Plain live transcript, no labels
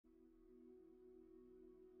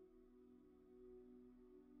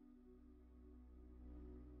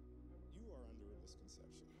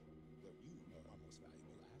perception that you are our most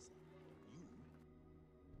valuable asset. You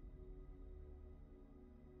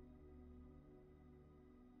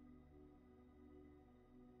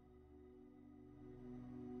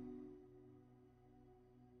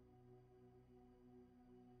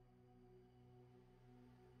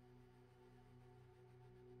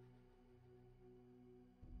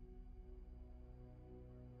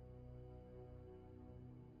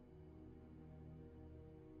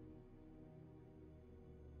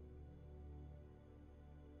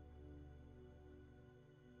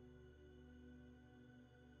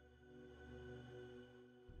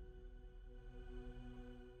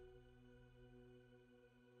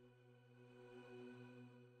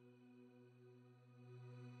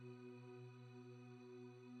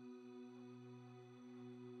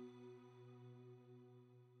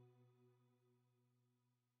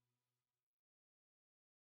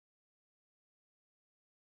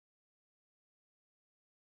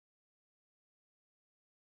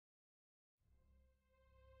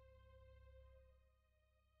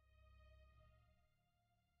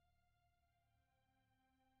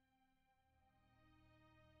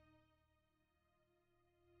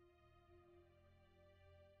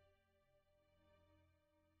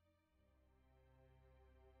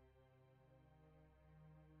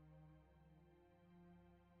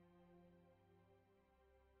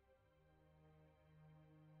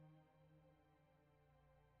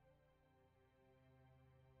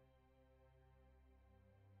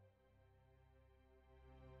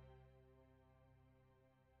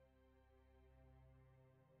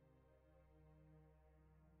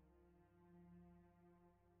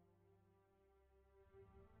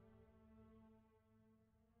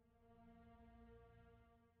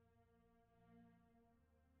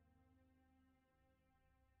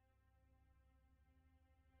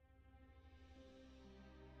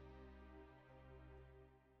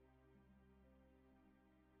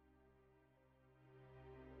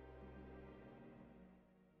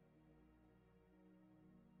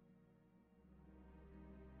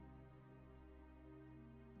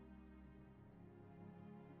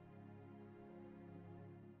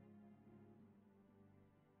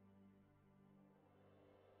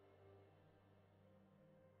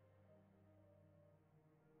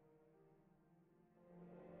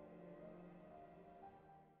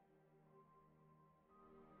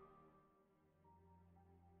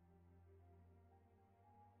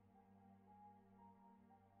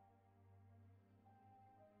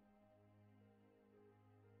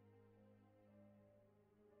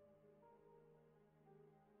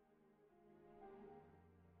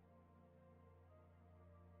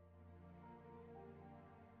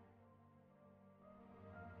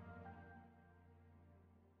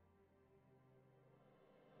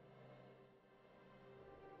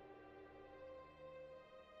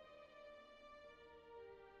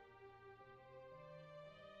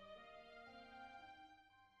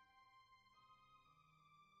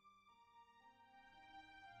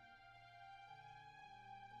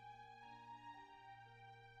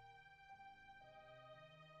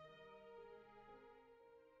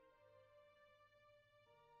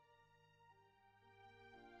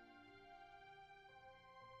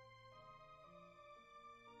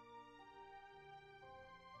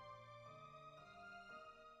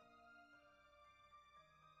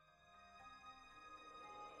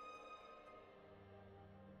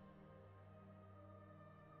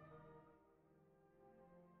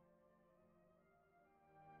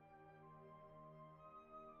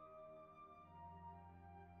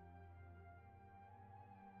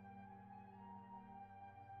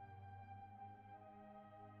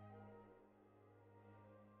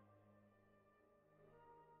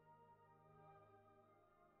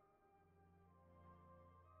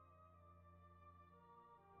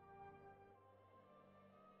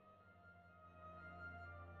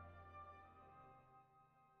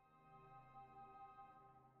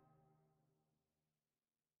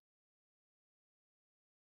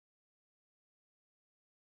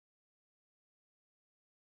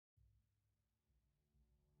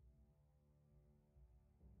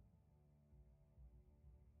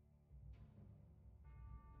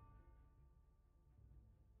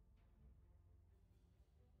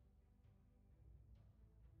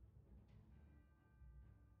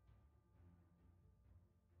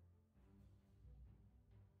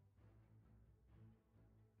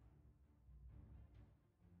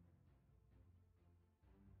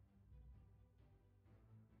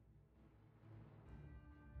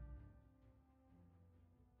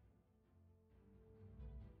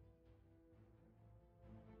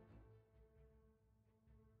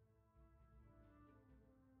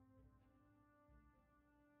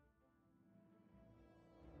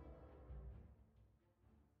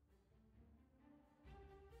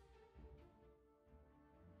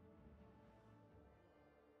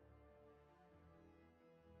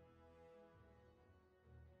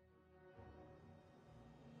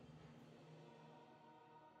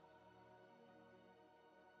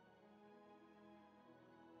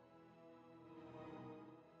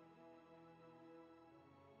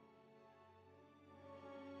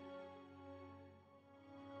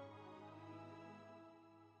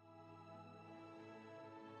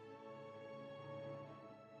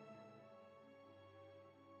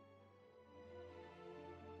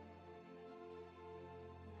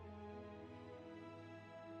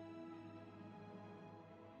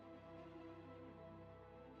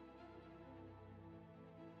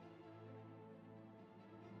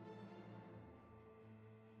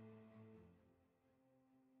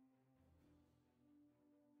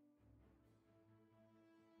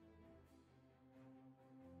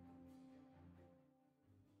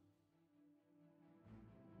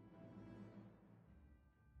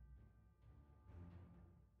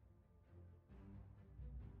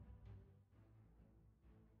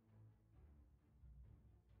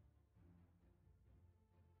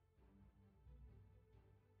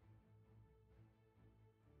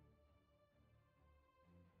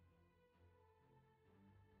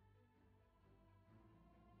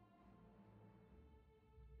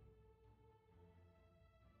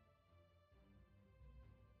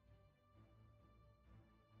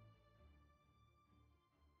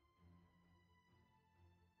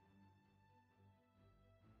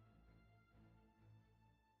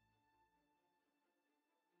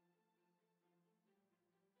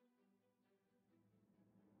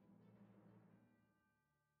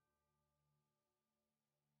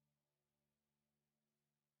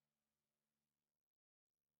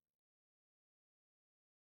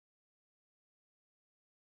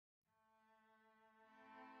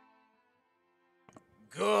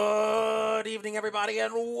Good evening, everybody,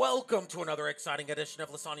 and welcome to another exciting edition of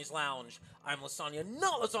Lysanya's Lounge. I'm Lysanya,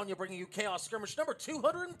 not Lysanya, bringing you Chaos Skirmish number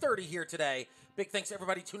 230 here today. Big thanks to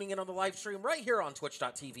everybody tuning in on the live stream right here on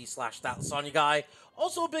twitch.tv/thatLysanyaGuy.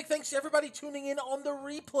 Also, a big thanks to everybody tuning in on the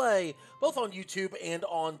replay, both on YouTube and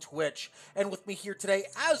on Twitch. And with me here today,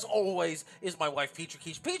 as always, is my wife, Petrie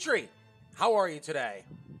Quiche. Petrie, how are you today?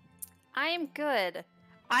 I am good.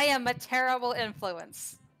 I am a terrible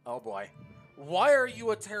influence. Oh, boy. Why are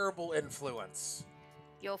you a terrible influence?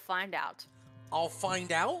 You'll find out. I'll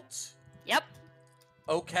find out? Yep.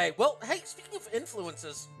 Okay, well, hey, speaking of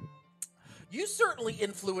influences, you certainly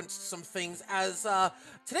influenced some things as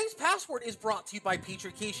today's password is brought to you by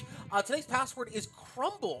Petrie Quiche. Today's password is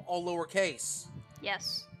Crumble, all lowercase.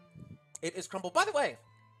 Yes. It is Crumble. By the way,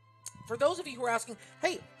 for those of you who are asking,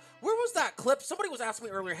 hey, where was that clip? Somebody was asking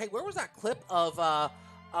me earlier, hey, where was that clip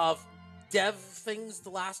of dev things the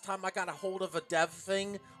last time I got a hold of a dev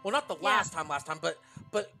thing? Well, not the last time,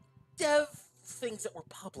 but dev things that were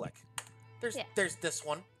public. There's this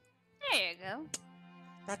one. There you go.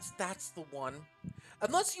 That's the one.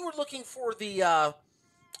 Unless you were looking for the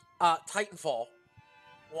Titanfall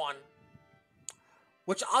one,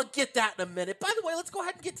 which I'll get that in a minute. By the way, let's go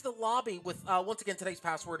ahead and get to the lobby with, once again, today's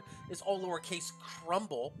password is all lowercase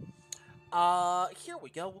Crumble. Here we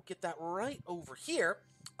go. We'll get that right over here.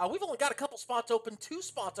 We've only got a couple spots open, 2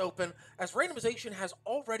 spots open, as randomization has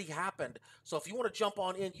already happened. So if you want to jump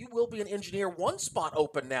on in, you will be an engineer. 1 spot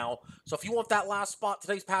open now. So if you want that last spot,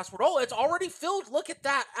 today's password, oh, it's already filled. Look at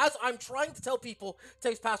that. As I'm trying to tell people,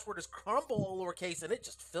 today's password is Crumble, all lowercase, and it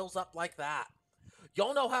just fills up like that.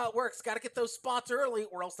 Y'all know how it works. Got to get those spots early,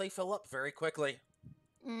 or else they fill up very quickly.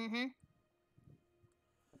 Mm-hmm.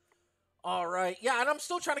 All right. Yeah, and I'm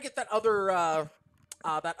still trying to get that other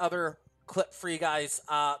clip for you guys,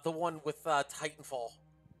 the one with Titanfall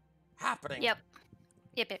happening. Yep.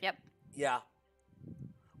 Yeah.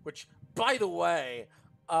 Which, by the way,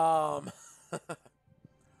 I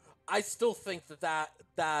still think that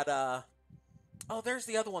oh, there's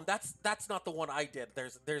the other one. That's not the one I did.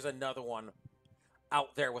 There's another one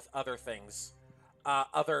out there with other things,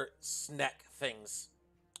 other SNEC things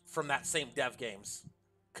from that same dev games,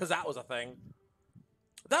 because that was a thing.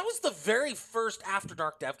 That was the very first After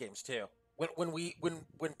Dark dev games too. When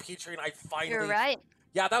Petrie and I finally... You're right.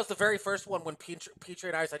 Yeah, that was the very first one when Petrie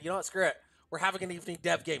and I said, you know what, screw it. We're having an evening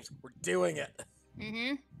dev games. We're doing it.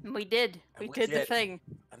 Mm-hmm. We did. We did the thing.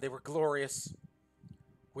 And they were glorious.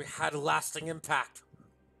 We had a lasting impact.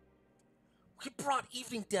 We brought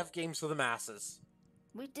evening dev games to the masses.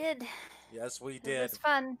 We did. Yes, we did. It was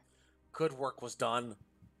fun. Good work was done.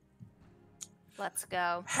 Let's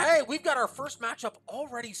go. Hey, we've got our first matchup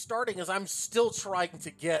already starting as I'm still trying to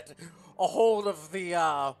get a hold of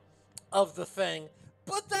the thing.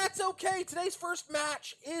 But that's okay. Today's first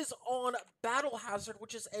match is on Battle Hazard,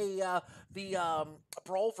 which is a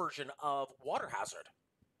brawl version of Water Hazard.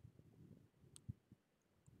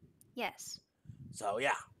 Yes. So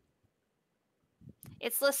yeah.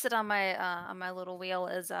 It's listed on my little wheel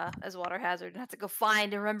as Water Hazard. I have to go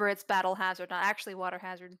find and remember it's Battle Hazard, not actually Water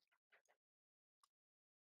Hazard.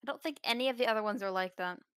 I don't think any of the other ones are like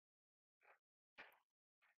that.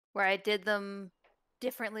 Where I did them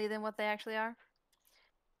differently than what they actually are.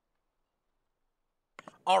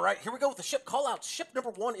 All right, here we go with the ship callouts. Ship number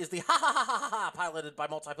 1 is the Ha Ha Ha Ha Ha Ha, piloted by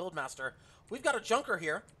Multi-Build Master. We've got a Junker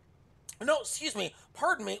here. No, excuse me.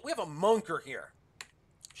 Pardon me. We have a Munker here.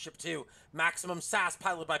 Ship 2, Maximum Sass,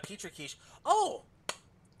 piloted by Petrie Quiche. Oh!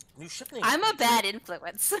 New ship name. I'm a bad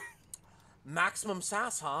influence. Maximum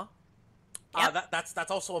Sass, huh? Yep.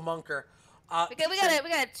 That's also a Munker. We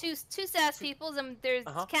got two sass peoples, and there's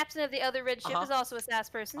the captain of the other red ship is also a sass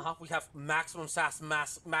person. We have Maximum Sass,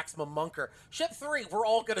 Maximum Munker. Ship 3, we're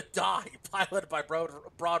all gonna die, piloted by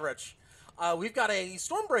Broadrich. We've got a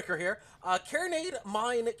Stormbreaker here. Carronade,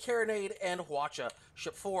 Mine, Carronade, and Huacha.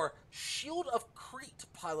 Ship 4, Shield of Crete,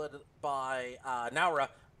 piloted by Naura.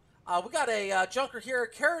 We got a Junker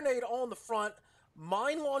here, Carronade on the front,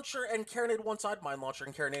 Mine Launcher and Carronade one side, Mine Launcher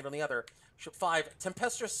and Carronade on the other. Ship 5,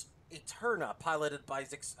 Tempestuous Eterna, piloted by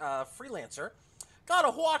Zix Freelancer. Got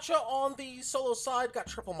a Huacha on the solo side, got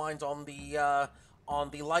triple mines on the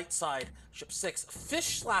light side. Ship 6,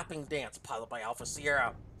 Fish Slapping Dance, piloted by Alpha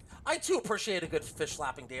Sierra. I too appreciate a good fish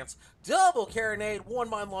slapping dance. Double Carronade, 1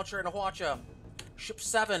 mine launcher, and a Huacha. Ship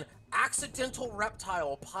 7, Accidental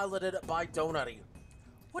Reptile, piloted by Donutty.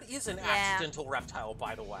 What is an accidental reptile,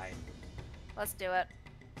 by the way? Let's do it.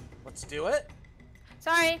 Let's do it?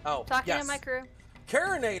 Sorry, oh, talking to my crew.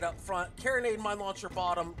 Carronade up front, Carronade mine launcher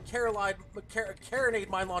bottom, Carronade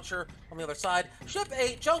mine launcher on the other side. Ship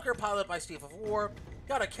 8, Junker, piloted by Steve of War.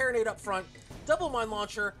 Got a Carronade up front, double mine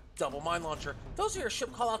launcher, double mine launcher. Those are your ship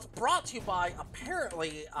callouts brought to you by,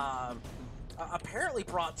 apparently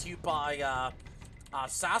brought to you by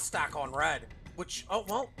SAS Stack on Red, which, oh,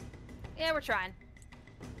 well. Yeah, we're trying.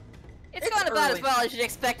 It's going about as well as you'd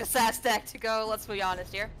expect a SAS Stack to go, let's be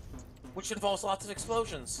honest here. Which involves lots of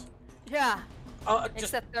explosions. Yeah.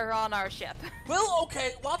 Except they're on our ship. Well,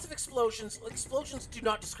 okay, lots of explosions. Explosions do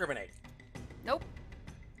not discriminate. Nope.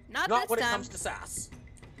 Not when this it time. comes to SAS.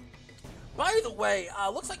 By the way,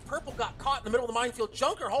 looks like Purple got caught in the middle of the minefield.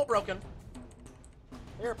 Junker, hull broken.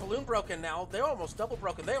 They're balloon broken now. They're almost double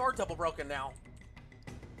broken. They are double broken now.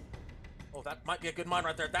 Oh, that might be a good mine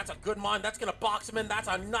right there. That's a good mine. That's going to box him in. That's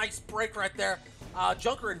a nice break right there.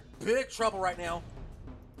 Junker in big trouble right now.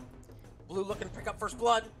 Blue looking to pick up first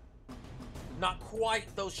blood. Not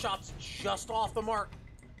quite. Those shots just off the mark.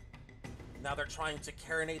 Now they're trying to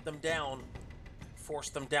carronade them down. Force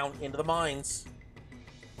them down into the mines.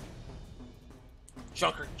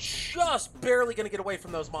 Junker just barely going to get away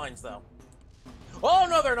from those mines, though. Oh,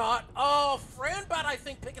 no, they're not. Oh, Franbat, I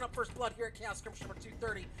think, picking up first blood here at Chaos Skirmish number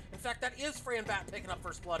 230. In fact, that is Franbat picking up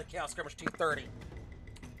first blood at Chaos Skirmish 230.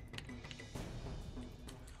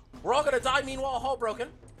 We're all going to die, meanwhile, hull broken.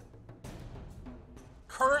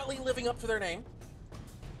 Currently living up to their name.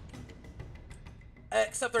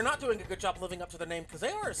 Except they're not doing a good job living up to their name because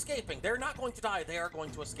they are escaping. They're not going to die. They are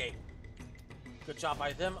going to escape. Good job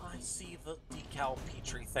by them. I see the decal,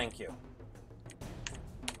 Petrie. Thank you.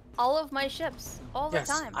 All of my ships, all the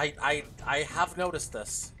time. I have noticed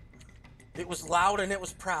this. It was loud and it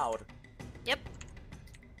was proud. Yep.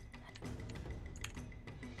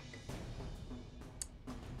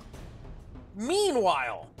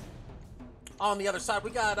 Meanwhile, on the other side, we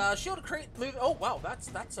got Shielded Crate move. Oh wow, that's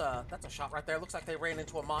a shot right there. Looks like they ran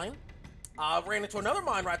into a mine. Ran into another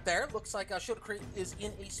mine right there. Looks like Shielded Crate is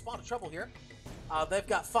in a spot of trouble here. They've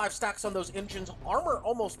got 5 stacks on those engines. Armor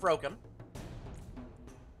almost broken.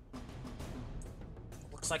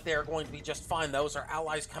 Looks like they are going to be just fine. Those are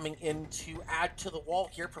allies coming in to add to the wall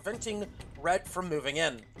here, preventing Red from moving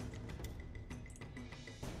in.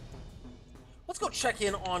 Let's go check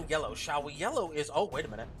in on Yellow, shall we? Yellow is... Oh, wait a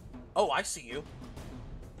minute. Oh, I see you.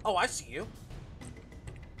 Oh, I see you.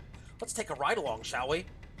 Let's take a ride-along, shall we?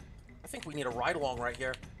 I think we need a ride-along right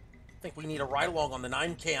here. I think we need a ride-along on the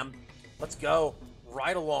 9-cam. Let's go.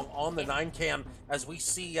 Ride-along on the 9-cam as we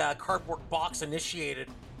see Cardboard Box initiated.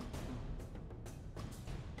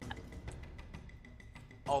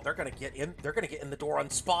 Oh, they're gonna get in. They're gonna get in the door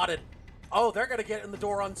unspotted. Oh, they're gonna get in the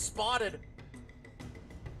door unspotted.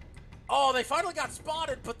 Oh, they finally got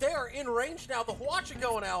spotted, but they are in range now. The Hwacha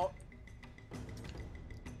going out.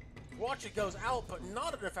 Hwacha goes out, but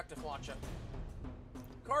not an effective Hwacha.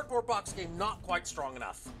 Cardboard Box game not quite strong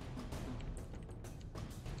enough.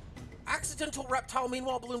 Accidental Reptile,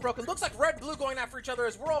 meanwhile, balloon broken. Looks like red, blue going after each other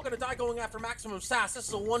as we're all going to die going after maximum SAS. This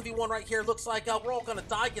is a 1v1 right here. Looks like we're all going to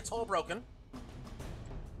die. Gets hull broken.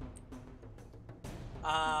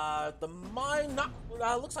 The mine,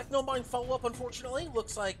 looks like no mine follow-up, unfortunately.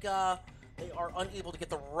 Looks like they are unable to get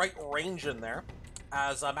the right range in there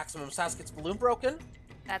as maximum SAS gets balloon broken.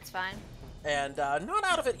 That's fine. And not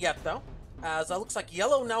out of it yet, though, as looks like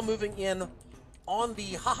Yellow now moving in on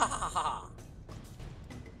the ha-ha-ha-ha-ha.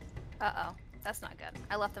 Uh-oh. That's not good.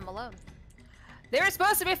 I left them alone. They were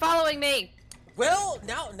supposed to be following me! Well,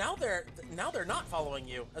 now they're not following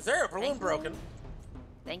you, as they're balloon broken.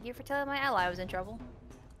 Thank you for telling my ally I was in trouble.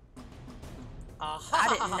 I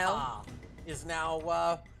didn't know.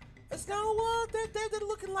 They're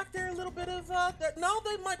looking like they're a little bit of, no,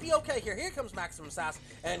 they might be okay here. Here comes Maximum SAS,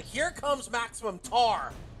 and here comes Maximum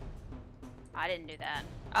Tar. I didn't do that.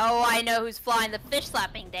 Oh, I know who's flying the fish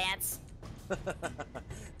slapping dance.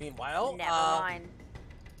 Meanwhile, never mind.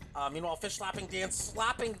 Meanwhile, fish slapping dance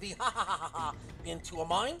slapping the ha-ha-ha-ha into a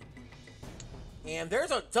mine. And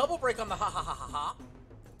there's a double break on the ha-ha-ha-ha-ha.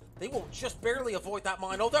 They will just barely avoid that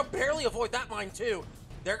mine. Oh, they'll barely avoid that mine, too.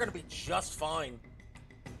 They're going to be just fine.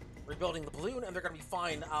 Rebuilding the balloon, and they're going to be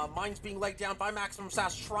fine. Mines being laid down by Maximum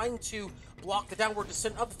SAS, trying to block the downward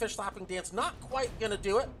descent of the fish slapping dance. Not quite going to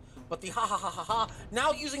do it, but the ha-ha-ha-ha-ha.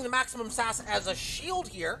 Now using the Maximum SAS as a shield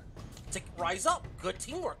here to rise up. Good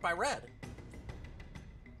teamwork by Red.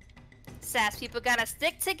 SAS people gotta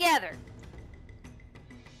stick together.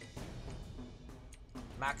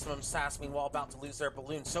 Maximum SAS, meanwhile, about to lose their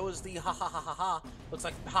balloon. So is the ha-ha-ha-ha-ha. Looks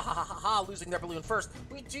like ha-ha-ha-ha-ha losing their balloon first.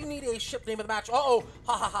 We do need a ship name of the match. Uh-oh,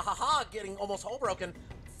 ha-ha-ha-ha-ha getting almost hull broken.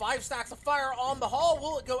 5 stacks of fire on the hull.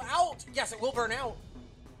 Will it go out? Yes, it will burn out.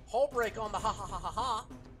 Hull break on the ha-ha-ha-ha-ha.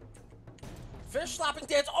 Fish slapping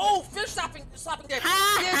dance. Oh, fish slapping dance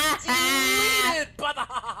is deleted by the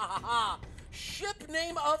ha-ha-ha-ha-ha. Ship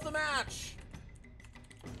name of the match.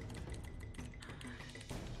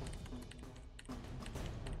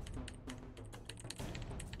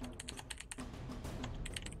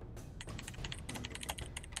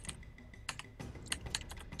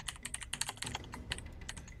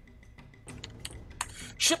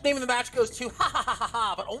 Ship name of the match goes to ha ha ha ha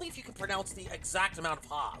ha, but only if you can pronounce the exact amount of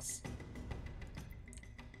ha's.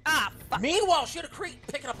 Ah, fuck. Meanwhile, Shooter Creek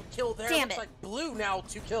picking up a kill there. Damn Looks it. like Blue now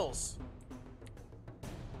 2 kills.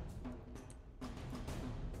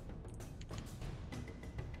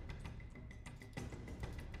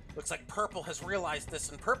 Looks like Purple has realized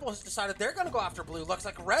this, and Purple has decided they're going to go after Blue. Looks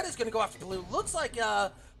like Red is going to go after Blue. Looks like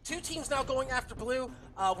 2 teams now going after Blue.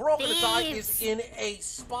 We're all going to die is in a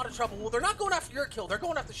spot of trouble. Well, they're not going after your kill. They're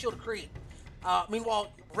going after Shield of Creed.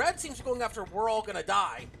 Meanwhile, Red seems to be going after We're All going to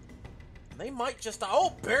die. They might just die.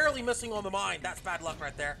 Oh, barely missing on the mine. That's bad luck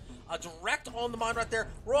right there. Direct on the mine right there.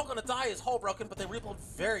 We're all going to die is hull broken, but they reload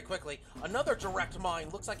very quickly. Another direct mine.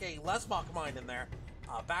 Looks like a Lesmok mine in there.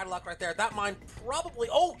 Bad luck right there. That mine probably...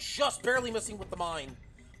 Oh, just barely missing with the mine.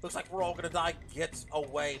 Looks like We're All Gonna Die gets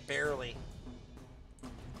away barely.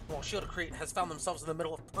 Well, Shield of Crete has found themselves in the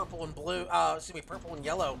middle of purple and blue. Purple and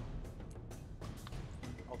yellow.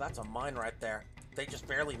 Oh, that's a mine right there. They just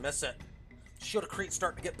barely miss it. Shield of Crete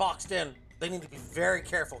starting to get boxed in. They need to be very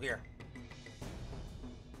careful here.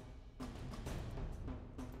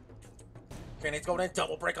 Grenades going in.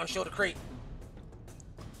 Double break on Shield of Crete.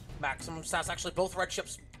 Maximum Sass, actually both red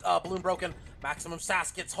ships balloon broken. Maximum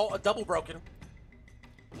Sass gets double broken.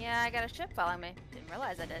 Yeah, I got a ship following me. Didn't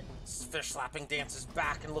realize I did. Fish slapping dances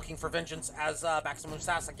back and looking for vengeance as Maximum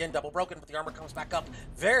Sass again double broken, but the armor comes back up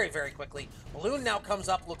very, very quickly. Balloon now comes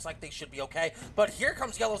up, looks like they should be okay. But here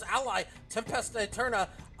comes Yellow's ally, Tempest Eterna,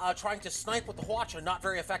 trying to snipe with the Hwacha, not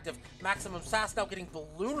very effective. Maximum Sass now getting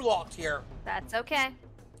balloon locked here. That's okay.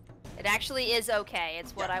 It actually is okay.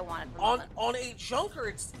 It's what I wanted. On a Junker,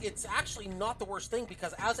 it's actually not the worst thing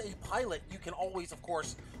because as a pilot, you can always, of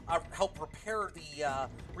course, help repair the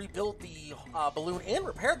rebuild the balloon and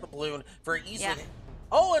repair the balloon very easily.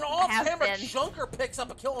 Yeah. Oh, and off-camera, Junker picks up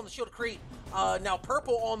a kill on the Shield of Crete. Now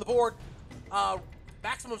Purple on the board.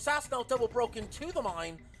 Maximum Sass now double broken to the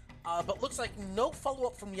mine, but looks like no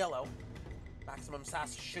follow-up from Yellow. Maximum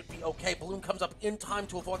Sass should be okay. Balloon comes up in time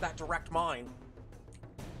to avoid that direct mine.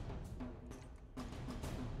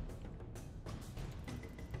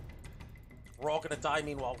 We're all gonna die.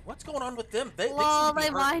 Meanwhile, what's going on with them? They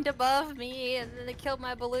mined above me, and then they killed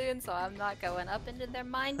my balloon, so I'm not going up into their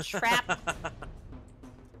mine trap.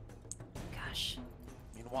 Gosh.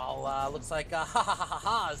 Meanwhile, looks like ha ha ha ha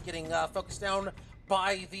ha is getting focused down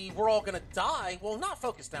by the We're All Gonna Die. Well, not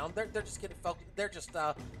focused down. They're just getting focused. They're just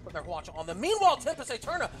putting their watch on them. Meanwhile, Tempest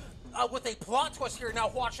Eterna with a plot twist here, now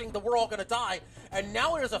watching the We're All Gonna Die, and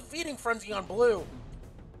now it is a feeding frenzy on Blue.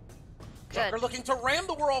 They're looking to ram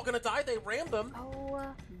the We're All Gonna Die. They rammed them. Oh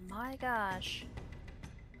my gosh.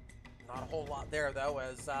 Not a whole lot there though,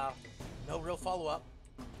 as no real follow-up.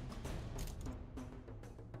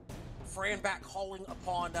 Fran back calling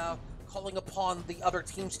upon the other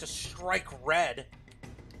teams to strike red.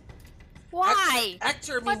 Why?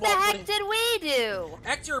 Ector, what the heck did we do?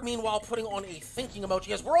 Ector, meanwhile, putting on a thinking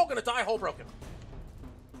emoji as We're All Gonna Die, hull broken.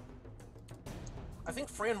 I think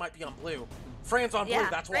Fran might be on blue. Fran's on blue,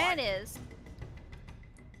 that's why. Fran is.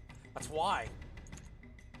 That's why.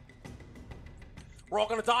 We're all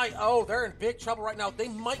gonna die. Oh, they're in big trouble right now. They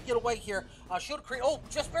might get away here. Shield of Crete, oh,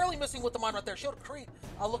 just barely missing with the mine right there. Shield of Crete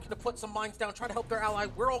looking to put some mines down, try to help their ally.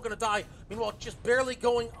 We're all gonna die. Meanwhile, just barely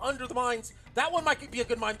going under the mines. That one might be a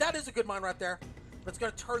good mine. That is a good mine right there. But it's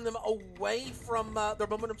gonna turn them away from, their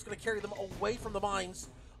momentum's gonna carry them away from the mines.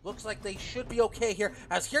 Looks like they should be okay here,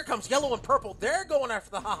 as here comes Yellow and Purple. They're going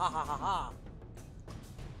after the ha ha ha ha ha.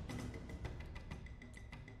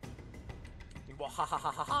 Well, ha ha ha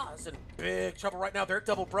ha ha is in big trouble right now. They're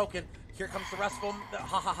double broken. Here comes the rest of them.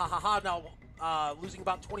 Ha ha ha ha ha. Now losing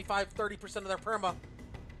about 25-30% of their perma.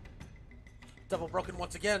 Double broken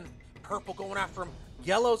once again. Purple going after him.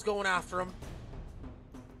 Yellow's going after him.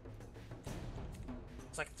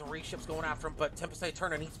 It's like 3 ships going after him, but Tempest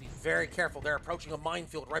Eterna needs to be very careful. They're approaching a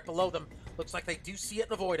minefield right below them. Looks like they do see it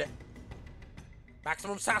and avoid it.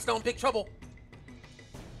 Maximum Sass now in big trouble.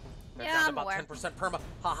 They're down to about 10% perma.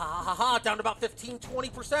 Ha ha ha ha ha. Down to about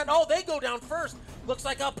 15-20%. Oh, they go down first. Looks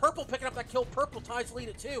like Purple picking up that kill. Purple ties lead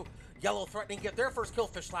at 2. Yellow threatening to get their first kill.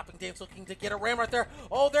 Fish slapping dance looking to get a ram right there.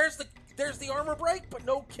 Oh, there's the armor break, but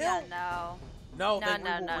no kill. Yeah, no. They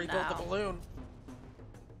will rebuild the balloon.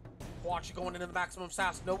 Watch it going into the Maximum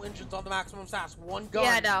Sass. No engines on the Maximum Sass. One gun.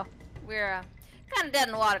 Yeah, no. We're kind of dead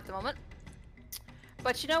in the water at the moment.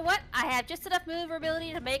 But you know what? I have just enough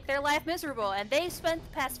maneuverability to make their life miserable, and they spent the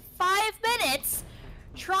past 5 minutes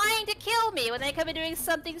trying to kill me when they could be doing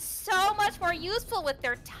something so much more useful with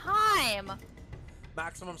their time.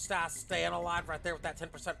 Maximum Sass staying alive right there with that 10%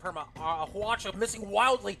 perma. Hwacha missing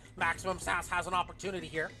wildly. Maximum Sass has an opportunity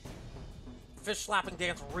here. Fish slapping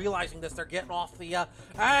dance realizing this. They're getting off the,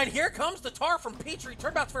 and here comes the tar from Petrie.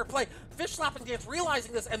 Turnabout's fair play. Fish slapping dance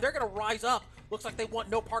realizing this, and they're going to rise up. Looks like they want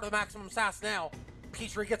no part of the maximum sass now.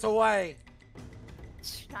 Petrie gets away.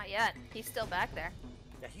 Not yet. He's still back there.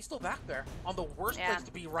 Yeah, he's still back there. On the worst place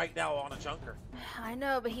to be right now on a junker. I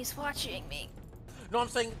know, but he's watching me. No, I'm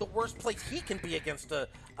saying the worst place he can be against a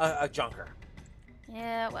junker.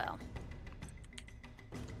 Yeah, well.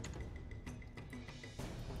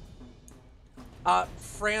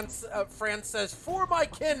 France says, for my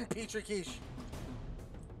kin, Petrie Quiche.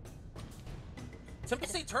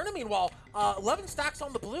 Sympathy Turner, meanwhile, 11 stacks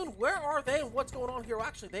on the balloon. Where are they and what's going on here? Well,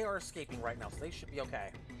 actually, they are escaping right now, so they should be okay.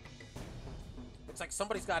 Looks like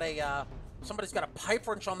somebody's got a pipe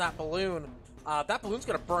wrench on that balloon. That balloon's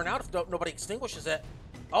gonna burn out if nobody extinguishes it.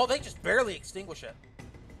 Oh, they just barely extinguish it.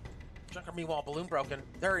 Junker, meanwhile, balloon broken.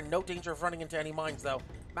 They're in no danger of running into any mines, though.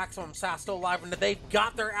 Maximum Sass still alive, and they've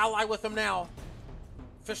got their ally with them now.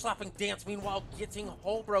 Fish slapping dance, meanwhile, getting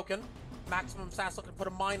hole broken. Maximum Sass looking to put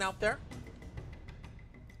a mine out there.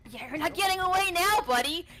 Yeah, you're not getting away now,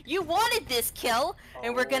 buddy. You wanted this kill,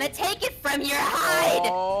 and we're gonna take it from your hide.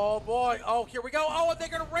 Oh boy! Oh, here we go! Oh, and they're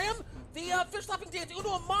gonna ram the fish slapping dance into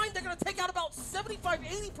a mine. They're gonna take out about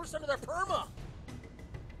 75–80% of their perma.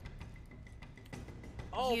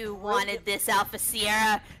 Oh, You brilliant. wanted this, Alpha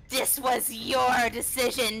Sierra. This was your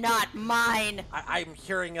decision, not mine. I'm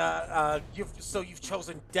hearing you've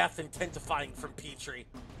chosen death intensifying from Petrie.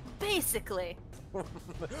 Basically.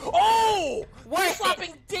 Oh! Worth Fish it.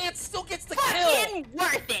 slapping dance still gets the kill. Fucking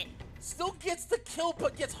worth it. Still gets the kill,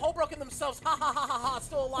 but gets hole broken themselves. Ha ha ha ha ha!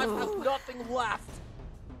 Still alive, has nothing left.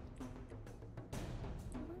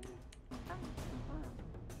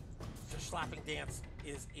 Fish slapping dance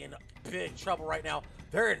is in big trouble right now.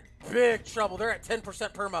 They're in big trouble. They're at 10%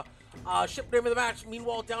 perma. Ship name of the match,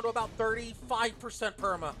 meanwhile, down to about 35%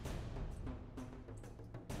 perma.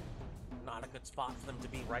 Not a good spot for them to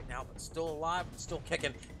be right now, but still alive and still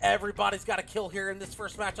kicking. Everybody's got a kill here in this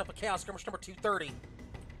first matchup of Chaos Skirmish number 230.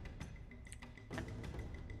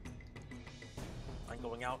 I'm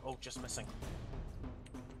going out. Oh, just missing.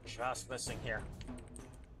 Just missing here.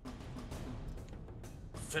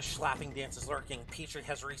 Fish slapping dance is lurking. Petrie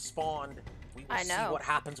has respawned. We will see what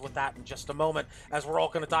happens with that in just a moment, as we're all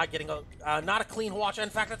going to die getting a not a clean watcher. In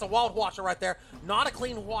fact, that's a wild watcher right there. Not a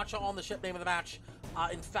clean watcher on the ship name of the match.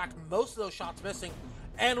 In fact, most of those shots missing.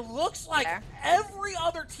 And looks like every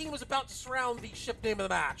other team is about to surround the ship name of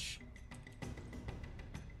the match.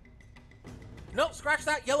 No, scratch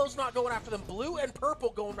that. Yellow's not going after them. Blue and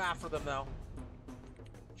purple going after them, though.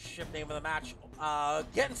 Ship name of the match.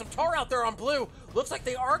 Getting some tar out there on blue. Looks like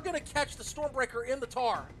they are going to catch the Stormbreaker in the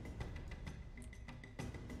tar.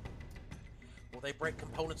 Will they break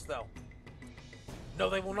components, though? No,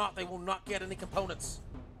 they will not. They will not get any components.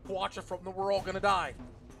 Watch it from them. We're all going to die.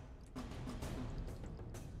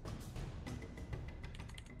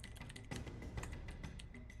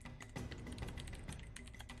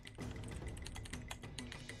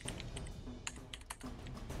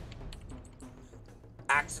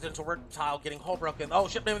 Accidental reptile getting hull broken. Oh,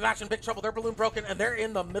 ship name of action, big trouble. Their balloon broken, and they're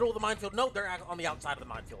in the middle of the minefield. No, they're on the outside of the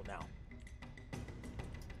minefield now.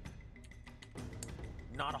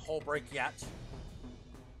 Not a hull break yet.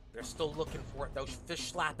 They're still looking for it, though.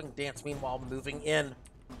 Fish slapping dance, meanwhile, moving in.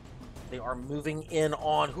 They are moving in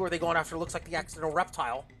on. Who are they going after? Looks like the accidental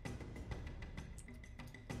reptile.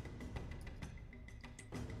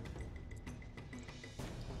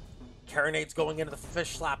 Carronade's going into the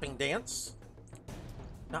fish slapping dance.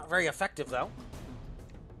 Not very effective, though.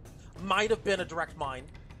 Might have been a direct mine.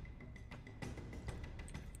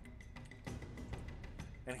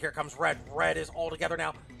 And here comes Red. Red is all together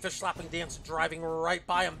now. Fish slapping dance driving right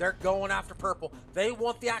by him. They're going after purple. They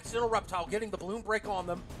want the accidental reptile, getting the balloon break on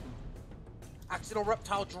them. Accidental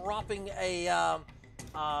reptile dropping a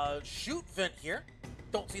shoot vent here.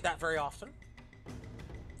 Don't see that very often.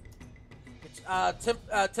 It's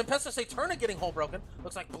Tempestus Eterna getting hull broken.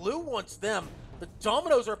 Looks like blue wants them. The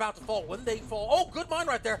dominoes are about to fall. When they fall, oh, good mine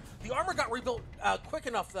right there. The armor got rebuilt quick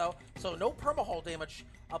enough, though, so no perma-hull damage.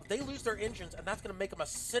 They lose their engines, and that's going to make them a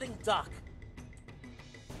sitting duck.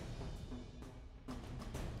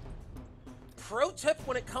 Pro tip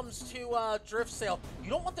when it comes to drift sail, you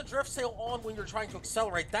don't want the drift sail on when you're trying to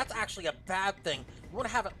accelerate. That's actually a bad thing. You want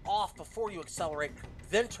to have it off before you accelerate,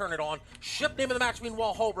 then turn it on. Ship name of the match,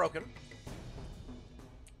 meanwhile, hull broken.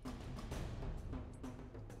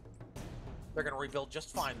 They're going to rebuild just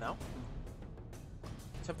fine, though.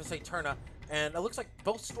 Tempest Eterna. And it looks like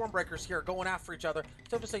both Stormbreakers here are going after each other.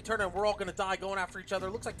 Tempest Eterna, and we're all going to die going after each other.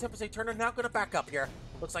 Looks like Tempest Eterna now going to back up here.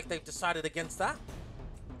 Looks like they've decided against that.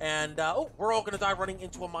 And, oh, we're all going to die running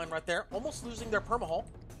into a mine right there. Almost losing their permahull.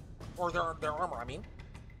 Or their armor, I mean.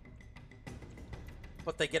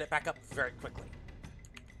 But they get it back up very quickly.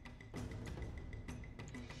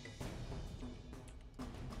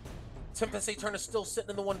 Tempest Etern is still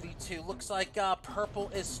sitting in the 1v2. Looks like Purple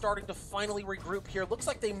is starting to finally regroup here. Looks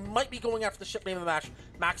like they might be going after the ship name of the match.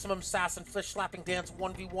 Maximum Sass and Fish Slapping Dance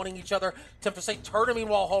 1v1ing each other. Tempest Etern,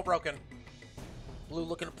 meanwhile, hull broken. Blue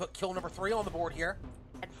looking to put kill number 3 on the board here.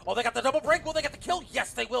 Oh, they got the double break. Will they get the kill?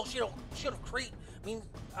 Yes, they will. Shield of Crete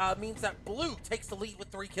means that Blue takes the lead with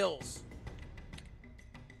 3 kills.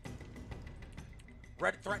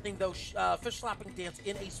 Red threatening, though, Fish Slapping Dance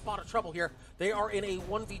in a spot of trouble here. They are in a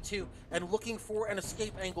 1v2 and looking for an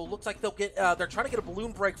escape angle. Looks like they'll get, they're trying to get a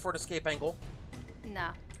balloon break for an escape angle. No.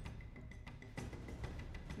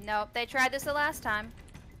 Nope, they tried this the last time.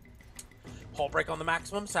 Hull break on the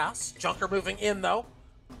Maximum Sass. Junker moving in, though.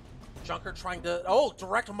 Junker trying to, oh,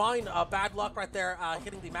 direct mine. Bad luck right there,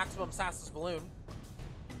 hitting the Maximum Sass's balloon.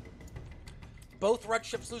 Both red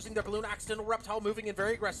ships losing their balloon. Accidental Reptile moving in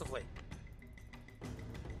very aggressively.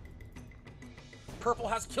 Purple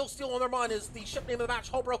has kill steal on their mind. Is the ship name of the match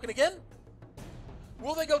hull broken again?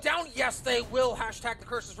 Will they go down? Yes, they will. Hashtag the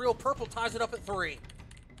curse is real. Purple ties it up at 3.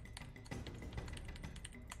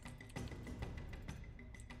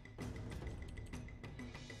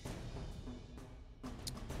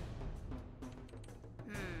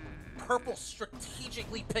 Purple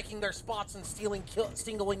strategically picking their spots and stealing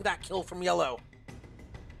that kill from yellow.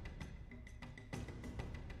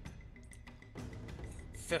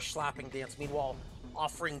 Fish Slapping Dance, meanwhile,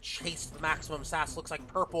 offering chase to the Maximum Sass. Looks like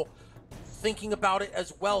Purple thinking about it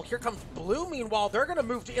as well. Here comes Blue, meanwhile. They're going to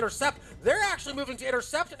move to intercept. They're actually moving to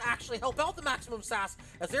intercept and actually help out the Maximum Sass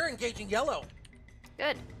as they're engaging yellow.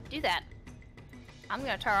 Good. Do that. I'm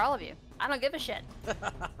going to tar all of you. I don't give a shit.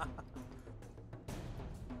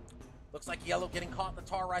 Looks like yellow getting caught in the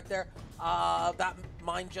tar right there. That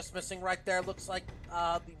mine just missing right there. Looks like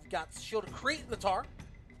we've got Shield of Crete in the tar.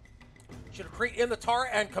 Shield of Crete in the tar,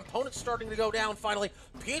 and components starting to go down finally.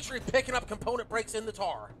 Petrie picking up component breaks in the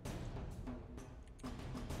tar.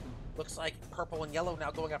 Looks like Purple and yellow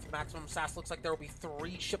now going after the Maximum Sass. Looks like there will be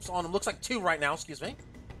 3 ships on them. Looks like 2 right now, excuse me.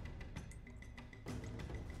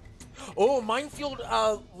 Oh, Minefield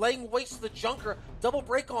laying waste to the Junker. Double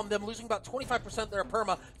break on them, losing about 25% of their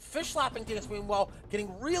perma. Fish Slapping Dance, meanwhile,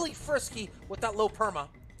 getting really frisky with that low perma.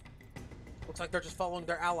 Looks like they're just following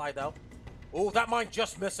their ally, though. Oh, that mine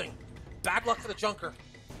just missing. Bad luck for the Junker.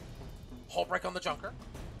 Hull break on the Junker.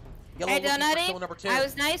 Yellow Hey, looking for Donutty, kill number 2. I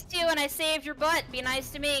was nice to you and I saved your butt. Be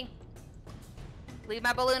nice to me. Leave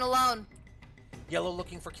my balloon alone. Yellow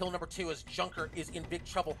looking for kill number 2 as Junker is in big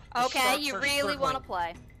trouble. The Okay, Sharks you are really want to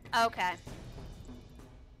circling. play. Okay.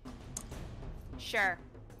 Sure.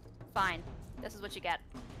 Fine. This is what you get.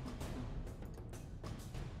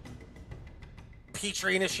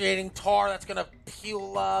 Petrie initiating tar. That's going to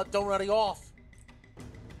peel Donutty off.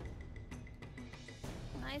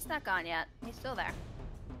 No, he's not gone yet. He's still there.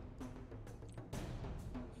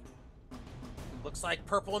 Looks like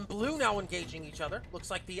Purple and Blue now engaging each other.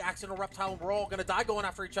 Looks like the Accidental Reptile and we're all going to die going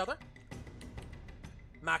after each other.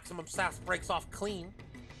 Maximum Sass breaks off clean.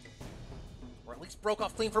 Or at least broke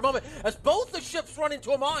off clean for a moment as both the ships run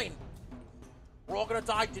into a mine. We're all going to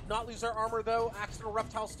die. Did not lose their armor, though. Accidental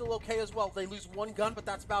Reptile still okay as well. They lose 1 gun, but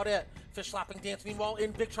that's about it. Fish Slapping Dance, meanwhile,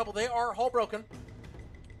 in big trouble. They are hull broken.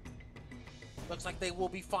 Looks like they will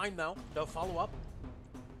be fine, though. No follow-up.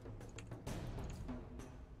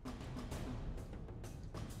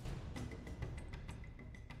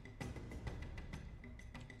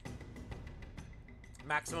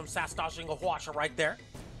 Maximum Sass dodging a Hwacha right there.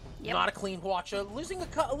 Yep. Not a clean Hwacha. Losing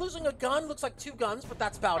a gun. Looks like 2 guns, but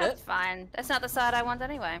that's about That's it. fine. That's not the side I want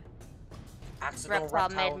anyway. Accidental Reptile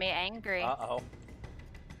Reptile made me angry. Uh-oh.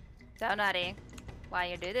 Donutty, why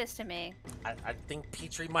you do this to me? I think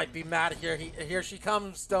Petrie might be mad here. Here she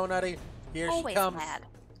comes, Donutty. Here Always she comes. mad.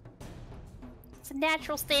 It's a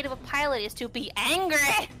natural state of a pilot is to be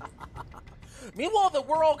angry. Meanwhile, the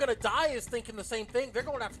we're all gonna die is thinking the same thing. They're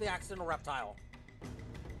going after the Accidental Reptile.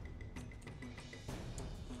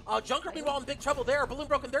 Junker, meanwhile, in big trouble there. Balloon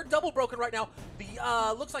broken. They're double broken right now.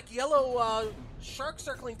 The looks like yellow Shark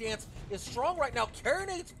Circling Dance is strong right now.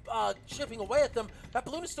 Carronade's chipping away at them. That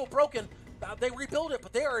balloon is still broken. They rebuild it,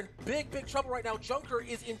 but they are in big trouble right now. Junker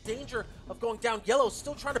is in danger of going down. Yellow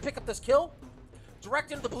still trying to pick up this kill.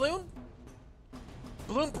 Direct into the balloon.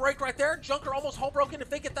 Balloon break right there. Junker almost hull broken. If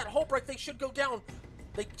they get that hull break, they should go down.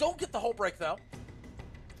 They don't get the hull break, though.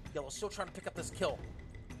 Yellow still trying to pick up this kill.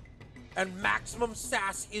 And Maximum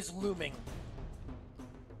Sass is looming.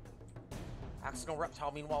 Accidental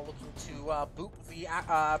Reptile, meanwhile, looking to boop the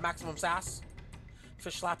Maximum Sass.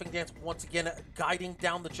 Fish Slapping Dance once again guiding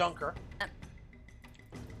down the Junker.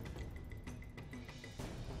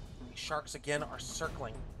 These sharks again are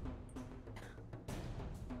circling.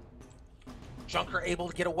 Junker able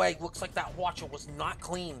to get away. Looks like that Watcher was not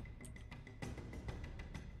clean.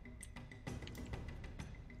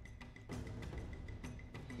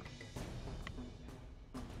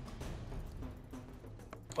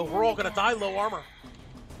 Oh, we're all gonna die low armor.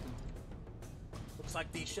 Looks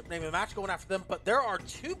like the ship name of the match going after them, but there are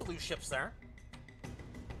 2 blue ships there.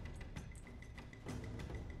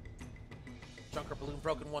 Junker balloon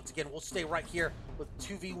broken once again. We'll stay right here with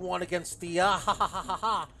 2v1 against the ha ha ha ha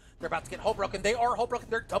ha. They're about to get hull broken. They are hull broken.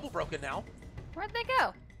 They're double broken now. Where'd they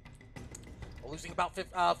go? Losing about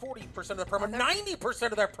 40% of their perma,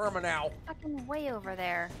 90% of their perma now. Fucking way over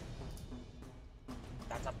there.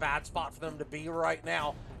 That's a bad spot for them to be right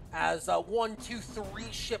now. As 1, 2,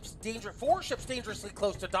 3 ships, 4 ships dangerously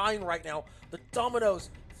close to dying right now. The dominoes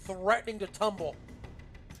threatening to tumble.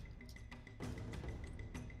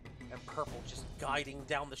 And Purple just guiding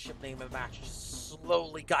down the ship name of the match, just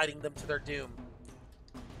slowly guiding them to their doom.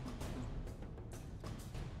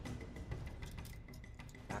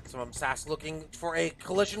 Maximum Sass looking for a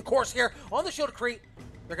collision course here on the Shield of Crete.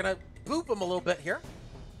 They're going to boop him a little bit here.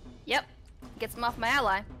 Yep. Gets him off my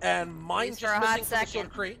ally. And mine Please, for just a hot missing from the Shield second.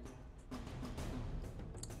 of Crete.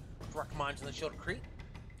 Direct mines in the Shield of Crete.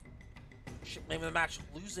 Ship name of the match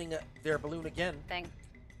losing their balloon again. Thing.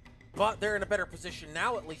 But they're in a better position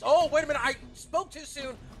now at least. Oh, wait a minute. I spoke too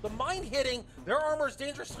soon. The mine hitting. Their armor is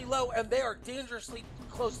dangerously low, and they are dangerously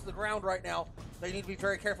close to the ground right now. They need to be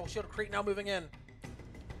very careful. Shield of Crete now moving in.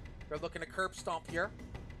 They're looking to curb stomp here.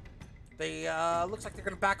 They, looks like they're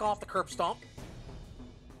going to back off the curb stomp.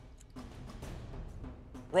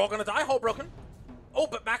 We're all going to die, hull broken. Oh,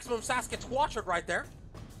 but Maximum Sass gets Watchered right there.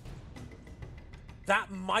 That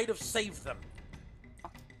might have saved them.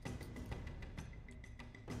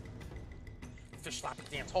 Fish Slapping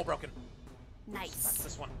Dance, hull broken. Nice. That's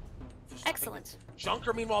this one. Fish Slapping Excellent. Dance.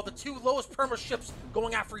 Junker, meanwhile, the 2 lowest perma ships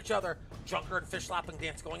going after each other. Junker and Fish Slapping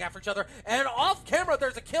Dance going after each other. And off camera,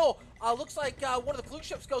 there's a kill. Looks like one of the blue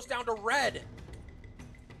ships goes down to red.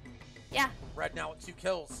 Yeah. Red now with 2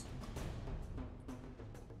 kills.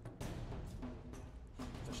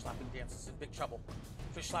 Fish Slapping Dance is in big trouble.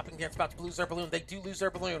 Fish Slapping Dance about to lose their balloon. They do lose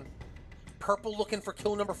their balloon. Purple looking for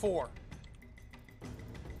kill number 4.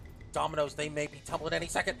 Dominoes, they may be tumbling any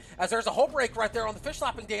second, as there's a hull break right there on the Fish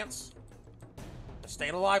Slapping Dance. They're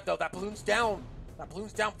staying alive, though. That balloon's down. That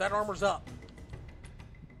balloon's down, but that armor's up.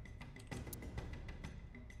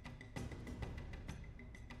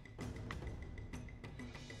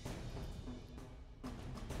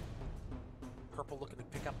 Purple looking to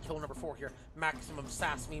pick up kill number 4 here. Maximum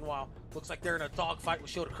Sass, meanwhile, looks like they're in a dogfight with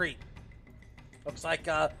Shield of Crete. Looks like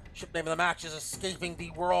ship name of the match is escaping the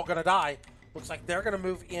we're all gonna die. Looks like they're gonna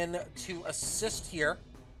move in to assist here.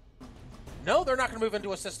 No, they're not gonna move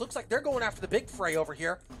into assist. Looks like they're going after the big fray over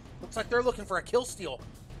here. Looks like they're looking for a kill steal.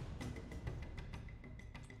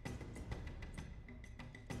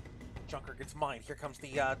 Junker gets mined. Here comes the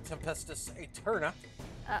Tempestus Eterna.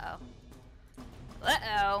 Uh-oh.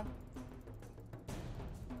 Uh-oh.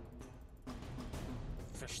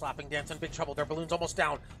 Fish Slapping Dance in big trouble. Their balloon's almost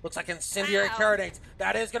down. Looks like Incendiary Ow. Carronades.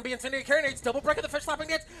 That is going to be Incendiary Carronades. Double break of the Fish Slapping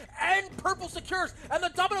Dance. And Purple secures. And the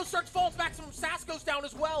domino starts falls. Maximum Sass goes down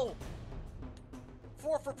as well.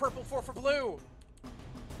 4 for Purple, 4 for Blue.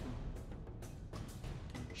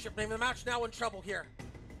 Ship name of the match now in trouble here.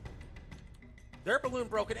 Their balloon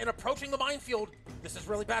broken and approaching the minefield. This is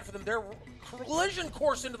really bad for them. They're collision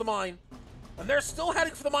course into the mine. And they're still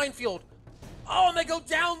heading for the minefield. Oh, and they go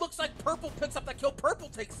down. Looks like Purple picks up that kill. Purple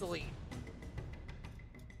takes the lead.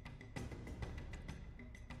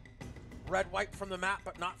 Red wiped from the map,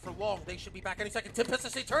 but not for long. They should be back any second.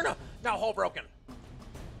 Tempestus Eterna, now hull broken.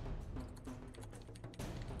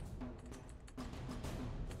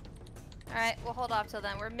 Alright, we'll hold off till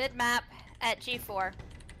then. We're mid-map at G4.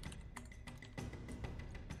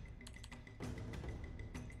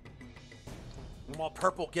 Meanwhile,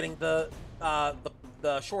 Purple getting the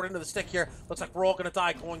short end of the stick here. Looks like we're all going to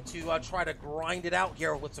die. Going to try to grind it out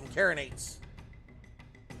here with some carronades.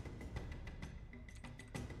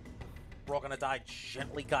 We're all going to die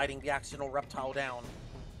gently guiding the accidental reptile down.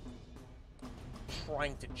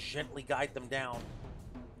 Trying to gently guide them down.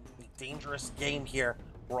 A dangerous game here.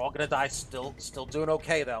 We're all going to die. Still doing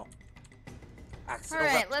okay, though.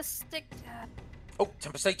 Alright, let's stick... Oh,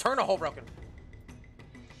 Tempest Eterna hull broken.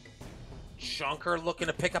 Junker looking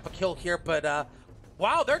to pick up a kill here, but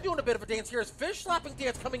wow, they're doing a bit of a dance here. Is Fish Slapping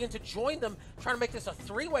Dance coming in to join them, trying to make this a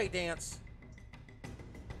 3-way dance.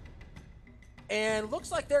 And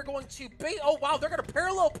looks like they're going to bait. Oh, wow. They're going to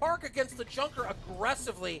parallel park against the Junker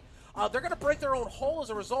aggressively. They're going to break their own hull as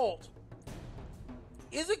a result.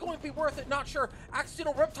 Is it going to be worth it? Not sure.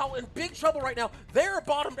 Accidental Reptile in big trouble right now. They're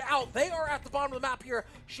bottomed out. They are at the bottom of the map here.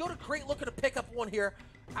 Shielded Crate looking to pick up one here.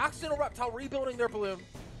 Accidental Reptile rebuilding their balloon.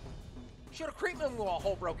 Shielded Crate meanwhile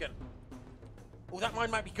hull broken. Oh, that mine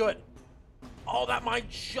might be good. Oh, that mine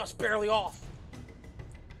just barely off.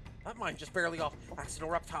 That mine just barely off. Accidental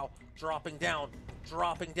Reptile dropping down.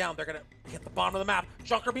 Dropping down. They're going to hit the bottom of the map.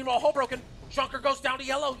 Junker meanwhile hull broken. Junker goes down to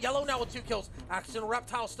Yellow. Yellow now with 2 kills. Accidental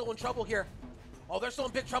Reptile still in trouble here. Oh, they're still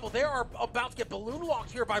in big trouble. They are about to get balloon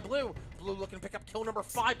locked here by Blue. Blue looking to pick up kill number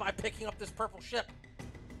 5 by picking up this purple ship.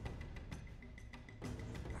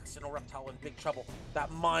 Accidental Reptile in big trouble.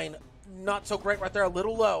 That mine, not so great right there. A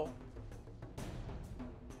little low.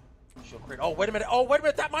 Shield Crate. Oh, wait a minute. Oh, wait a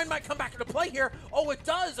minute. That mine might come back into play here. Oh, it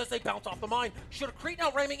does as they bounce off the mine. Shield Crate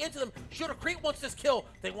now ramming into them. Shield Crate wants this kill.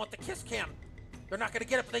 They want the kiss cam. They're not going to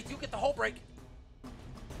get it, but they do get the hull break.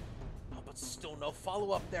 Oh, but still no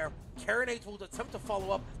follow-up there. Carronades will attempt to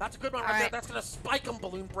follow up. That's a good one right there. That's going to spike them.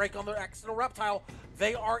 Balloon break on the Accidental Reptile.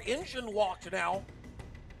 They are engine locked now.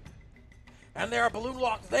 And they are balloon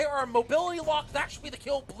locked. They are mobility locked. That should be the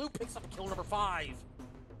kill. Blue picks up kill number 5.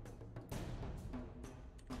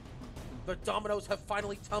 The dominoes have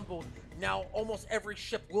finally tumbled. Now almost every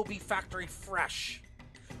ship will be factory fresh.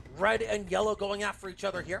 Red and Yellow going after each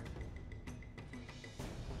other here.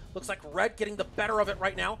 Looks like Red getting the better of it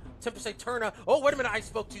right now. Tempest Eterna. Oh, wait a minute. I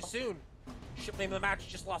spoke too soon. Ship name of the match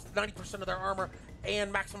just lost 90% of their armor.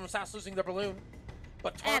 And Maximum Sass losing their balloon.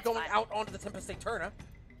 But Tar going out onto the Tempest Eterna.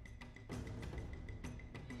 Do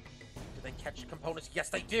they catch components? Yes,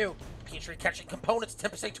 they do. Petrie catching components.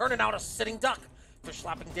 Tempest Eterna now to sitting duck. Fish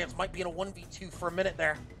slapping dance might be in a 1v2 for a minute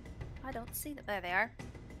there. I don't see that. There they are.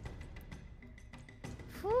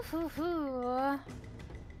 Hoo hoo hoo.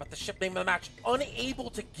 But the ship name of the match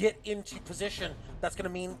unable to get into position. That's going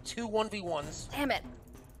to mean 2 1v1s. Damn it.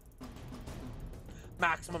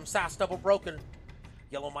 Maximum Sass double broken.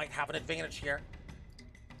 Yellow might have an advantage here.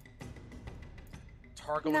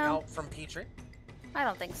 Tar going out from Petrie. I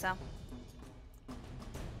don't think so.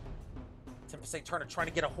 Tempest Eterna trying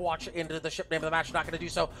to get a watch into the ship name of the match. Not going to do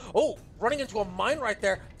so. Oh, running into a mine right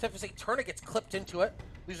there. Tempest Eterna gets clipped into it,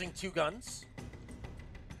 losing 2 guns.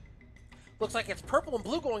 Looks like it's purple and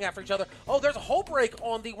blue going after each other. Oh, there's a hull break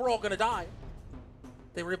on the We're All Gonna Die.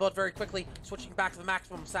 They rebuild very quickly, switching back to the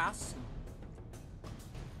Maximum Sass.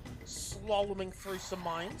 Slaloming through some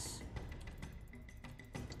mines.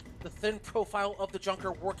 The thin profile of the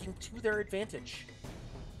Junker working to their advantage.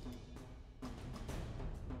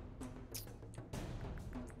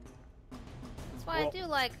 That's why I do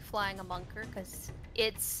like flying a bunker, because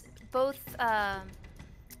it's both,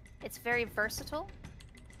 it's very versatile.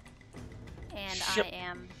 And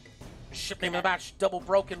Ship name of the match double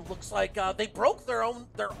broken. Looks like they broke their own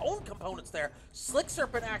components there. Slick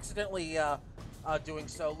Serpent accidentally doing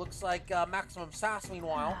so. Looks like Maximum Sass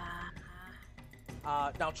meanwhile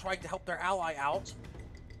now trying to help their ally out.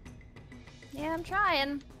 Yeah, I'm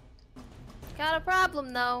trying. Got a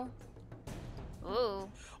problem though. Ooh.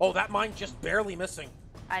 Oh, that mine just barely missing.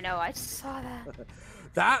 I know. I saw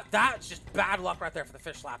that. That's just bad luck right there for the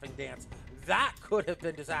fish slapping dance. That could have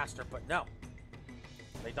been disaster, but no.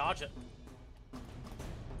 They dodge it.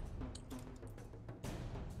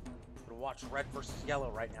 Gonna watch Red versus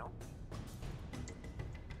Yellow right now.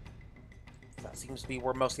 That seems to be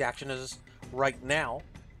where most of the action is right now.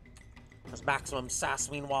 As Maximum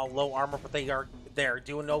Sass, meanwhile, low armor, but they're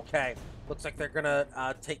doing okay. Looks like they're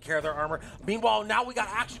gonna take care of their armor. Meanwhile, now we got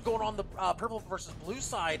action going on the purple versus blue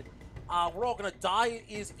side. We're All Gonna Die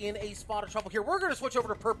is in a spot of trouble here. We're gonna switch over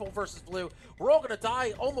to purple versus blue. We're All Gonna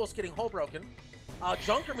Die almost getting hull broken.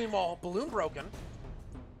 Junker, meanwhile, balloon broken.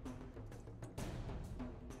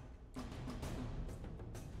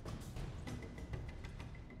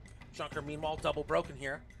 Junker, meanwhile, double broken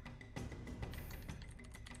here.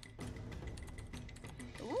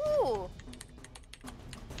 Ooh.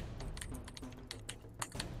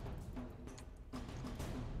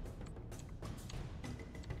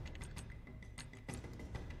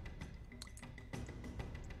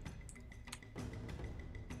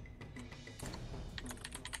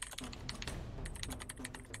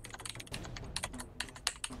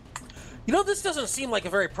 You know, this doesn't seem like a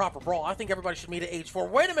very proper brawl. I think everybody should meet at H4.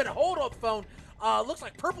 Wait a minute, hold on the phone. Looks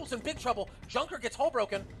like Purple's in big trouble. Junker gets hull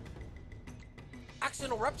broken.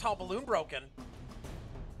 Accidental Reptile balloon broken.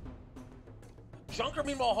 Junker,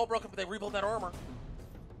 meanwhile, hull broken, but they rebuild that armor.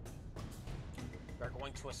 They're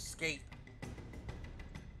going to escape.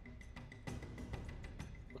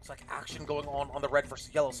 Looks like action going on the red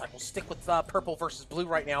versus yellow side. We'll stick with purple versus blue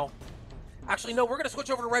right now. Actually, no, we're going to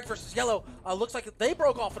switch over to red versus yellow. Looks like they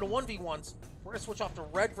broke off into 1v1s. We're going to switch off to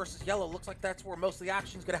red versus yellow. Looks like that's where most of the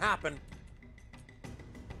action's going to happen.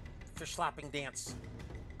 Fish slapping dance.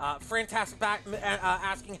 Fantastic back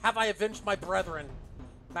asking, have I avenged my brethren?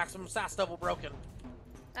 Maximum sass double broken.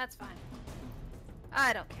 That's fine.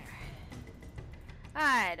 I don't care.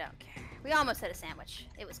 I don't care. We almost had a sandwich.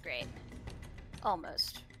 It was great.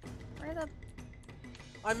 Almost. Where the...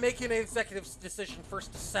 I'm making an executive decision.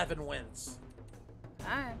 First to 7 wins.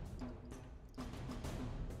 Alright.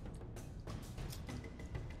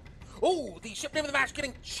 Oh, the ship name of the match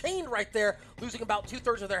getting chained right there, losing about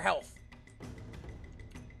 2/3 of their health.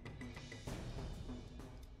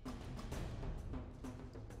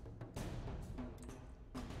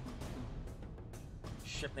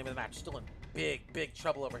 Ship name of the match still in big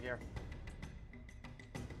trouble over here.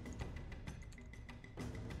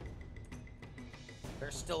 They're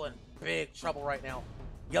still in big trouble right now.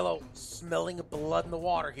 Yellow smelling blood in the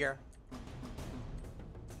water here.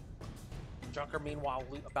 Junker, meanwhile,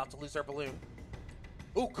 about to lose their balloon.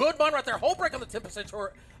 Ooh, good mine right there. Hull break on the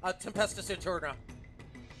Tempestus Eterna.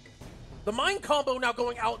 The mine combo now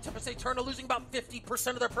going out. Tempest Eterna losing about 50%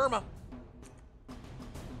 of their perma.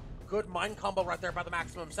 Good mine combo right there by the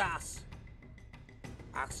Maximum Sass.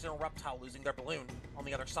 Accidental Reptile losing their balloon on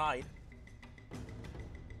the other side.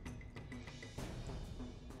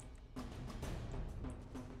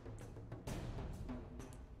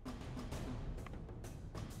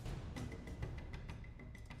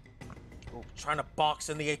 Ooh, trying to box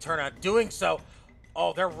in the Eterna. Doing so.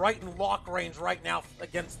 Oh, they're right in lock range right now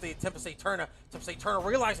against the Tempest Eterna. Tempest Eterna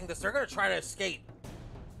realizing this, they're going to try to escape.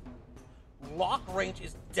 Lock range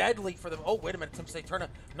is deadly for them. Oh, wait a minute. Tempest Eterna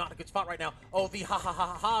not in a good spot right now. Oh, the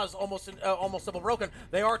ha is almost double broken.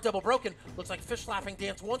 They are double broken. Looks like Fish Laughing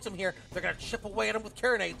Dance wants him here. They're going to chip away at him with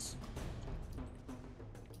carronades.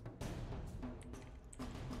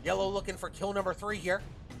 Yellow looking for kill number 3 here.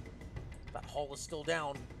 That hull is still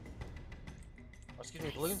down. Oh, excuse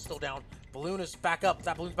me, balloon's still down. Balloon is back up.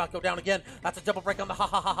 That balloon's about to go down again. That's a double break on the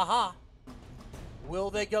ha. Will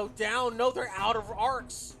they go down? No, they're out of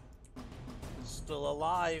arcs. Still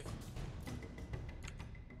alive.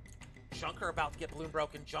 Junker about to get balloon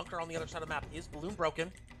broken. Junker on the other side of the map is balloon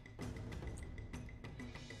broken.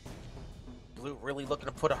 Blue really looking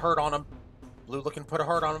to put a hurt on him. Blue looking to put a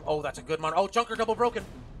hurt on him. Oh, that's a good one. Oh, Junker double broken.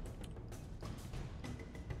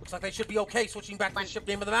 Looks like they should be okay. Switching back to the ship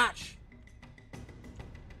name of the match.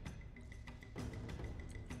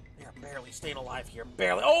 They are barely staying alive here.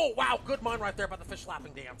 Barely. Oh, wow. Good mine right there by the Fish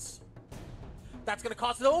Slapping Dance. That's going to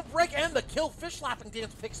cause the double break and the kill. Fish Slapping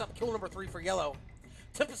Dance picks up kill number 3 for yellow.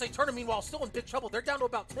 Tempest Eterna, meanwhile, still in big trouble. They're down to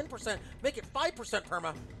about 10%. Make it 5%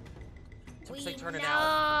 perma. Tempest Eterna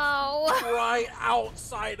now right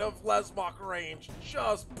outside of Lesmok range.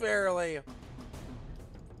 Just barely.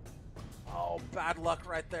 Oh, bad luck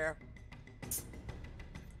right there.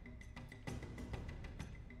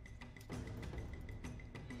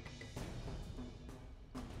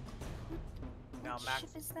 Now, What Max. ship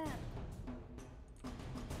is that?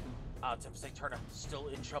 Tempest Eterna still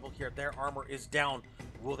in trouble here. Their armor is down.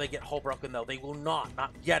 Will they get hull broken, though? They will not.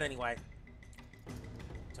 Not yet, anyway.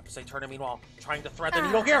 Tempest Eterna, meanwhile, trying to thread the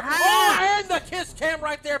needle here. Oh, and the kiss cam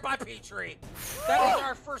right there by Petrie. That is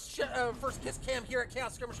our first kiss cam here at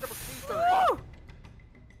Chaos Skirmish number 230.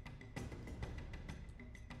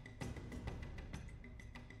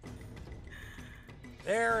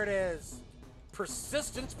 There it is.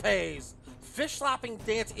 Persistence pays. Fish Slapping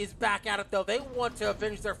Dance is back at it, though. They want to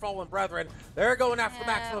avenge their fallen brethren. They're going after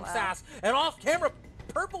Maximum Sass. And off camera,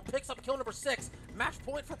 Purple picks up kill number 6. Match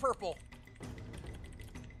point for Purple.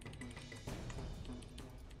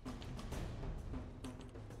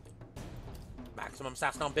 Maximum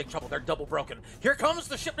Sass now in big trouble. They're double broken. Here comes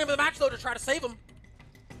the ship name of the match, though, to try to save him.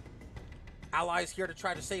 Allies here to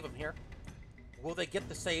try to save him here. Will they get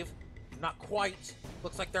the save? Not quite.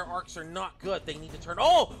 Looks like their arcs are not good. They need to turn.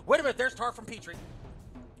 Oh, wait a minute. There's tar from Petrie.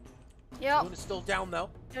 Yep. Balloon is still down,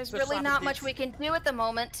 though. There's really not much we can do at the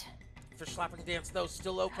moment. Fish Slapping Dance, though,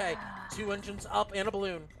 still okay. 2 engines up and a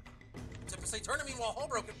balloon. Tempest Eterna, meanwhile, hull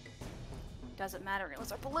broken. Doesn't matter. It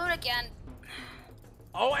was our balloon again.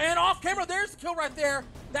 Oh, and off camera, there's the kill right there.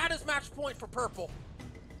 That is match point for Purple.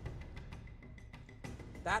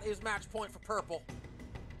 That is match point for Purple.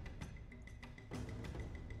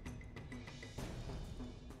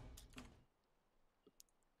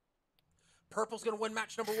 Purple's going to win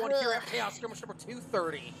match number 1 here at Chaos Skirmish number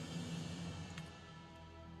 230.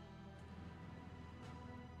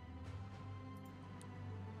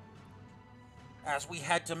 As we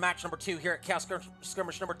head to match number 2 here at Chaos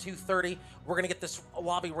Skirmish number 230, we're going to get this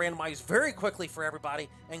lobby randomized very quickly for everybody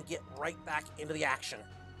and get right back into the action.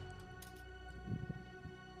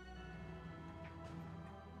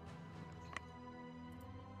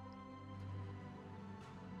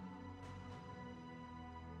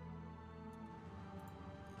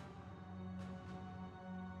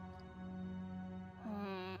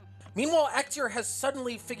 Meanwhile, Ectier has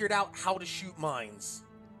suddenly figured out how to shoot mines.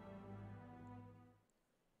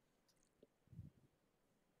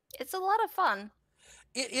 It's a lot of fun.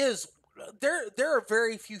 It is. There are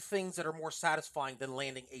very few things that are more satisfying than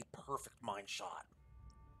landing a perfect mine shot.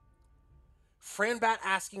 Franbat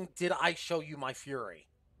asking, did I show you my fury?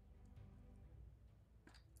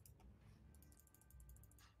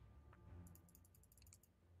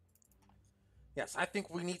 Yes, I think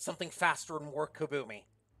we need something faster and more kaboomy.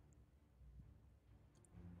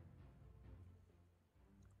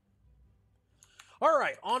 All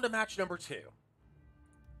right, on to match number 2.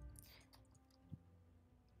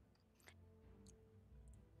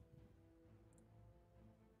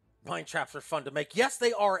 Mine traps are fun to make. Yes,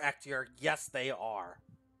 they are, Ectier. Yes, they are.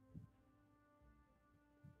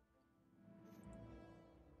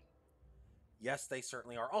 Yes, they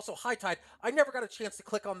certainly are. Also, High Tide, I never got a chance to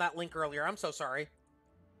click on that link earlier. I'm so sorry.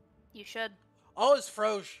 You should. Oh, it's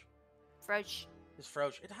Froge. Froge. It's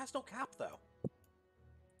Froge. It has no cap, though.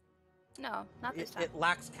 No, not this time. It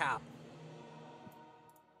lacks cap.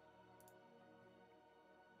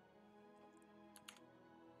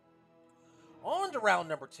 On to round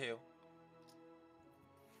number 2.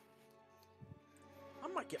 I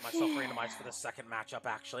might get myself randomized for the second matchup,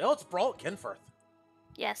 actually. Oh, it's Brawl at Kinfirth.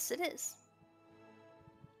 Yes, it is.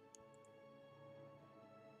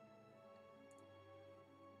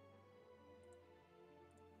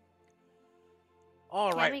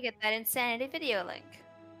 All right. Can we get that Insanity video link?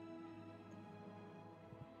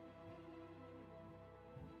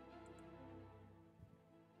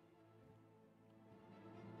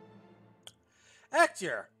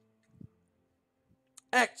 Ectier.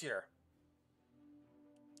 Ectier.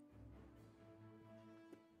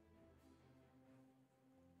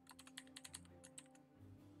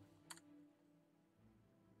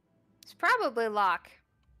 It's probably Locke.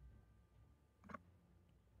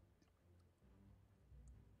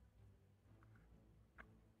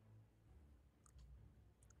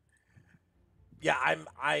 Yeah,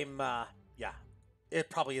 yeah. It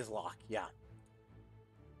probably is Locke, yeah.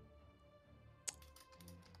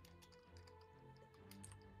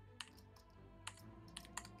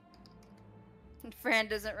 Fran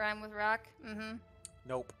doesn't rhyme with rock. Mm-hmm.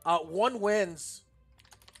 Nope. One wins.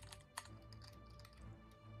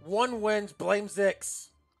 One wins. Blame Zix.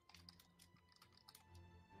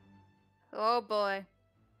 Oh boy.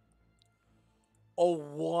 Oh,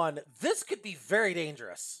 one. This could be very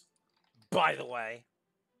dangerous, by the way.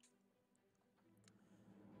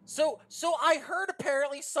 So I heard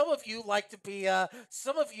apparently some of you like to be,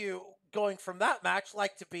 some of you going from that match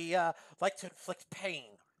like to be, like to inflict pain.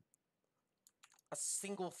 A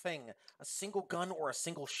single thing, a single gun, or a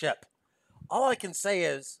single ship. All I can say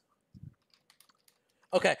is,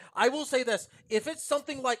 okay, I will say this: if it's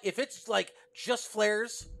something like, if it's like just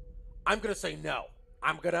flares, I'm gonna say no.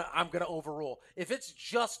 I'm gonna overrule. If it's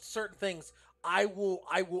just certain things, I will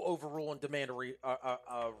overrule and demand a reroll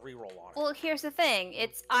on it. Well, here's the thing: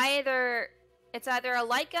 it's either a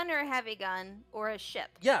light gun or a heavy gun or a ship.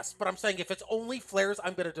 Yes, but I'm saying if it's only flares,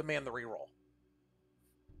 I'm gonna demand the reroll.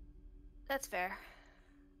 That's fair.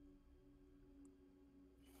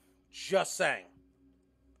 Just saying.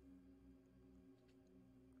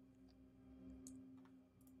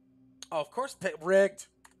 Oh, of course, rigged.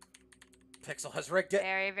 Pixel has rigged it.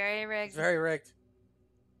 Very, very rigged. It's very rigged.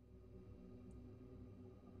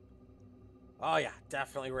 Oh yeah,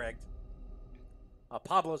 definitely rigged.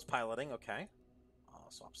 Pablo's piloting. Okay.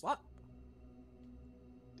 Swap slot.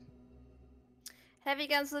 Heavy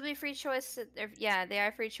guns will be free choice. Yeah, they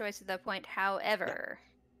are free choice at that point. However,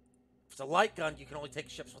 if it's a light gun, you can only take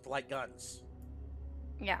ships with light guns.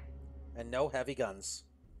 Yeah. And no heavy guns.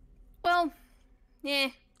 Well, yeah.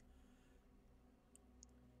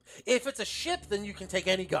 If it's a ship, then you can take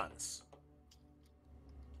any guns.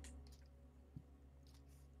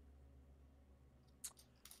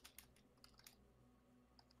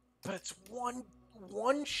 But it's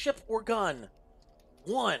one ship or gun.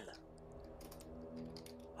 One.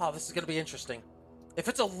 Oh, this is going to be interesting. If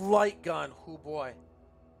it's a light gun, oh boy.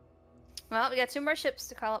 Well, we got 2 more ships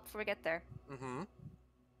to call up before we get there. Mm-hmm.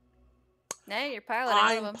 No, you're piloting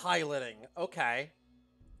one of I'm them. piloting. Okay.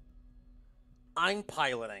 I'm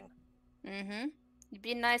piloting. Mm-hmm. You'd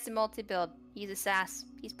be nice and multi-build. He's a sass.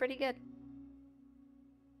 He's pretty good.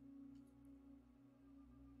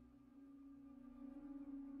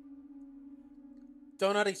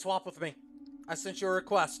 Donutty, swap with me. I sent you a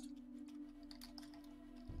request.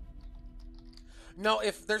 No,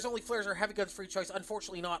 if there's only flares or heavy guns free choice,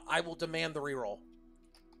 unfortunately not. I will demand the reroll.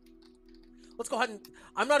 Let's go ahead and...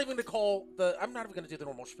 I'm not even going to do the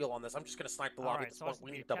normal spiel on this. I'm just going to snipe the lobby. Alright, so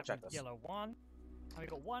We need to double check this. Yellow 1. I've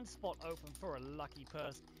got one spot open for a lucky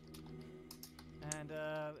person. And,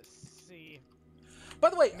 let's see. By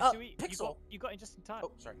the way, Mitsui, Pixel... You got in just in time.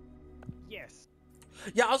 Oh, sorry. Yes.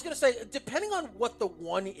 Yeah, I was going to say, depending on what the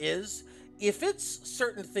one is, if it's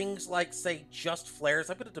certain things like, say, just flares,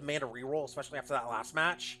 I'm going to demand a reroll, especially after that last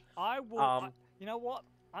match. I will... you know what?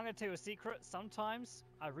 I'm going to tell you a secret. Sometimes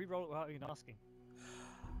I re-roll it without even asking.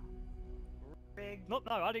 No,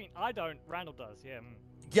 I don't. Randall does, yeah.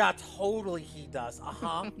 Yeah, totally he does.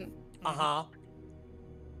 Uh-huh. Uh-huh.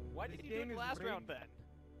 Why did you do it the last round then?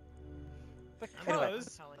 Anyway,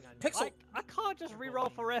 Because Pixel, I can't just re-roll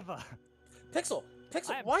forever. Pixel,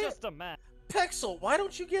 I am why? just a man. Pixel, why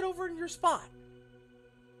don't you get over in your spot?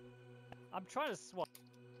 I'm trying to swap.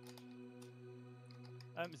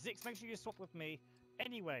 Zix, make sure you swap with me.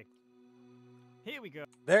 Anyway, here we go.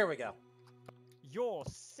 There we go. Your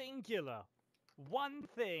singular one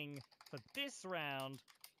thing for this round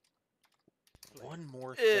One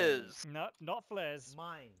more thing. Is no, not flares.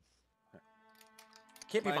 Mines.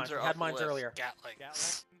 Can't be mine. mines are We off had the mines list. earlier. Gatling.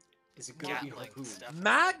 Is it gonna be Gatling harpoon? stuff.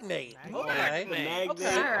 Magnate. Okay. Magnate.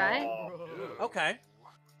 Okay. Alright. Okay.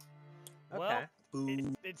 Well, Okay.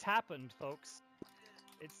 it's happened, folks.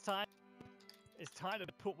 It's time. It's time to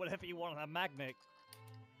put whatever you want on that magnet.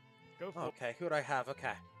 Go for it. Okay. Who do I have?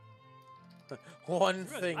 Okay. One To be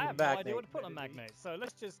honest, thing I have no magnate. idea what to put on magnet. So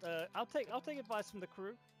let's just. I'll take advice from the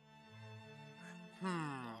crew. Hmm.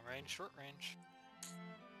 Long range, short range.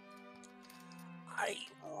 I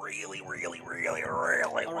really want Alright,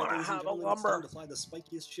 to ladies and have a gentlemen, it's time lumber. to fly the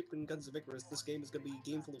spikiest ship in Guns of Icarus. This game is going to be a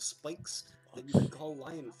game full of spikes that you can call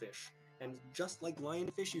lionfish. And just like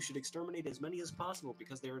lionfish, you should exterminate as many as possible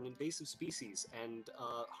because they're an invasive species and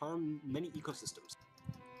harm many ecosystems.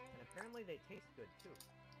 And apparently they taste good too.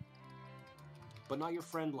 But not your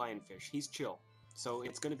friend lionfish. He's chill. So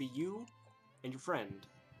it's going to be you and your friend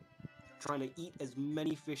trying to eat as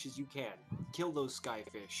many fish as you can. Kill those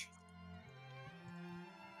skyfish.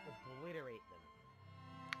 Obliterate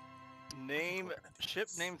them. Name ship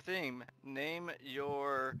name theme. Name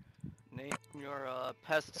your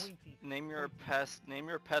pest. Pointy. Name your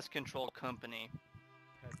pest control company.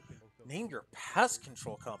 Name your pest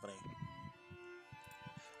control company.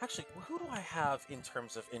 Actually, who do I have in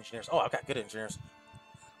terms of engineers? Oh, I've got good engineers.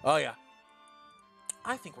 Oh, yeah.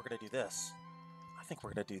 I think we're going to do this.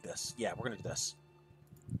 Yeah, we're going to do this.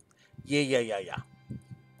 Yeah.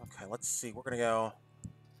 Okay, let's see. We're going to go...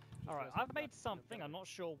 All right, I've made something. I'm not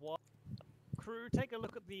sure what. Crew, take a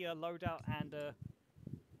look at the loadout and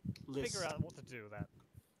Liz, figure out what to do with that.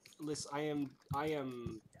 Liz, I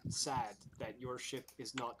am sad that your ship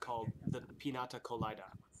is not called the Pinata Colida.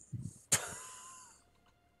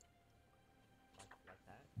 Like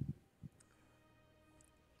that.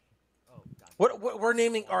 Oh, God. What we're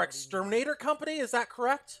naming our exterminator company? Is that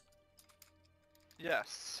correct?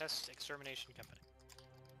 Yes. Test extermination company.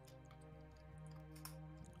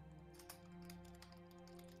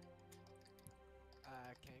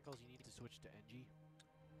 Chemicals, you need to switch to NG.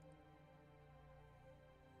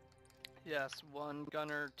 Yes. 1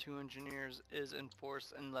 gunner, 2 engineers is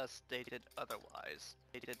enforced unless stated otherwise.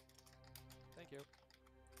 Thank you.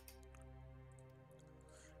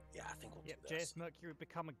 Yeah, I think we'll Yep, do this. JS Mercury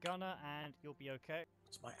become a gunner and you'll be okay.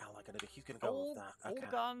 What's my ally going to do? He's going to go with that. Okay.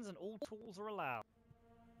 All guns and all tools are allowed.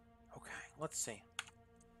 Okay, let's see.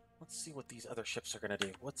 Let's see what these other ships are going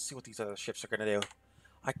to do.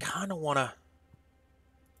 I kind of want to...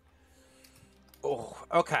 Oh,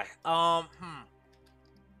 okay.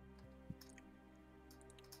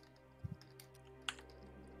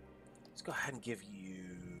 Let's go ahead and give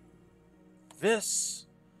you this.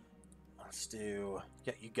 Let's do...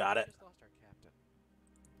 Yeah, you got it. Just lost our captain.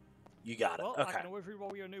 You got it. Well, I Okay. can always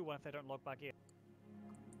re-roll you a new one if they don't log back in.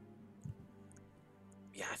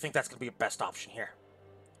 Yeah, I think that's going to be your best option here.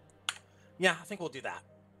 Yeah, I think we'll do that.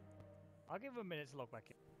 I'll give them a minute to log back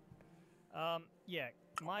in. Yeah,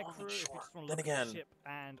 my Only crew, if you short. just want Then to look at again- the ship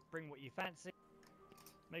and bring what you fancy,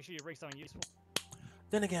 make sure you bring something useful.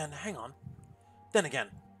 Then again, hang on. Then again,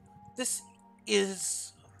 this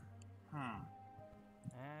is...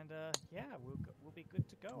 And yeah, we'll be good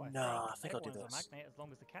to go. I think I'll do Everyone's a this. magnet as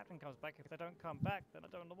long as the captain comes back. If they don't come back, then I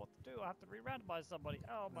don't know what to do. I have to re-randomize somebody.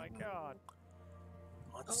 Oh my god.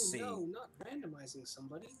 Let's see. no, not randomizing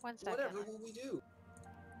somebody. One second. Whatever will we do?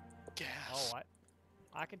 Gas. Oh,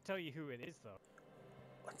 I can tell you who it is though.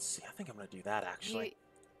 Let's see. I think I'm going to do that, actually.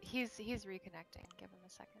 He's reconnecting. Give him a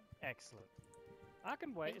second. Excellent. I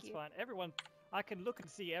can wait. Thank It's you. fine. Everyone, I can look and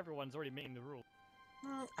see everyone's already meeting the rule.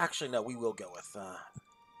 Actually, no, we will go with he's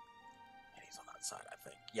on that side, I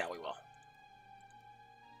think. Yeah, we will.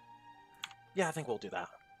 Yeah, I think we'll do that.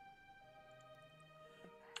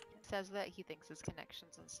 It says that he thinks his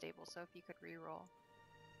connection's unstable, so if you could re-roll.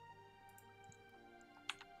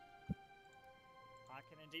 I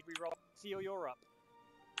can indeed reroll. Seal, you're up.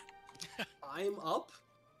 I'm up?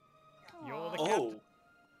 You're the Oh. captain.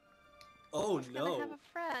 Oh He's gonna have no. a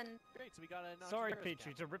friend. Great, so we got a. Sorry,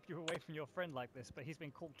 Petrie, to rip you away from your friend like this, but he's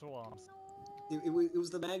been called to arms. It was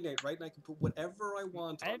the magnate, right? And I can put whatever I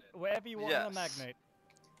want on And it. wherever you want on a Yes. magnate.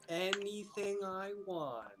 Anything I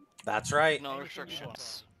want. That's right. No Anything you want.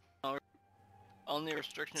 restrictions. No, only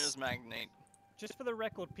restriction is magnate. Just for the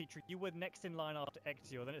record, Petrie, you were next in line after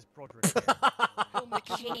Exio, then it's Broderick. He'll make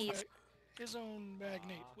Jeez. his own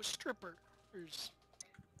magnate with strippers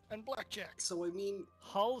and blackjack. So I mean,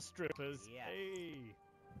 Hull strippers. Yes. Hey.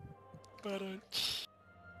 But Okay,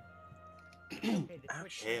 the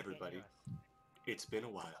Twitch Hey, is getting everybody. us. it's been a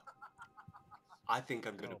while. I think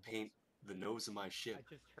I'm gonna Oh, boy. paint the nose of my I ship,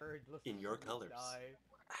 just heard. in your Lysanya colors. die.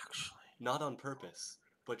 Actually. not on purpose,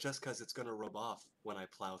 but just 'cause it's gonna rub off when I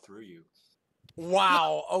plow through you.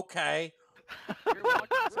 Wow, okay. You're walking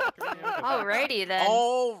this afternoon. Alrighty then.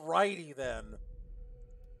 Alrighty then.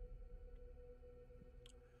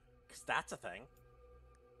 Because that's a thing.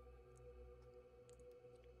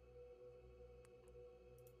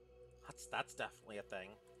 That's definitely a thing.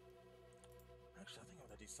 Actually, I think I'm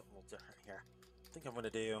going to do something a little different here. I think I'm going to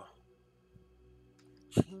do...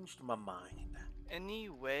 Changed my mind. Any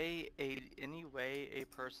way a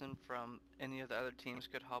person from any of the other teams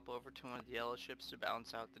could hop over to one of the yellow ships to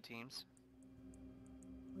balance out the teams?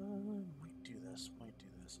 Might do this, might do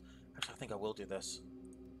this. Actually, I think I will do this.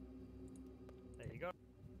 There you go.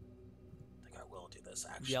 I think I will do this,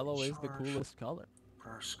 actually. Yellow is the Charge, coolest color.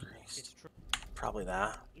 Purse grease. It's true. Probably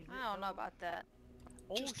that. Is it I don't know though? about that.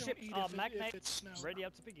 All Just don't ships eat are if it magnates, snows. ready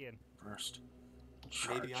up to begin. First.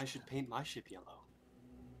 Maybe I Charge. should paint my ship yellow.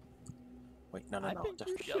 Wait, no, I no. think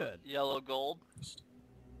you Definitely. should. Yellow gold.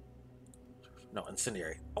 No,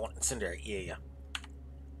 incendiary. I want incendiary. Yeah.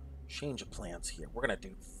 Change of plans here. We're gonna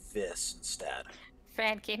do this instead.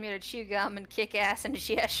 Fran came here to chew gum and kick ass, and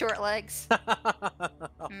she has short legs.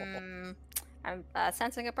 I'm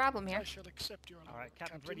sensing a problem here. I shall accept your honor. Alright,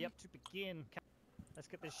 captain's ready up to begin. Let's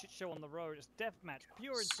get this shit show on the road. It's deathmatch,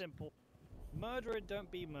 pure and simple. Murder it,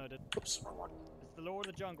 don't be murdered. Oops, wrong one. It's the law of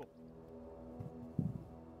the jungle.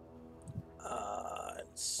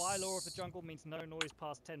 By Law of the jungle means no noise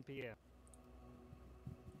past 10 p.m.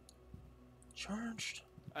 Charged.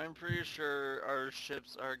 I'm pretty sure our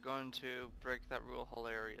ships are going to break that rule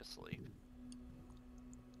hilariously.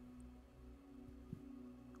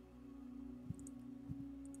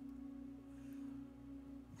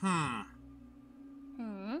 Hmm.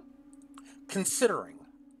 Hmm. Considering.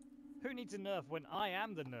 Who needs a nerf when I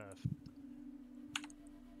am the nerf?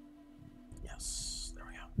 Yes. There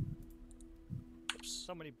we go. Oops.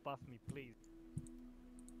 Somebody buff me, please.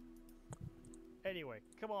 Anyway,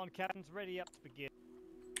 come on, captain's ready up to begin.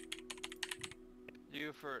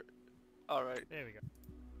 You for... Alright. There we go.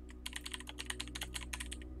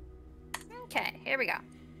 Okay, here we go.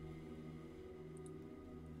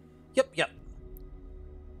 Yep.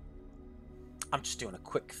 I'm just doing a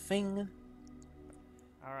quick thing.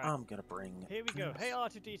 Alright. I'm gonna bring. Here we go. Hey,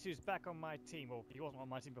 R2D2's back on my team. Well, he wasn't on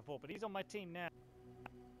my team before, but he's on my team now.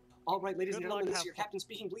 All right, ladies Good and luck, gentlemen, this have is your fun. captain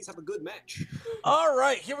speaking. Please have a good match. All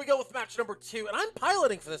right, here we go with match number 2, and I'm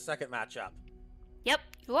piloting for the second matchup. Yep,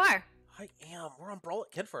 you are. I am. We're on Brawl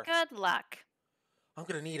at Kidford. Good luck. I'm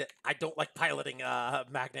gonna need it. I don't like piloting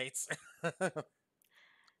magnates.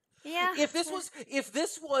 Yeah. if this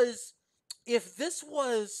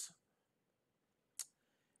was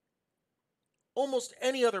almost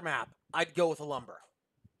any other map, I'd go with a lumber.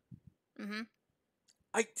 Mm-hmm.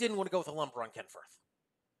 I didn't want to go with a lumber on Kenforth.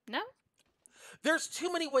 No? There's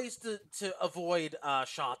too many ways to avoid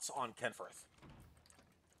shots on Kenforth.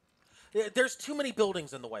 There's too many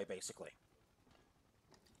buildings in the way, basically.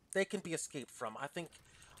 They can be escaped from. I think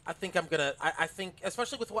I'm gonna. I think,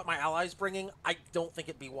 especially with what my allies bringing, I don't think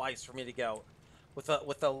it'd be wise for me to go with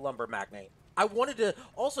a lumber magnate. I wanted to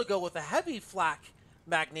also go with a heavy flak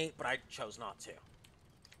magnate, but I chose not to.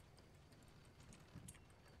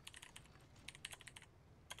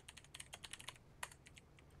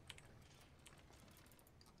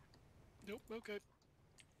 Nope, okay.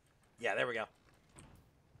 Yeah, there we go.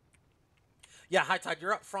 Yeah, High Tide,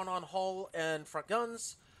 you're up front on hull and front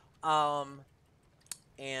guns.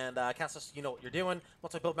 And Cassis, you know what you're doing.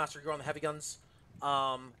 Multi-Build Master, you're on the heavy guns.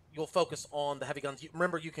 you'll focus on the heavy guns.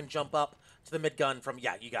 Remember, you can jump up to the mid gun from...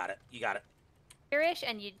 Yeah, you got it. You got it. Irish,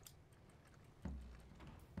 and you...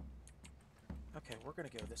 Okay, we're going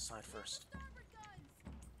to go this side first.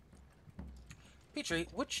 Petrie,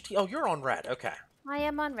 which team? Oh, you're on red. Okay. I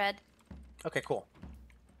am on red. Okay, cool.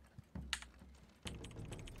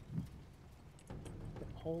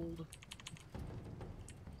 Hold.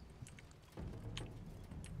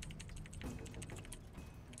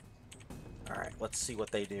 All right, let's see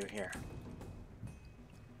what they do here.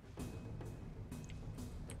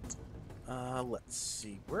 Let's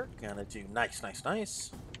see. We're gonna do nice, nice,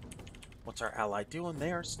 nice. What's our ally doing?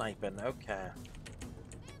 They are sniping. Okay.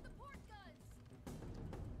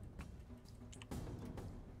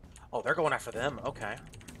 Oh, they're going after them. Okay.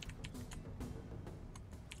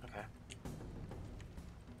 Okay.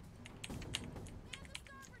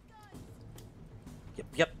 Yep,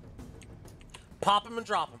 yep. Pop them and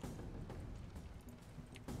drop them.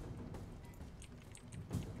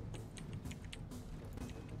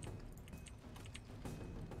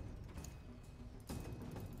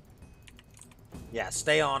 Yeah,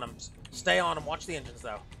 stay on them. Stay on them. Watch the engines,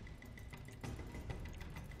 though.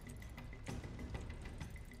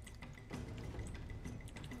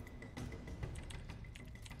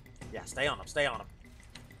 Yeah, stay on them. Stay on them.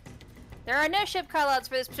 There are no ship callouts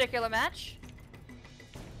for this particular match.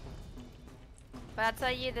 But I'll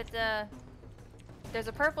tell you that there's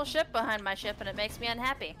a purple ship behind my ship, and it makes me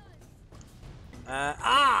unhappy.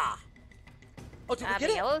 Oh, did we get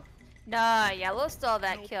it? Yellow? Nah, yellow stole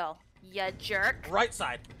that kill. Ya jerk. Right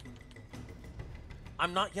side.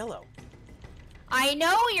 I'm not yellow. I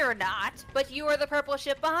know you're not, but you are the purple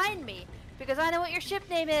ship behind me, because I know what your ship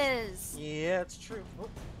name is. Yeah, it's true. Oh.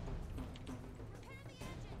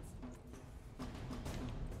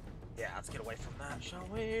 Yeah, let's get away from that, shall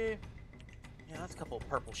we? Yeah, that's a couple of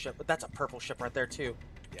purple ship, but that's a purple ship right there too.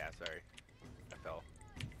 Yeah, sorry. I fell.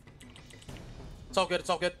 It's all good, it's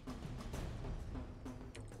all good.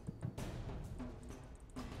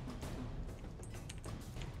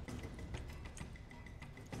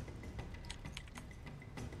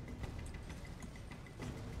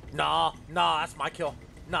 Nah, that's my kill.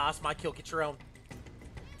 Nah, that's my kill. Get your own.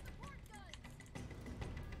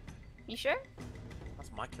 You sure?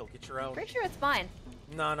 That's my kill. Get your own. Pretty sure it's mine.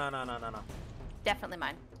 No. Definitely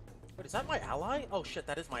mine. Wait, is that my ally? Oh shit,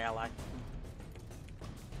 that is my ally.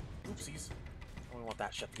 Oopsies. Oh, we want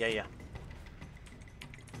that ship. Yeah.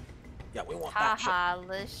 Yeah, we want that ship. Haha,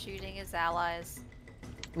 Liz shooting his allies.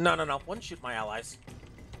 No. One shoot my allies.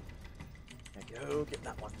 There you go. Get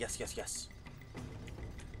that one. Yes.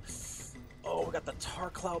 Oh, we got the tar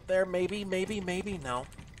cloud there. Maybe. No.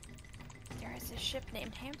 There is a ship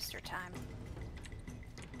named Hamster Time.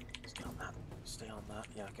 Stay on that. Stay on that.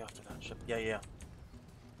 Yeah, go after that ship. Yeah.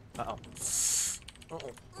 Uh-oh.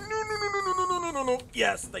 No.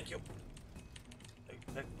 Yes, thank you.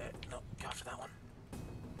 No, go after that one.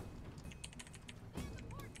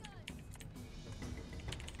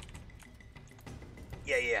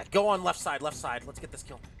 Yeah. Go on left side. Let's get this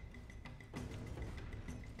kill.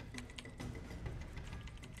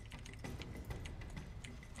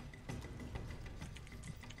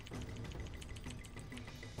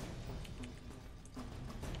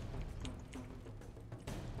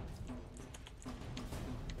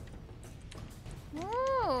 Ooh.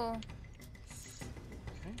 Okay.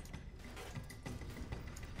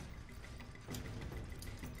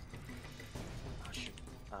 Oh, shoot.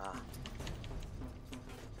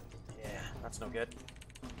 Yeah, that's no good.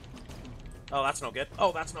 Oh, that's no good.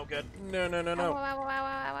 No.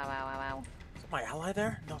 Wow. Is my ally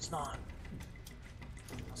there? No, it's not.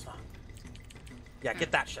 Yeah,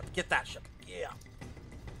 get that ship. Yeah.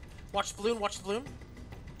 Watch the balloon.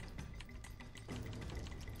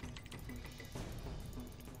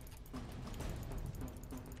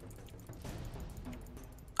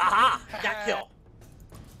 Aha! Got kill.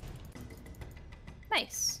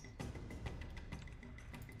 Nice.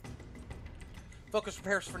 Focus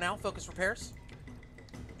repairs for now.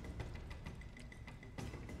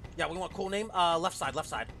 Yeah, we want cool name. Left side. Left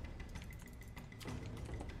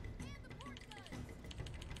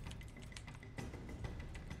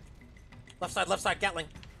side, Gatling.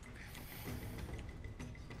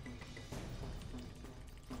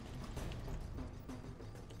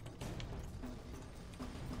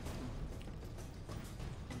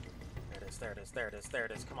 There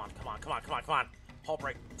it is. Come on. Hull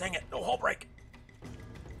break. Dang it, no hull break.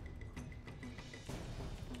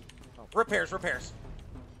 Oh, repairs.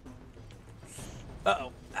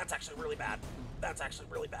 Uh-oh, that's actually really bad.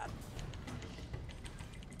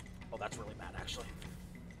 Oh, that's really bad, actually.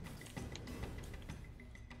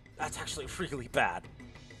 That's actually really bad.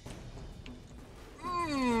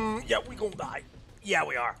 Yeah, we gonna die. Yeah,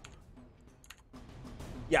 we are.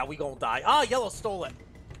 Yeah, we gonna die. Ah, yellow stole it.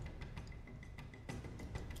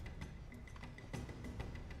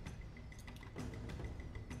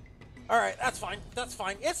 Alright, that's fine. That's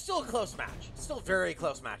fine. It's still a close match. Still a very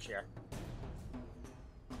close match here.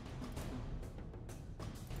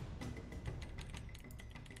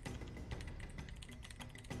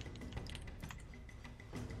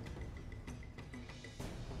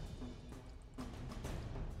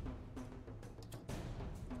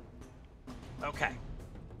 Okay.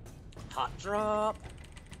 Hot drop.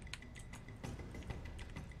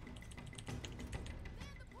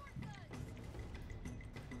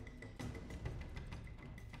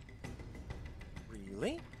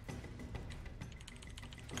 Really?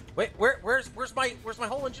 Wait, where's my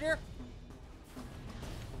whole engineer?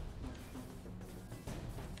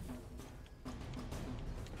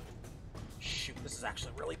 Shoot, this is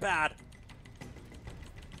actually really bad.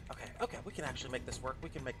 Okay, we can actually make this work. We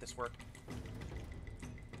can make this work.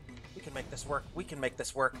 We can make this work. We can make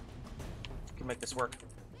this work. We can make this work.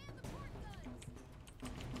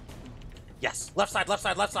 Yes, left side, left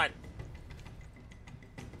side, left side.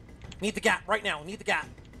 Need the gap right now. Need the gap.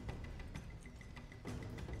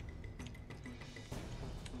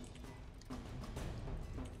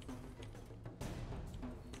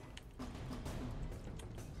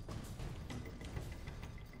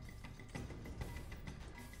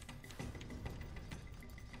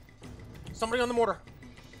 Somebody on the mortar.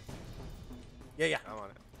 Yeah. I'm on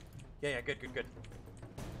it. Yeah, good.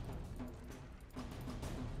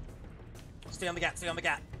 Stay on the gap, stay on the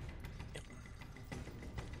gap.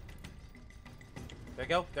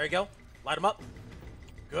 There you go. Light them up.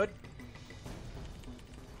 Good.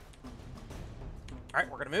 Alright,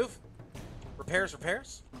 we're gonna move. Repairs.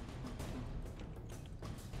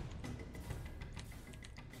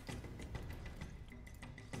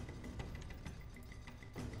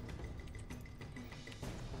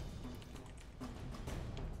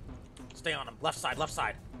 Stay on him. Left side.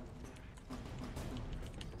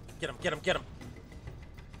 Get him.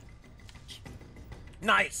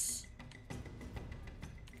 Nice!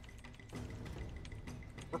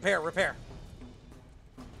 Repair.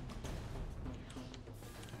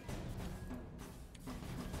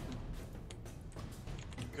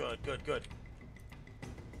 Good.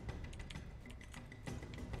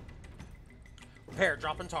 Repair,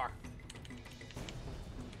 dropping tar.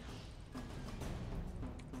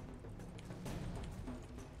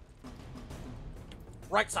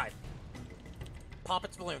 Right side. Pop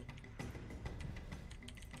its balloon.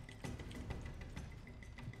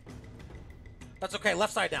 That's okay,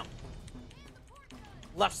 left side now.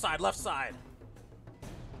 Left side.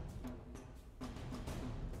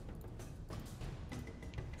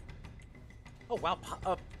 Oh, wow.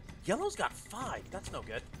 Yellow's got 5. That's no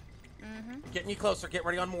good. Mm-hmm. Getting you closer. Get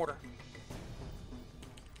ready on mortar.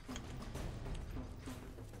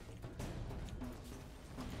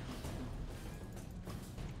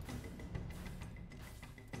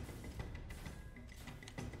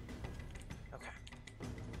 Okay.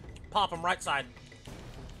 Pop him right side.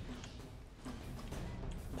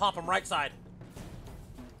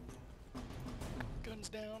 Guns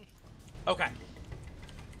down. Okay.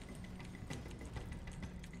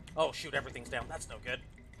 Oh, shoot, everything's down. That's no good.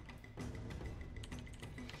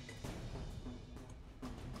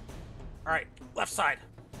 All right, left side.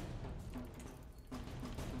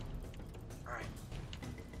 All right.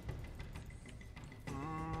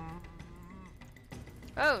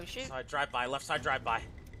 Oh, shoot. Side drive by, left side drive by.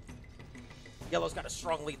 Yellow's got a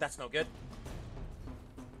strong lead. That's no good.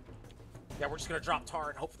 Yeah, we're just gonna drop tar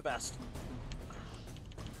and hope for the best.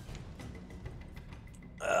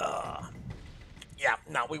 Yeah,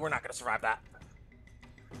 no, we were not gonna survive that.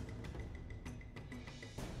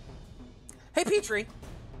 Hey, Petrie.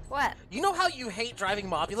 What? You know how you hate driving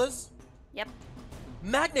Mobulas? Yep.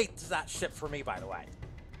 Magnate's that ship for me, by the way.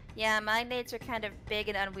 Yeah, magnates are kind of big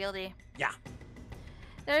and unwieldy. Yeah.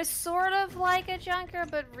 They're sort of like a junker,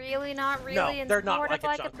 but really not really. No, and they're not sort like of a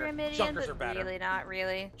like junker. Pyramidion, Junkers but are better. really not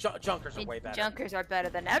really. Junkers I mean, are way better. Junkers are better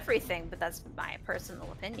than everything, but that's my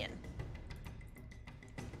personal opinion.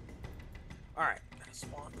 Alright, gotta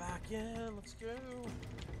spawn back in. Let's go.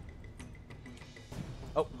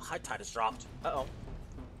 Oh, high tide has dropped. Uh-oh.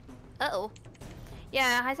 Uh-oh.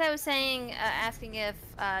 Yeah, Haisai was saying, asking if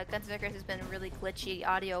Guns N' Vickers has been really glitchy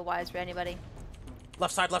audio-wise for anybody.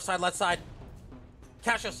 Left side, left side.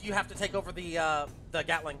 Cassius, you have to take over the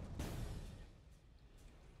Gatling.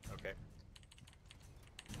 Okay.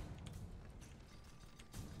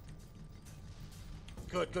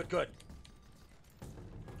 Good.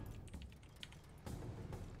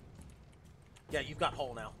 Yeah, you've got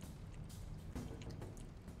hull now.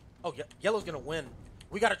 Oh, yeah, yellow's gonna win.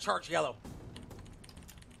 We gotta charge yellow.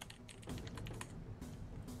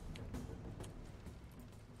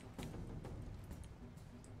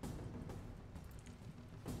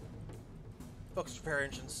 Focus repair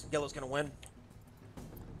engines. Yellow's gonna win.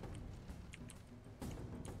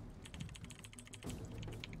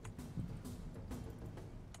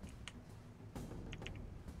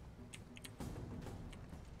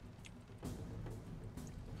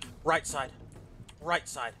 Right side. Right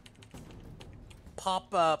side.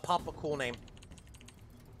 Pop a cool name.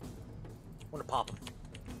 I want to pop him.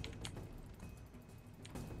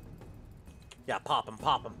 Yeah, pop him,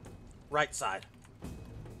 pop him. Right side.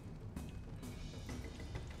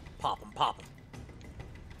 Pop him, pop him.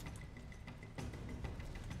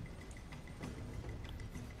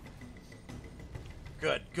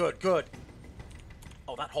 Good, good, good.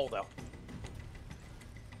 Oh, that hole, though.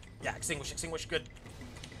 Yeah, extinguish, extinguish, good.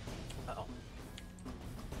 Uh-oh.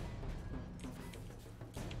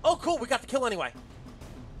 Oh, cool, we got the kill anyway.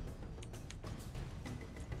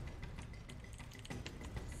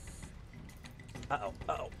 Uh-oh,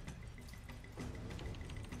 uh-oh.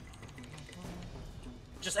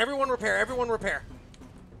 Just everyone repair, everyone repair.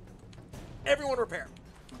 Everyone repair.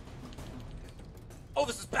 Oh,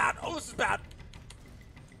 this is bad. Oh, this is bad.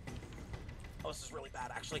 Oh, this is really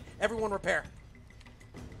bad, actually. Everyone repair.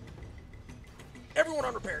 Everyone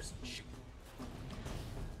on repairs. Shoot.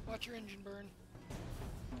 Watch your engine burn.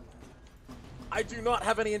 I do not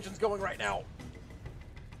have any engines going right now.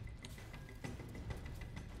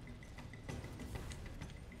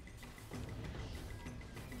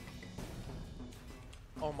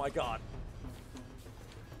 Oh my god.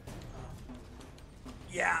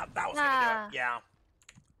 Yeah, that was gonna do it. Yeah.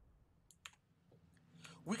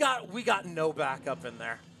 We got no backup in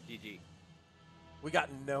there. GG. We got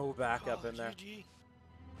no backup in there. GG.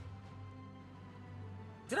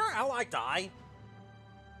 Did our ally die?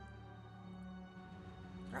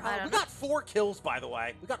 I don't We know. got 4 kills, by the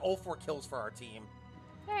way. We got all 4 kills for our team.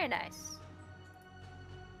 Very nice.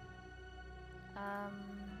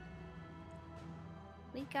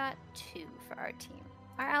 We got 2 for our team.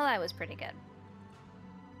 Our ally was pretty good.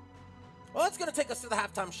 Well, that's going to take us to the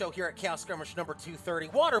halftime show here at Chaos Skirmish number 230.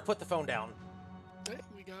 Water, put the phone down. Hey,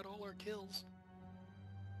 we got all our kills.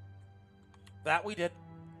 That we did.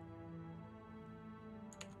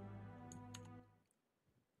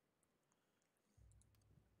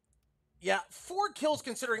 Yeah, 4 kills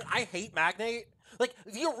considering I hate Magnate. Like,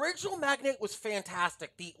 the original Magnate was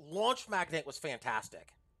fantastic. The launch Magnate was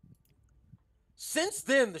fantastic. Since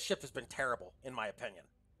then, the ship has been terrible, in my opinion.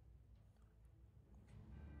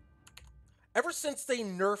 Ever since they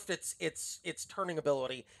nerfed its turning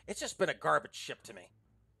ability, it's just been a garbage ship to me.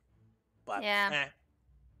 But, Yeah.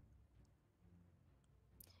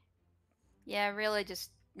 Yeah, really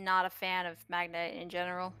just not a fan of Magnet in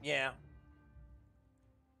general. Yeah.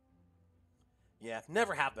 Yeah,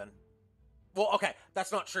 never have been. Well, okay,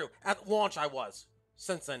 that's not true. At launch, I was.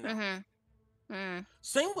 Since then, no. Mm-hmm. Mm.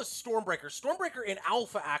 Same with Stormbreaker. Stormbreaker in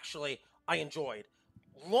Alpha, actually, I enjoyed.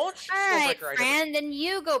 Launch All right, Stormbreaker, friend, then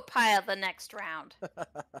you go pile the next round.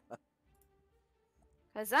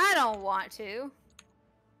 Because I don't want to.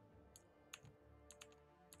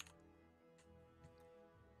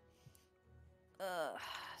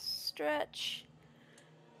 Stretch.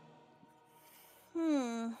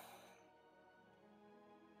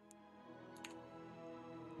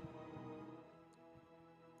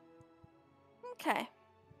 Okay.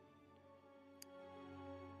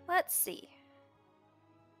 Let's see.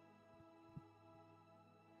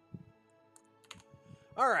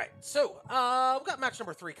 All right, so we've got match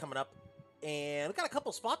number 3 coming up, and we've got a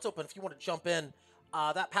couple spots open if you want to jump in.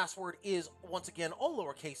 That password is, once again, all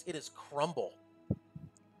lowercase. It is Crumble.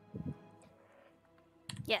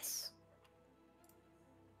 Yes.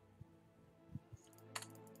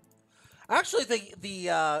 Actually,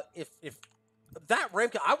 if that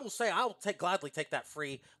ramp kill, I will say I'll gladly take that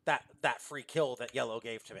free kill that Yellow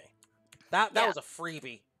gave to me. That Yeah. was a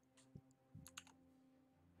freebie.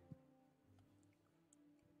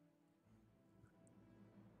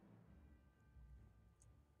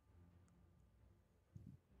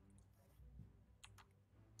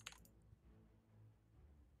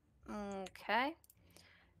 Okay.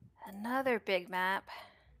 Another big map.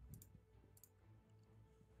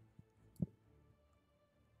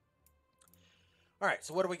 All right,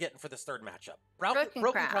 so what are we getting for this third matchup? Broken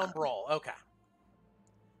Broken Crown. Crown Brawl. Okay.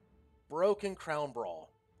 Broken Crown Brawl.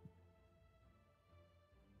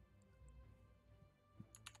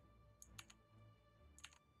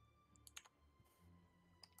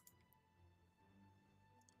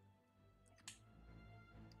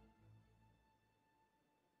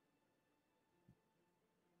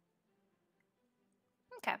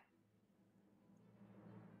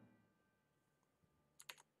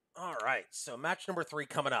 All right, so match number 3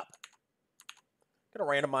 coming up. Gonna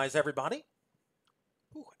randomize everybody.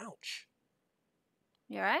 Ooh, ouch.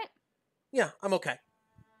 You alright? Yeah, I'm okay.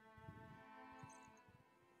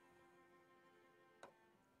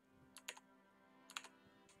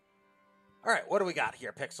 All right, what do we got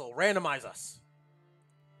here, Pixel? Randomize us.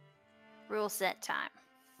 Rule set time.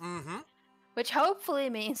 Mm-hmm. Which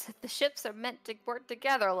hopefully means that the ships are meant to work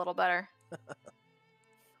together a little better.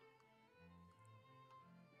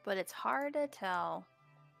 But it's hard to tell.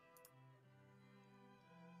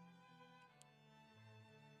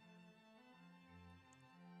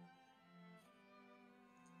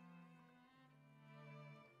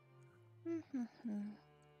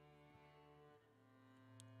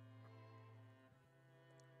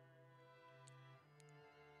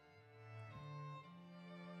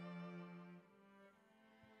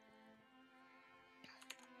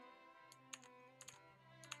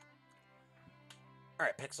 All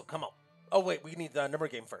right, Pixel, come on. Oh, wait, we need the number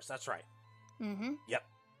game first. That's right. Mm-hmm. Yep.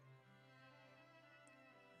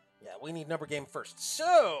 Yeah, we need number game first.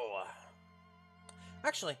 So,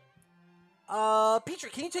 actually, Petrie,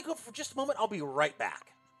 can you take over for just a moment? I'll be right back.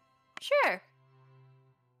 Sure.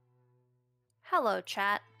 Hello,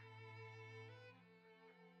 chat.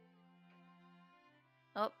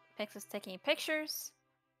 Oh, Pix is taking pictures.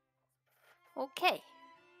 Okay.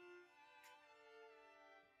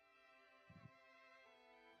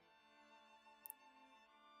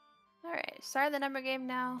 Alright, start the number game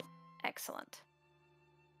now. Excellent.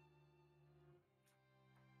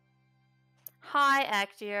 Hi,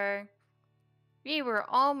 Actier. We were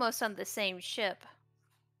almost on the same ship.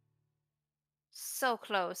 So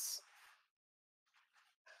close.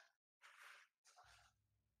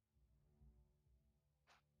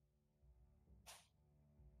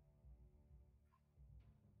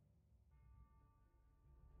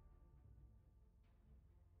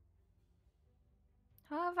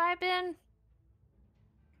 How have I been?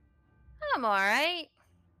 I'm alright.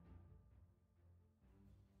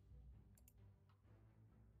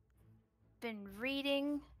 Been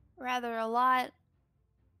reading rather a lot,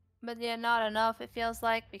 but yeah, not enough, it feels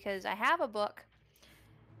like, because I have a book.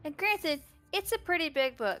 And granted, it's a pretty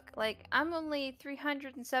big book. Like, I'm only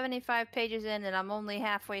 375 pages in and I'm only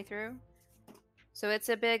halfway through. So it's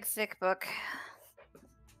a big, thick book.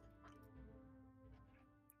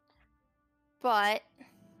 But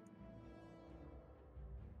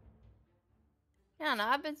I don't know,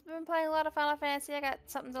 I've been playing a lot of Final Fantasy. I got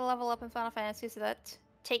something to level up in Final Fantasy, so that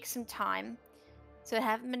takes some time. So I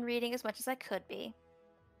haven't been reading as much as I could be.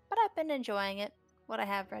 But I've been enjoying it. What I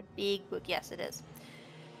have read. Big book, yes it is.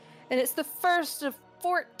 And it's the first of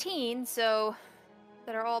 14, so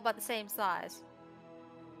that are all about the same size.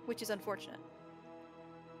 Which is unfortunate.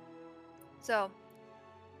 So,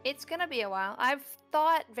 it's gonna be a while. I've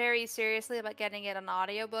thought very seriously about getting it an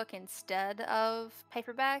audiobook instead of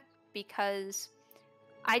paperback because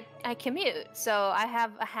I commute, so I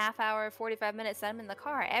have a half hour, 45 minutes that I'm in the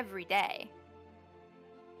car every day.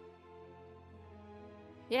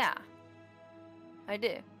 Yeah, I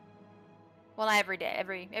do. Well, not every day,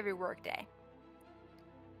 every work day.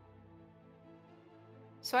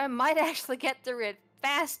 So I might actually get through it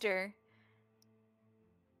faster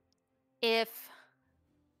if,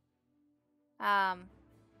 yeah,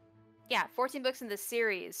 14 books in the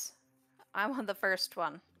series. I'm on the first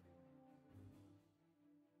one.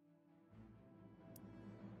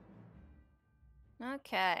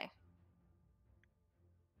 Okay.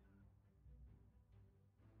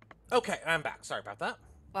 Okay, I'm back. Sorry about that.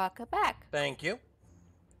 Welcome back. Thank you.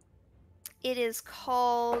 It is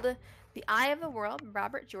called The Eye of the World.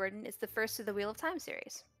 Robert Jordan. It's the first of the Wheel of Time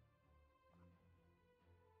series.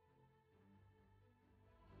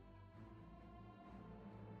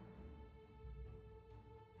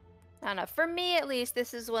 I don't know. For me, at least,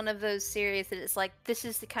 this is one of those series that it's like, this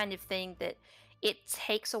is the kind of thing that it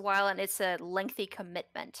takes a while and it's a lengthy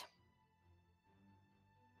commitment.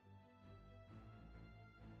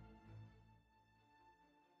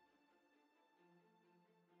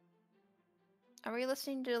 Are we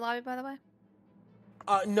listening to the lobby, by the way?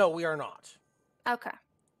 No, we are not. Okay.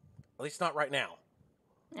 At least not right now.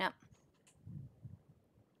 Yeah.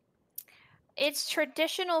 It's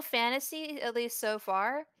traditional fantasy, at least so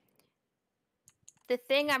far. The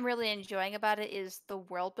thing I'm really enjoying about it is the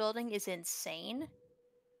world building is insane.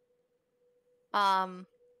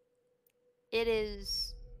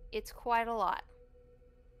 It's quite a lot.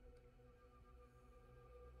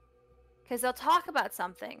 Because they'll talk about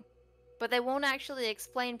something, but they won't actually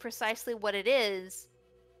explain precisely what it is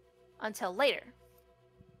until later.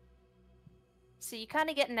 So you kind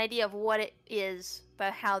of get an idea of what it is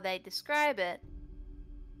by how they describe it.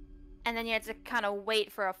 and then you have to kind of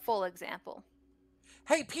wait for a full example.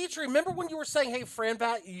 Hey, Peach, remember when you were saying, "Hey,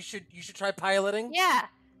 Franbat, you should try piloting"? Yeah,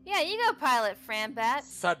 you go pilot, Franbat.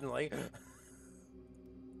 Suddenly.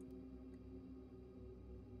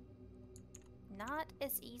 Not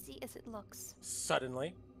as easy as it looks.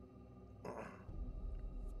 Suddenly. All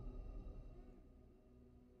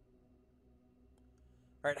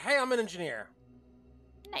right, hey, I'm an engineer.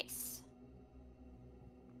 Nice.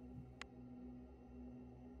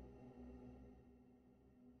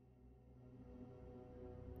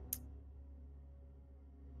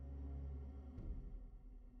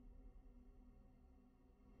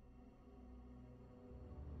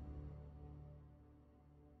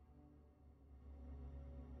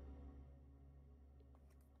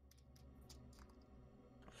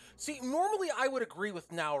 See, normally I would agree with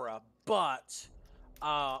Naura, but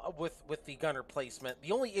with the gunner placement,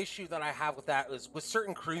 the only issue that I have with that is with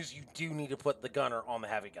certain crews, you do need to put the gunner on the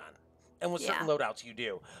heavy gun. And with certain loadouts, you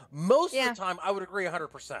do. Most of the time, I would agree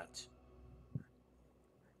 100%.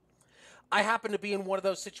 I happen to be in one of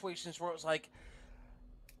those situations where it was like,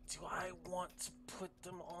 do I want to put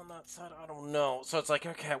them on that side? I don't know. So it's like,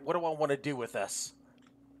 okay, what do I want to do with this?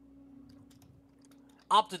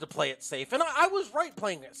 Opted to play it safe. And I was right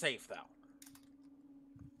playing it safe, though.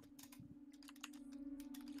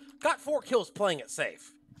 Got 4 kills playing it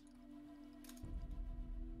safe.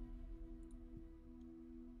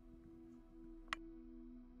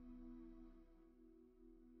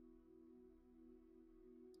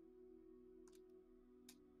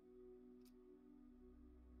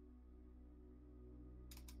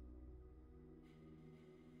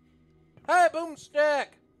 Hey, Boomstick!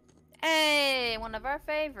 Hey, one of our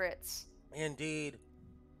favorites. Indeed.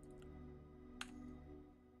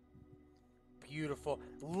 Beautiful.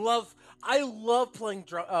 I love playing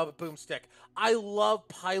Boomstick. I love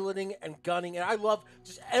piloting and gunning, and I love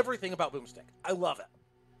just everything about Boomstick. I love it.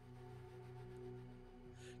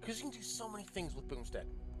 Because you can do so many things with Boomstick.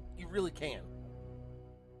 You really can.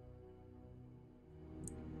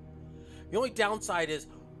 The only downside is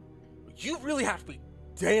you really have to be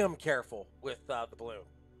damn careful with the balloon.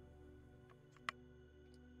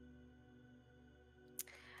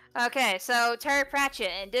 Okay, so Terry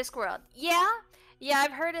Pratchett in Discworld. Yeah,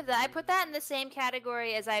 I've heard of that. I put that in the same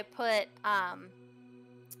category as I put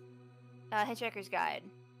Hitchhiker's Guide.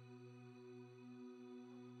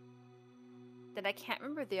 That I can't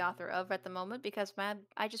remember the author of at the moment because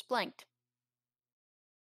I just blanked.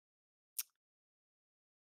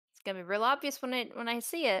 It's gonna be real obvious when I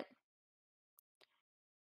see it.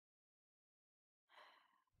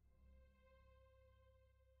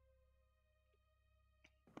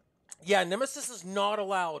 Yeah, Nemesis is not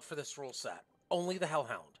allowed for this rule set. Only the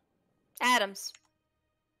Hellhound. Adams.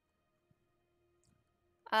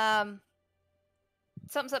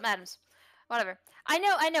 Something Adams. Whatever. I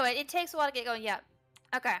know it. It takes a while to get going. Yeah.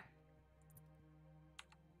 Okay.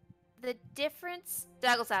 The difference,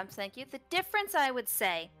 Douglas Adams, thank you. The difference I would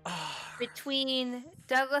say between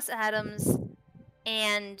Douglas Adams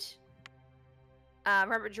and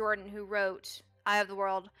Robert Jordan, who wrote Eye of the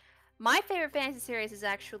World. My favorite fantasy series is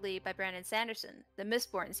actually by Brandon Sanderson, the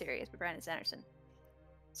Mistborn series by Brandon Sanderson.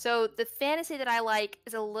 So the fantasy that I like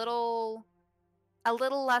is a little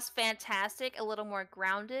less fantastic, a little more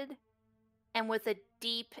grounded, and with a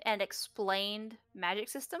deep and explained magic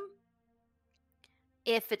system.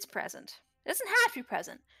 If it's present. It doesn't have to be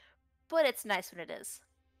present, but it's nice when it is.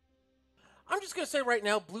 I'm just going to say right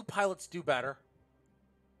now, blue pilots do better.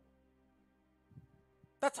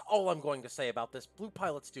 That's all I'm going to say about this. Blue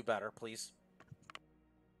pilots do better, please.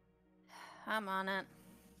 I'm on it.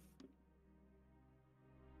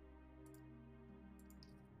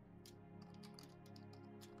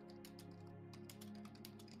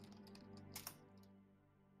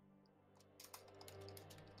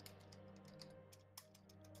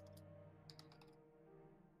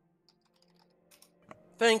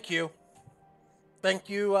 Thank you. Thank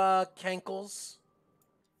you, Kankles.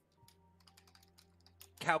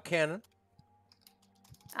 Cow Cannon.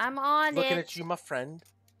 I'm on Looking it. at you, my friend.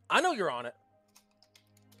 I know you're on it.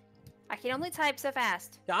 I can only type so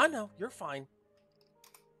fast. Yeah, I know. You're fine.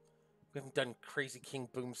 We haven't done Crazy King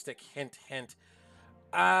Boomstick. Hint, hint.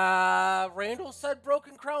 Randall said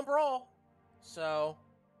Broken Crown Brawl. So...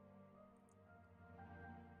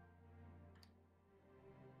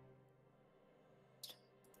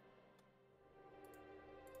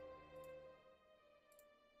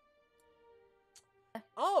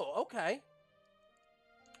 Oh, okay.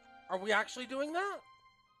 Are we actually doing that?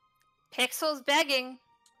 Pixel's begging.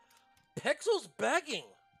 Pixel's begging.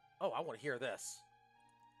 Oh, I want to hear this.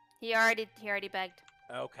 He already begged.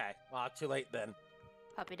 Okay. Well, too late then.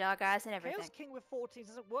 Puppy dog eyes and everything. Chaos King with 14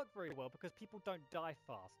 doesn't work very well because people don't die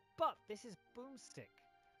fast. But this is Boomstick,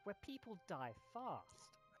 where people die fast.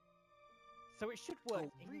 So it should work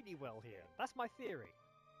really well here. That's my theory.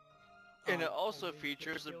 And it also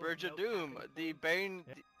features the Bridge of Doom, the bane.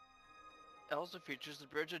 It also features the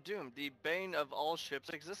Bridge of Doom, the bane of all ships'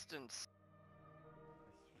 existence.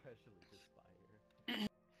 Especially the Spire.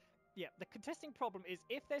 Yeah, the contesting problem is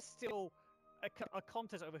if there's still a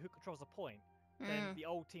contest over who controls the point, then the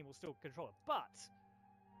old team will still control it. But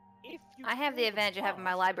if you I have the kill advantage of having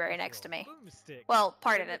my fast library with next to your me. Boomstick, Well,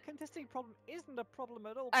 part then of it. The contesting problem isn't a problem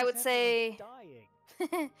at all. I would because everyone's say- dying. You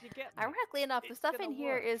get me? Ironically enough, the It's stuff gonna in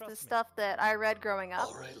here work, is the trust me. stuff that I read growing up.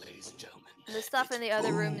 All right, ladies and gentlemen. The stuff in the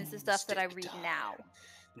other room is the stuff that I Boomstick read time. now.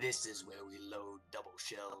 This is where we load double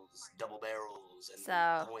shells, double barrels, and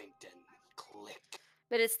So- point and click.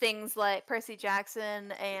 But it's things like Percy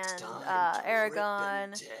Jackson It's and time to Aragon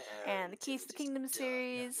rip tear and the Keys to the until it is Kingdom done.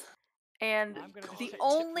 series. And I'm gonna the check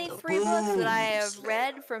only for- 3 books that I have Boom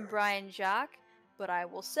read from Brian Jacques, but I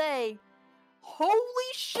will say,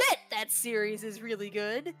 holy shit, that series is really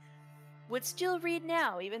good. Would still read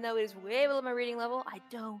now, even though it is way below my reading level. I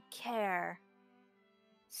don't care.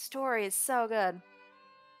 Story is so good.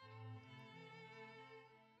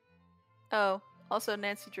 Oh, also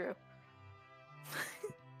Nancy Drew.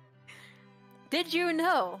 Did you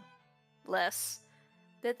know, Les,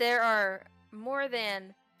 that there are more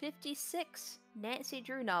than 56 Nancy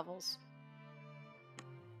Drew novels?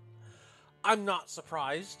 I'm not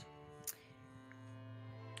surprised.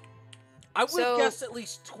 I would So- guess at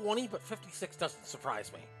least 20, but 56 doesn't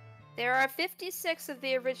surprise me. There are 56 of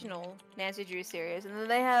the original Nancy Drew series, and then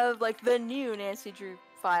they have like the new Nancy Drew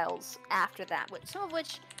files after that. Some of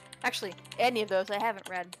which, actually, any of those I haven't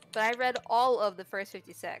read, but I read all of the first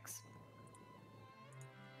 56.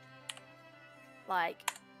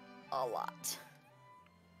 Like, a lot.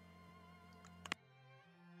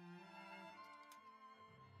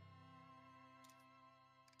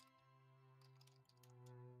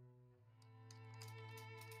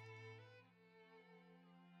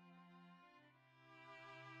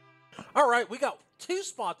 All right, we got 2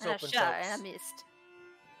 spots And I open, shot folks. and I missed.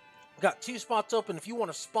 We got 2 spots open. If you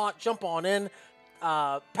want a spot, jump on in.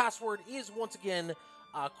 Password is once again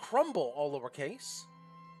Crumble, all lowercase.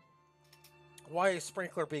 Why is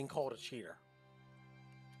Sprinkler being called a cheater?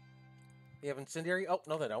 They have incendiary? Oh,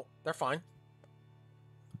 no, they don't. They're fine.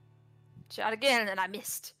 Shot again and I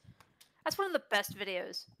missed. That's one of the best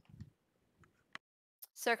videos.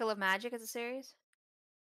 Circle of Magic is a series.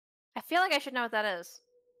 I feel like I should know what that is.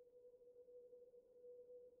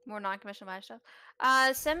 More non-commissioned magic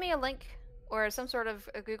stuff. Send me a link or some sort of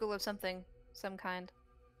a Google of something, some kind.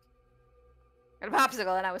 Got a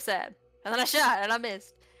popsicle and I was sad. And then I shot and I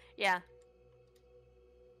missed. Yeah.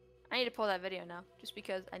 I need to pull that video now, just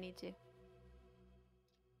because I need to.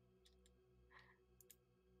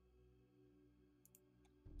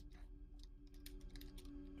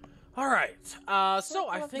 All right. So I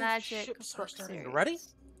Circle of think Magic ships are book starting to ready.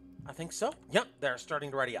 series. I think so. Yep, they're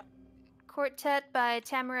starting to ready up. Quartet by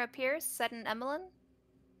Tamara Pierce, set in Emmeline.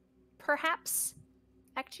 Perhaps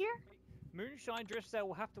Actier? Moonshine Drift Sail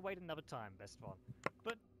will have to wait another time, best one.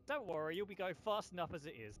 But don't worry, you'll be going fast enough as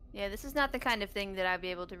it is. Yeah, this is not the kind of thing that I'd be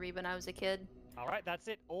able to read when I was a kid. Alright, that's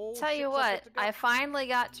it. All Tell you ships are what, good to go. I finally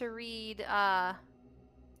got to read, yeah,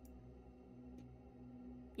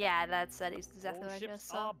 that is exactly All what I ships just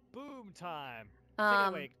saw. are boom time. Take it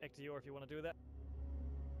Um, away, Ectior, if you want to do that.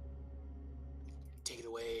 Take it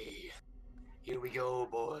away. Here we go,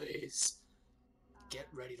 boys. Get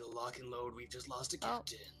ready to lock and load. We've just lost a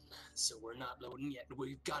captain. So we're not loading yet.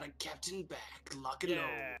 We've got a captain back. Lock and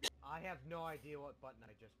Yeah. load. I have no idea what button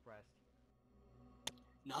I just pressed.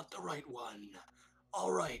 Not the right one.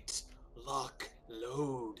 Alright. Lock,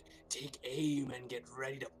 load. Take aim and get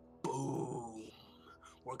ready to boom.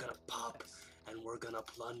 We're gonna pop and we're gonna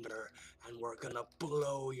plunder and we're gonna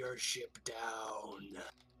blow your ship down.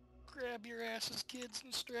 Grab your asses, kids,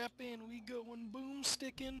 and strap in. We going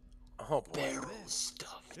boomsticking. Oh boy. Barrel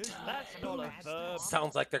stuff That's time. not a verb.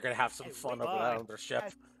 Sounds like they're gonna have some Hey, fun wait, over bye. there on their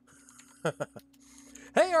ship.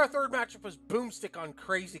 Hey, our third matchup was Boomstick on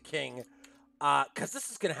Crazy King. Because this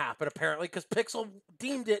is gonna happen apparently, because Pixel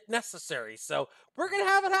deemed it necessary. So we're gonna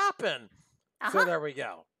have it happen. So there we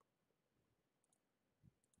go.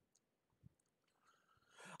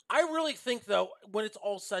 I really think, though, when it's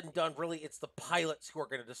all said and done, really it's the pilots who are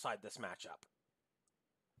going to decide this matchup.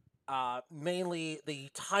 Mainly the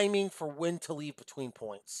timing for when to leave between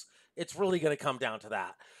points. It's really going to come down to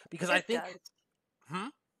that. Because I think...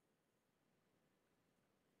 does.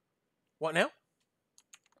 What now?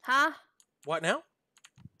 Huh? What now?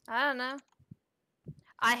 I don't know.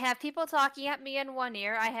 I have people talking at me in one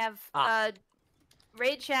ear. I have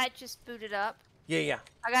raid chat just booted up. Yeah.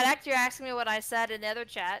 I got Actor asking me what I said in the other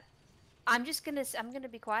chat. I'm gonna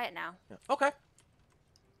be quiet now. Yeah. Okay.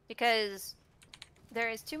 Because there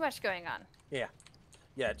is too much going on.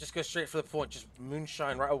 Yeah, just go straight for the point. Just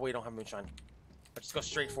moonshine right. Oh, we don't have moonshine. But just go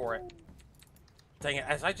straight for it. Dang it,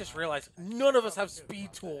 as I just realized, none of us have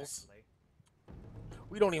speed tools.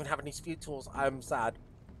 We don't even have any speed tools. I'm sad.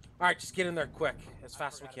 Alright, just get in there quick, as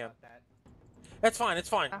fast as we can. That's fine, it's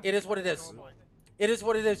fine. It is what it is. It is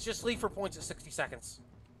what it is. Just leave for points at 60 seconds.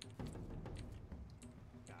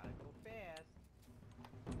 Gotta go fast.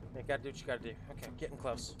 You gotta do what you gotta do. Okay, getting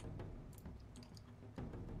close. 2,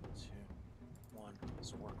 1.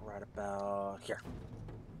 Let's work right about here.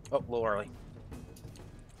 Oh, a little early.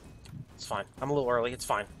 It's fine. I'm a little early. It's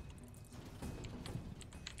fine.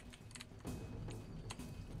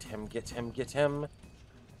 Get him, get him, get him.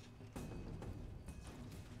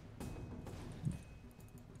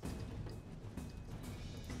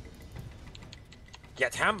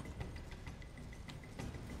 Get him.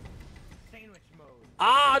 Sandwich mode.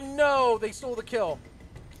 Ah, no! They stole the kill.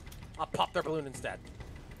 I'll pop their balloon instead.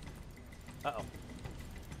 Uh-oh.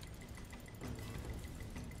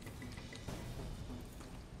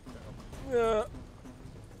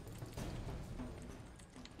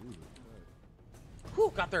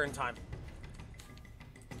 Whew, got there in time.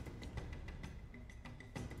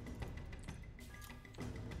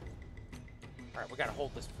 Alright, we gotta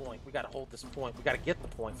hold this point. We gotta hold this point. We gotta get the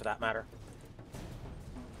point for that matter.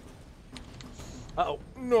 Uh-oh.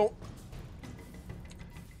 No.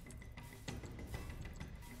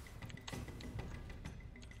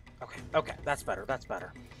 Okay, that's better. That's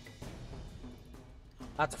better.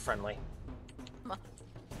 That's a friendly.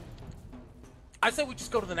 I say we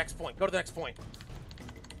just go to the next point. Go to the next point.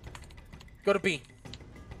 Go to B.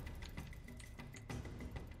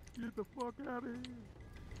 Get the fuck out of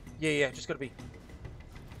here. Yeah, just go to B.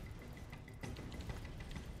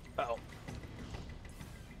 Uh-oh.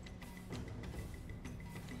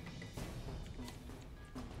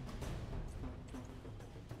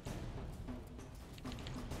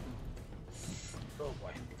 Oh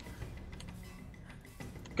boy.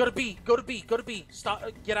 Go to B. Go to B. Go to B. Stop.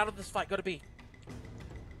 Get out of this fight. Go to B.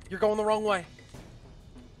 You're going the wrong way.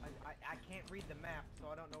 I can't read the map, so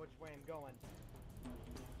I don't know which way I'm going.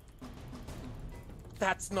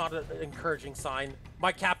 That's not an encouraging sign.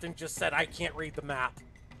 My captain just said I can't read the map.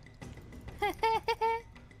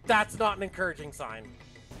 That's not an encouraging sign.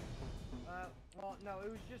 Well, no,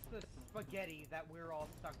 it was just the spaghetti that we're all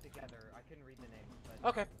stuck together. I couldn't read the name. But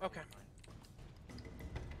Okay.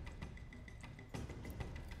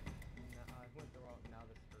 I went the wrong. Now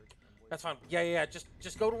this hurts. That's fine. Yeah.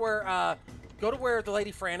 Just go to where the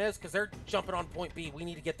Lady Fran is, because they're jumping on point B. We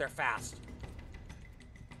need to get there fast.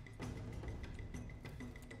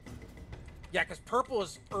 Yeah, because purple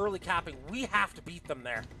is early capping. We have to beat them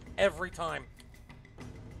there every time.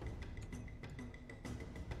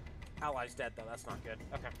 Ally's dead, though. That's not good.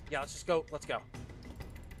 Okay. Yeah, let's just go. Let's go.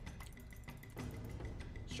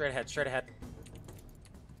 Straight ahead. Straight ahead.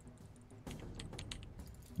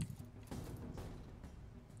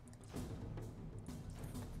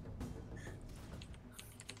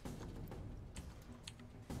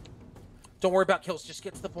 Don't worry about kills. Just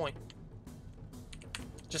get to the point.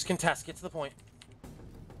 Just contest. Get to the point.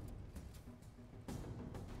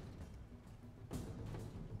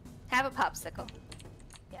 Have a popsicle.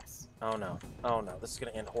 Yes. Oh no. Oh no. This is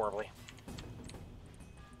going to end horribly.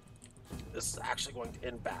 This is actually going to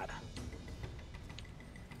end bad.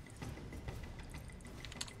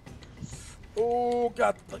 Oh,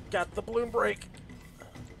 got the balloon break.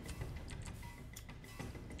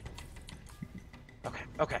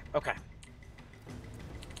 Okay.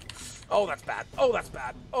 Oh, that's bad. Oh, that's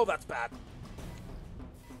bad. Oh, that's bad.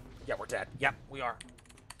 Yeah, we're dead. Yep, we are.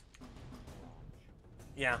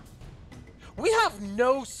 Yeah. We have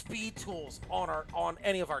no speed tools on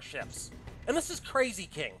any of our ships. And this is crazy,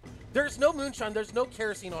 King. There's no moonshine, there's no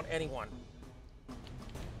kerosene on anyone.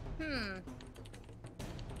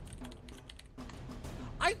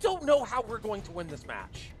 I don't know how we're going to win this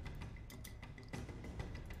match.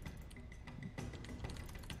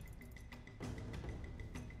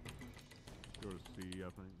 Go to C, I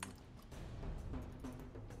think.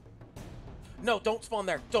 No, don't spawn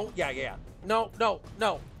there. Don't. Yeah. No.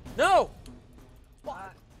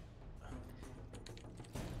 What?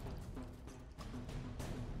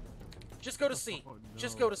 Just go to C. Oh, no.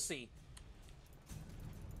 Just go to C.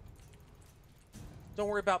 Don't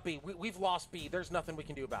worry about B. We've lost B. There's nothing we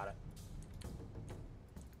can do about it.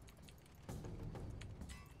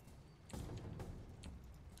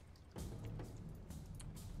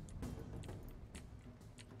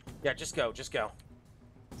 Yeah, just go, just go.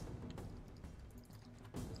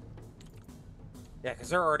 Yeah, because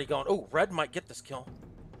they're already going. Oh, red might get this kill.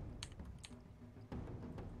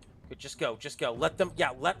 Good, just go, just go. Let them,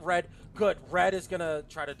 yeah, let red. Good, red is going to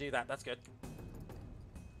try to do that. That's good.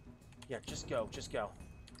 Yeah, just go, just go.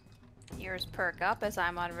 Yours perk up as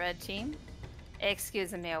I'm on red team.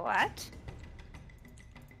 Excuse me, what?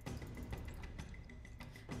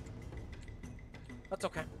 That's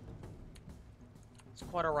okay. It's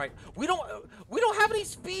quite all right. We don't have any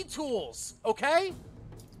speed tools, okay?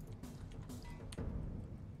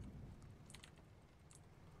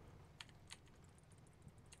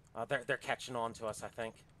 They're catching on to us, I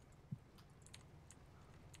think.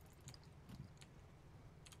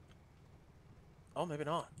 Oh, maybe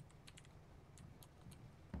not.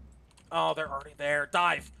 Oh, they're already there.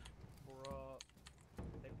 Dive.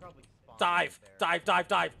 They probably spawned Dive. there. Dive, dive,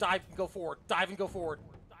 dive. Dive and go forward. Dive and go forward.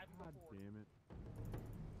 God damn it.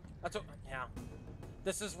 That's what, yeah.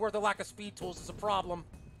 This is where the lack of speed tools is a problem.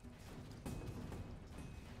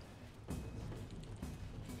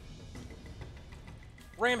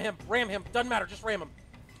 Ram him. Ram him. Doesn't matter. Just ram him.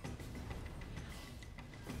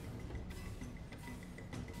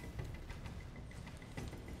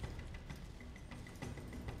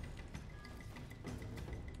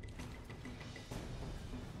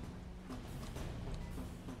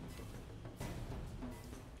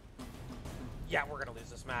 Yeah, we're gonna lose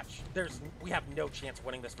this match. We have no chance of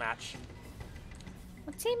winning this match.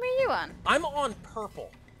 What team are you on? I'm on purple.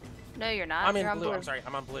 No, you're not. I'm in You're on blue. I'm sorry.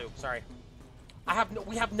 I'm on blue. Sorry.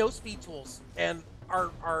 We have no speed tools, and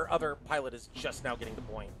our other pilot is just now getting the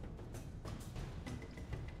point.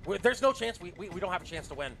 There's no chance. We don't have a chance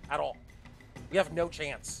to win at all. We have no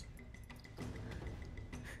chance.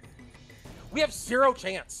 We have zero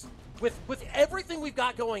chance. With everything we've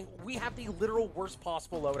got going, we have the literal worst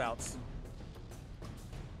possible loadouts.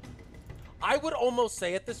 I would almost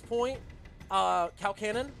say at this point, Cal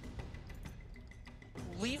Cannon,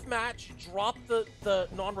 leave match, drop the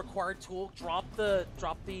non-required tool, drop the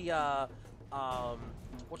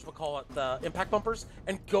whatchamacallit, the impact bumpers,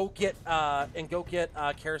 and go get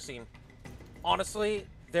kerosene. Honestly,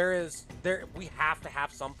 we have to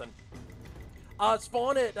have something.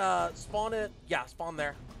 Spawn it, yeah, spawn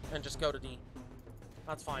there, and just go to D.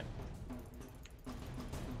 That's fine.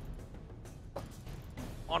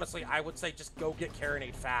 Honestly, I would say just go get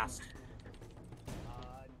Carronade fast.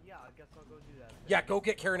 Yeah, I guess I'll go do that. Yeah, go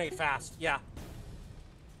get Carronade fast. Yeah.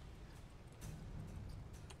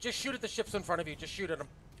 Just shoot at the ships in front of you. Just shoot at them.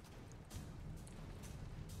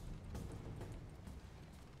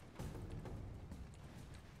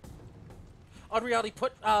 Unreality,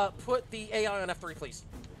 put the AI on F3, please.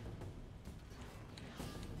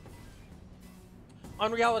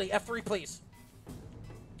 Unreality, F3, please.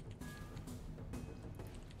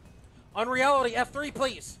 Unreality, F3,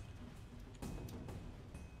 please.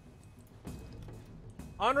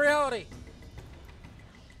 Unreality.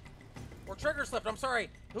 Or trigger slipped, I'm sorry.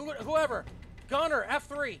 Whoever. Gunner,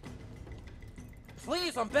 F3.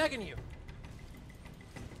 Please, I'm begging you.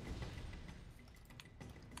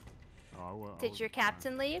 Did your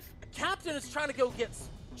captain leave? Captain is trying to go get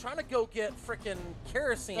frickin'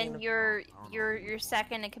 kerosene. And your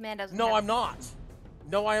second in command doesn't. No, have... I'm not.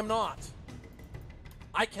 No, I am not.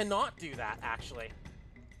 I cannot do that, actually.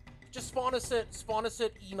 Just spawn us at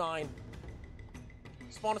E9.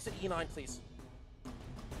 Spawn us at E9, please.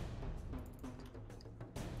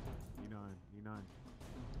 E9.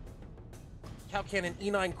 Cow Cannon,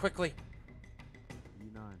 E9, quickly.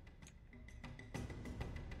 E9.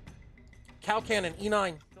 Cow Cannon,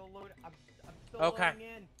 E9. Still load, I'm still Okay. loading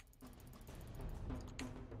in.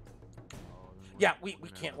 Yeah, we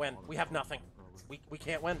can't win. We have nothing. We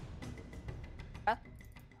can't win.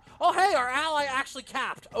 Oh, hey, our ally actually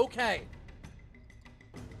capped. Okay.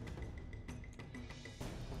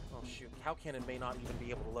 Oh, shoot. Cow Cannon may not even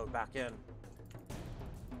be able to load back in. It's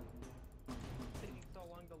taking so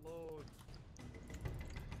long to load.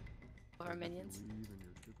 Our minions. If you leave and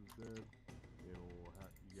your ship is dead,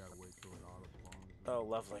 you gotta wait till it auto spawns. Oh,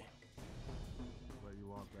 lovely. Let you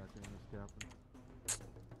walk back in as captain.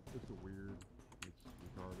 It's weird. It's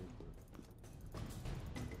retarded, but.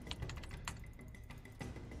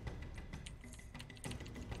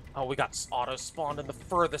 Oh, we got auto spawned in the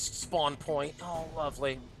furthest spawn point. Oh,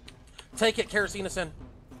 lovely. Take it, Kerosenison.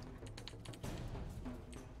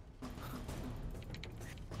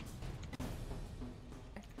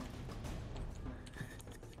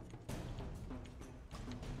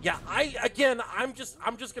 Yeah, I'm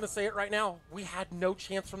just gonna say it right now. We had no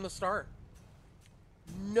chance from the start.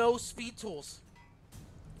 No speed tools.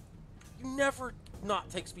 You never not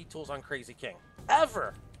take speed tools on Crazy King.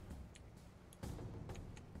 Ever.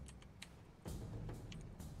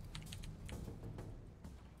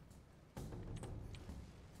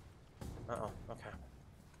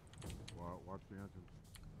 Watch the entrance.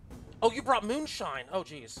 Oh, you brought moonshine. Oh,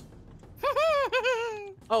 jeez.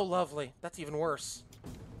 Oh, lovely. That's even worse.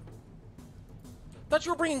 Thought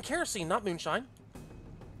you were bringing kerosene, not moonshine.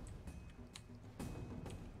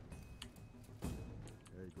 Hey,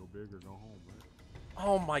 go big or go home, man.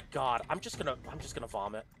 Oh my god. I'm just gonna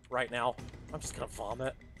vomit right now. I'm just gonna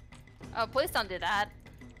vomit. Oh, please don't do that.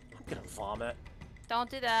 I'm gonna vomit. Don't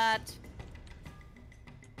do that.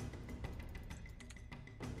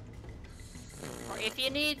 Or if you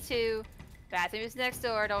need to, bathroom is next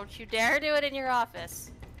door. Don't you dare do it in your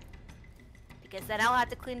office. Because then I'll have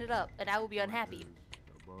to clean it up, and I will be unhappy.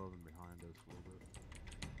 Above and behind us a little bit.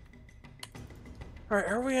 Alright,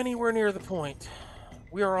 are we anywhere near the point?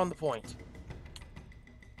 We are on the point.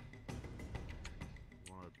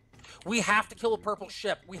 We have to kill a purple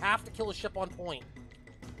ship. We have to kill a ship on point.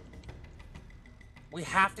 We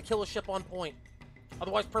have to kill a ship on point.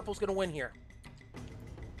 Otherwise, purple's gonna win here.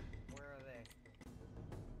 Where are they?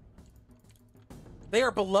 They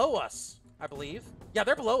are below us, I believe. Yeah,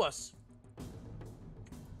 they're below us.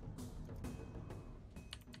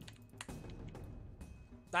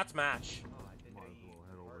 That's match. Oh, I didn't Might as well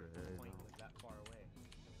head over to A point now. was that far away.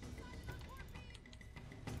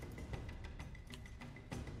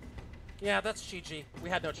 Yeah, that's GG. We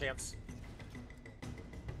had no chance.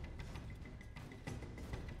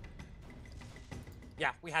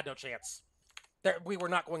 Yeah, we had no chance. We were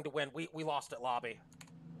not going to win. We lost at lobby.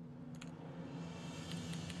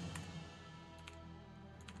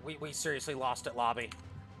 We seriously lost at lobby.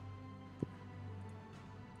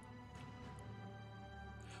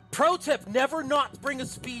 Pro tip, never not bring a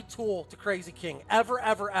speed tool to Crazy King. Ever,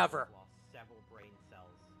 ever, ever. Lost several brain cells.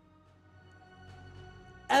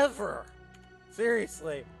 Ever.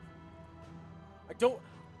 Seriously. I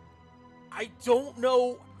don't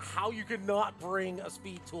know how you could not bring a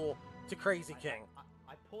speed tool to Crazy King.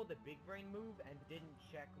 I pulled the big brain move and didn't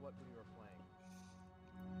check what we were playing.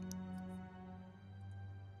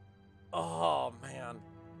 Oh, man.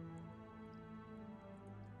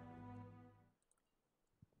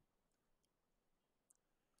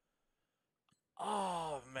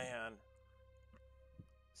 Oh, man.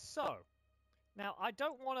 So, now I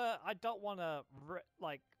don't wanna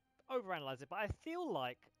like overanalyze it, but I feel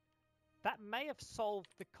like that may have solved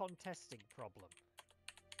the contesting problem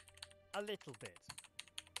a little bit.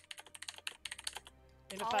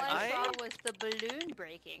 In the All fact I that saw was the balloon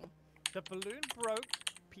breaking. the balloon broke,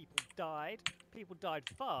 people died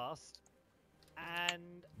fast,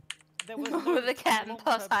 and there was no With the cat and long-term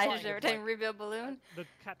puss fighting hydra of, every time like, you reveal balloon. the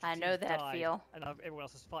I know casualties that died, feel. and everyone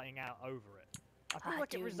else is fighting out over it. I feel I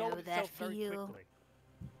like it do resolved know that itself very feel. quickly.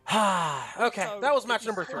 Okay, So, that was if match you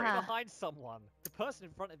number sprint 3. behind someone, the person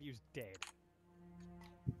in front of you is dead.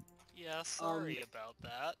 Yeah, sorry about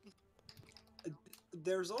that.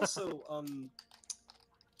 There's also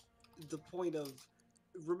the point of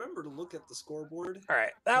remember to look at the scoreboard. All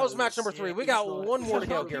right, that was match number 3. We got one more to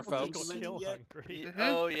go here, people folks. implemented yet.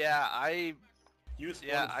 Oh yeah, I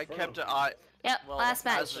kept an eye. Yep, Well, last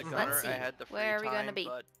match. as a gunner, Let's see. I had the free Where are we time, gonna be?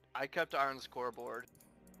 but I kept an eye on the scoreboard.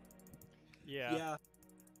 Yeah. Yeah.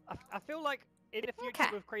 I feel like in the future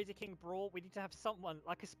Okay. with Crazy King Brawl, we need to have someone,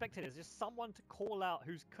 like a spectator, just someone to call out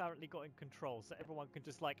who's currently got in control, so everyone can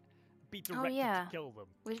just, like, be directed yeah. to kill them.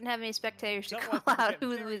 We didn't have any spectators to Otherwise call people out get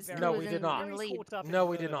who very, was, very, No, who we was did in, not. in very lead. caught up in No,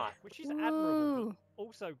 we did murder, not. Which is admirable, Ooh. but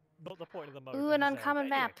also not the point of the mode. Ooh, an necessarily. uncommon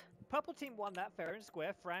But anyway, map. Purple Team won that fair and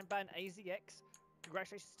square. Franban, AZX,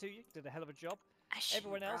 congratulations to you. Did a hell of a job. Ashen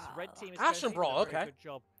Everyone else, Brawl. Red Team is Ashen Brawl, did a very okay. good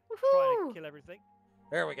job trying Woohoo! to kill everything.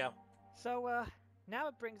 There we go. So, now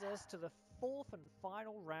it brings us to the fourth and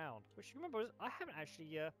final round, which you remember, I haven't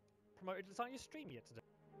actually promoted Lysanya's stream yet today.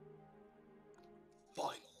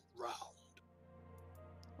 Final round.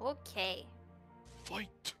 Okay.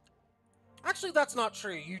 Fight! Actually, that's not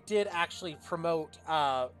true. You did actually promote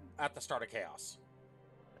at the start of Chaos.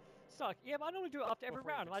 So, yeah, but I normally do it after every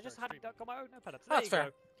Before you round, and I just start hadn't got my own notepad up. So That's there you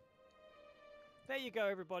fair. go. There you go,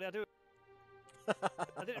 everybody. I do it.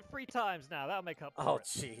 I did it 3 times now. That'll make up for Oh, it.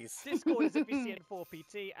 jeez. Discord is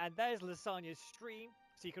VCN4PT, and there's Lysanya's stream,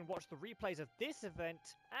 so you can watch the replays of this event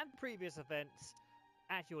and previous events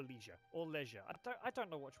at your leisure or leisure. I don't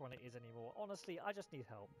know which one it is anymore. Honestly, I just need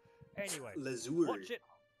help. Anyway, Lazure.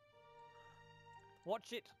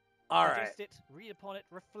 watch it, All right. digest it, read upon it,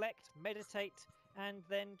 reflect, meditate, and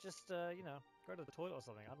then just you know, go to the toilet or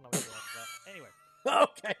something. I don't know what to do after that. Anyway.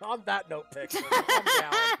 Okay, on that note, Pixel, calm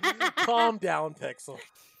down. Calm down, Pixel.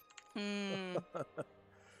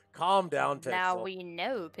 Calm down, Pixel. Now we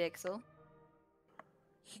know, Pixel.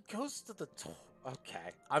 He goes to the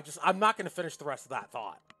okay. I'm not going to finish the rest of that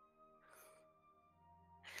thought.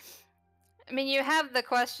 I mean, you have the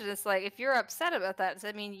question. It's like, if you're upset about that, does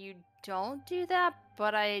that mean you don't do that?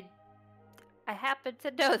 But I happen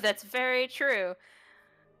to know that's very true.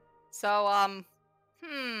 So,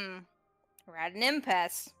 we're at an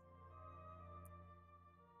impasse.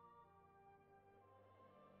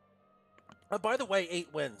 By the way,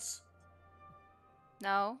 8 wins.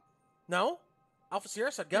 No. No? Alpha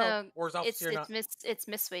Sierra said go. No, or is Alpha it's Sierra not? it's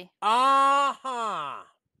Miswy. Uh-huh.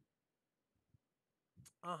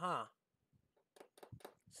 Uh-huh.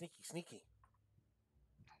 Sneaky, sneaky.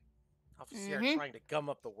 Alpha Sierra trying to gum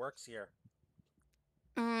up the works here.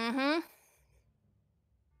 Mm-hmm.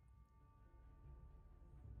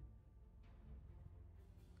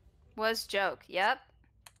 Was joke. Yep.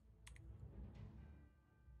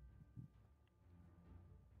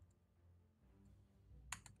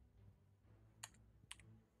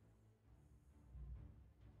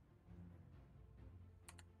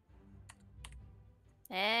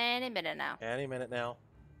 Any minute now. Any minute now.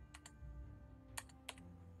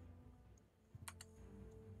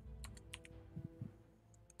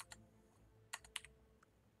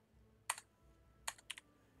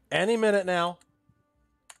 Any minute now.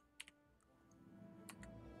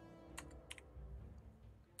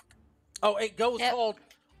 Oh, 8 go was called.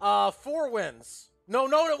 4 wins. No,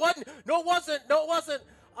 it wasn't. No, it wasn't. No, it wasn't.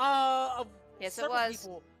 Yes, it was.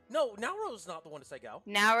 People. No, Nauro's not the one to say go.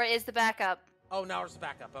 Naura is the backup. Oh, Nauro's the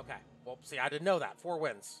backup. Okay. Well, see, I didn't know that. 4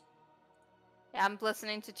 wins. Yeah, I'm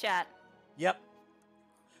listening to chat. Yep.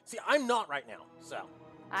 See, I'm not right now, so.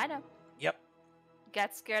 I know. Yep.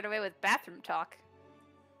 Got scared away with bathroom talk.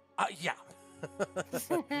 Yeah.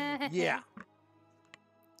 Yeah.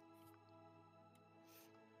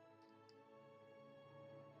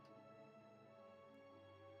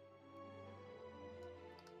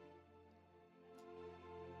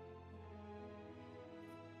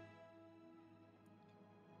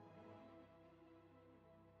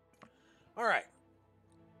 All right.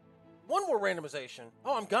 One more randomization.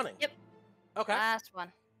 Oh, I'm gunning. Yep. Okay. Last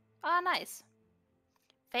one. Oh, nice.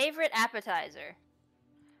 Favorite appetizer?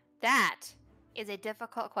 That is a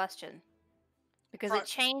difficult question. Because it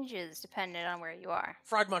changes depending on where you are.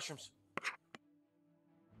 Fried mushrooms.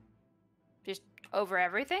 Just over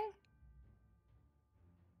everything?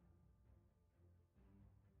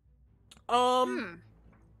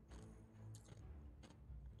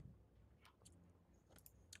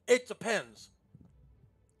 It depends.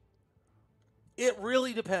 It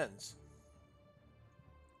really depends.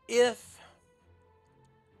 If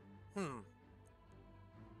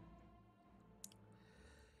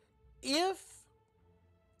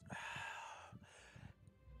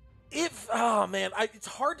oh man, it's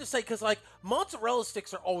hard to say because like mozzarella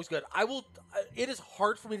sticks are always good. It is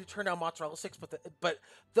hard for me to turn down mozzarella sticks, but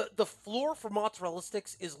the floor for mozzarella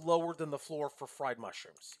sticks is lower than the floor for fried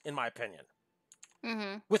mushrooms, in my opinion.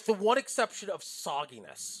 Mm-hmm. With the one exception of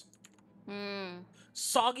sogginess.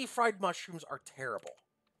 Soggy fried mushrooms are terrible.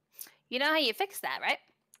 You know how you fix that, right?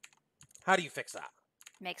 How do you fix that?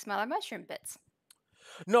 Make smaller mushroom bits.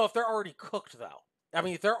 No, if they're already cooked, though. I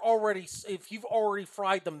mean, if you've already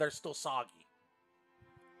fried them, they're still soggy.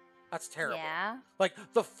 That's terrible. Yeah. Like,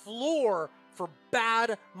 the floor for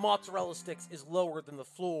bad mozzarella sticks is lower than the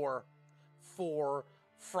floor for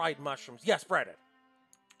fried mushrooms. Yes, Brandon.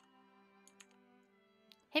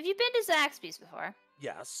 Have you been to Zaxby's before?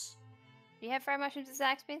 Yes. Do you have fried mushrooms at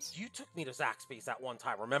Zaxby's? You took me to Zaxby's that one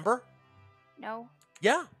time, remember? No.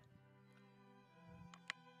 Yeah.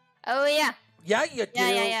 Oh, yeah. Yeah, you do.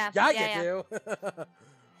 Yeah. Yeah, you do.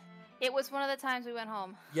 It was one of the times we went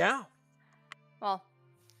home. Yeah. Well,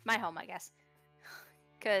 my home, I guess.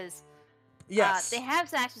 Because yes. They have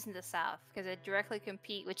Zaxby's in the South because they directly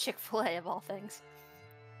compete with Chick-fil-A of all things.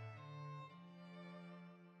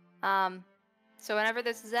 So whenever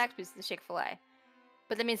there's a Zaxby's, there's Chick-fil-A.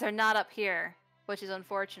 But that means they're not up here, which is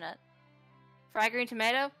unfortunate. Fried green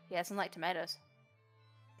tomato? He doesn't like tomatoes.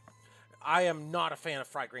 I am not a fan of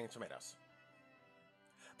fried green tomatoes.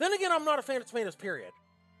 Then again, I'm not a fan of tomatoes, period.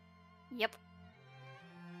 Yep.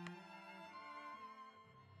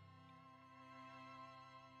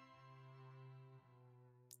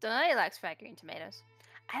 Donnie likes fried green tomatoes.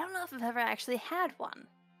 I don't know if I've ever actually had one.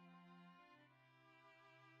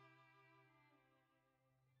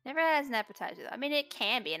 Never had as an appetizer, though. I mean, it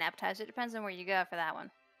can be an appetizer. It depends on where you go for that one.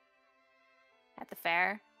 At the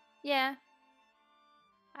fair? Yeah.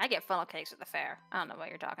 I get funnel cakes at the fair. I don't know what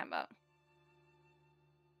you're talking about.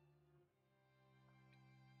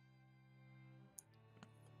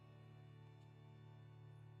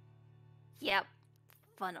 Yep.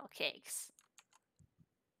 Funnel cakes.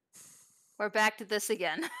 We're back to this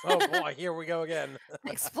again. Oh boy, here we go again.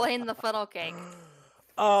 Explain the funnel cake.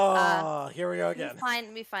 Oh, here we go Let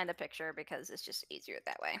again. me find a picture because it's just easier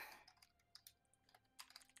that way.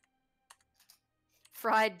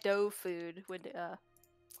 Fried dough food would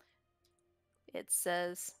it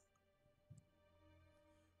says.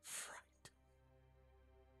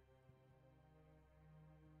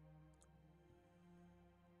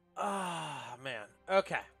 Ah, man.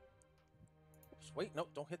 Okay. Oops, wait, nope,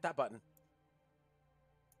 don't hit that button.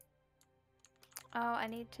 Oh, I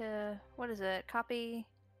need to. What is it? Copy.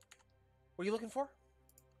 What are you looking for?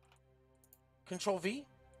 Control V?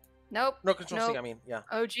 Nope. No, Control nope. C, I mean, yeah.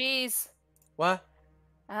 Oh, geez. What?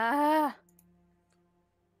 Ah.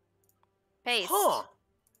 Paste. Huh.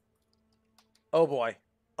 Oh, boy.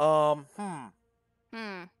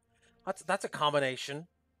 That's a combination.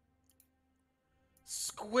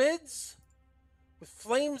 Squids with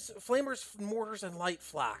flamers, mortars, and light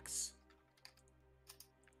flax.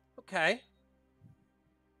 Okay.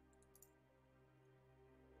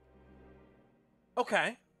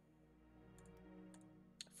 Okay.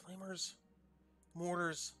 Flamers,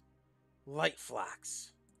 mortars, light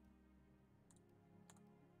flax.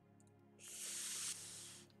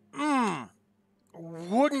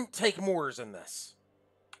 Wouldn't take mortars in this.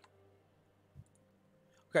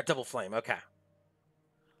 We got double flame. Okay.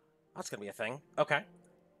 That's gonna be a thing. Okay.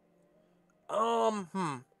 Oh.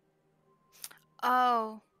 I'd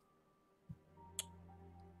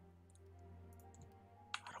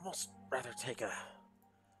almost rather take a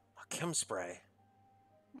chem spray.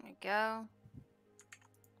 There we go.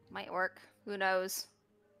 Might work. Who knows?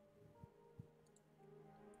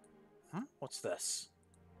 What's this?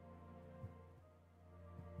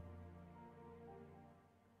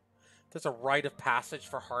 There's a rite of passage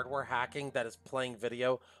for hardware hacking that is playing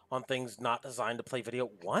video on things not designed to play video.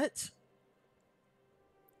 What?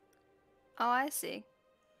 Oh, I see.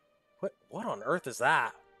 What on earth is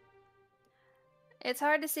that? It's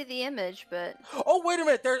hard to see the image, but Oh, wait a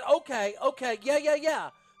minute. There's okay. Yeah.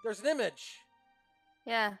 There's an image.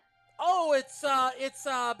 yeah. Oh, it's Bad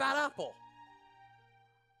Apple.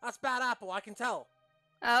 That's Bad Apple. I can tell.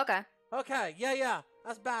 Oh, okay. Okay. Yeah.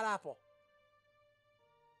 That's Bad Apple.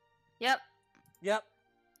 Yep.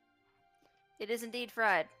 It is indeed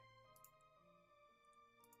fried.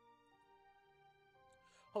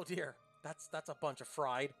 Oh dear. That's a bunch of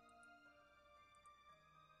fried.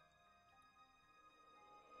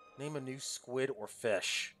 Name a new squid or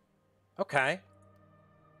fish. Okay.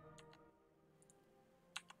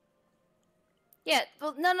 Yeah,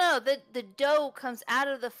 well, no. The dough comes out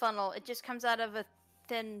of the funnel. It just comes out of a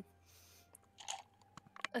thin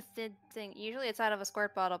thing. Usually it's out of a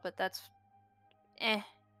squirt bottle, but that's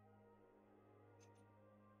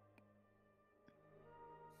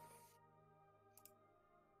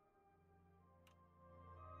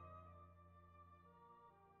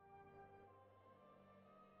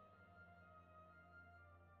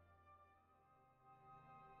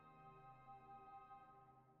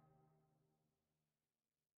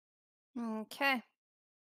Okay.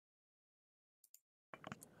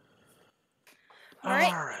 All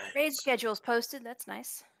right. Raid schedule's posted. That's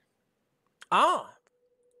nice. Ah.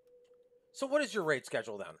 So what is your raid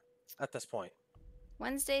schedule then at this point?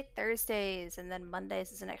 Wednesday, Thursdays, and then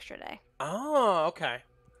Mondays is an extra day. Oh, okay.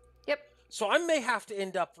 Yep. So I may have to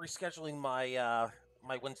end up rescheduling my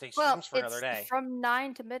my Wednesday streams for another day. From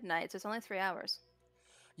 9 to midnight, so it's only 3 hours.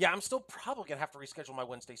 Yeah, I'm still probably gonna have to reschedule my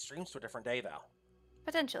Wednesday streams to a different day though.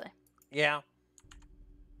 Potentially. Yeah.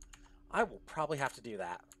 I will probably have to do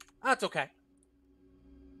that. That's okay.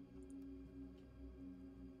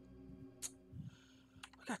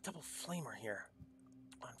 We got double flamer here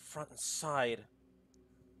on front and side.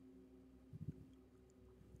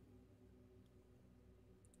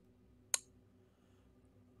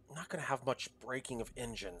 I'm not going to have much breaking of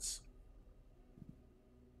engines.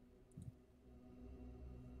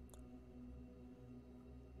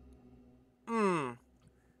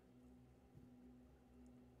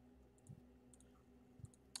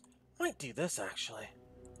 Might do this, actually.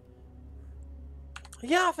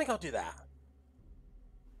 Yeah, I think I'll do that.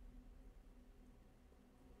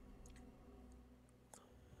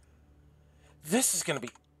 This is going to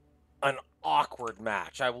be an awkward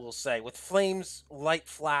match, I will say, with flames, light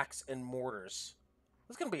flax, and mortars.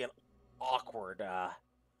 This is going to be an awkward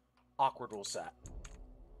rule set.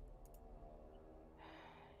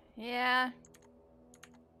 Yeah.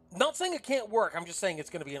 Not saying it can't work, I'm just saying it's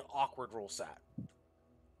going to be an awkward rule set.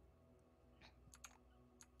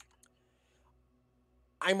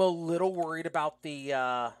 I'm a little worried about the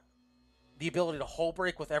ability to hull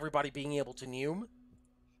break with everybody being able to nume.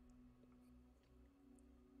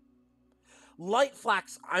 Light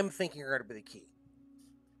flax, I'm thinking, are going to be the key.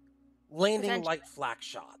 landing Potentially. light flak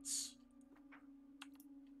shots.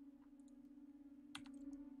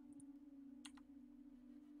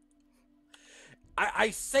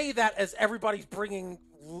 I say that as everybody's bringing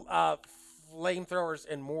flamethrowers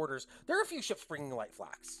and mortars. There are a few ships bringing light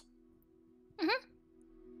flaks. Mm-hmm.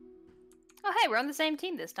 Oh, hey, we're on the same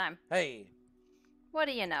team this time. Hey. What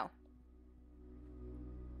do you know?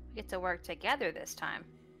 We get to work together this time.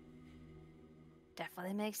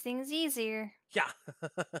 Definitely makes things easier. Yeah.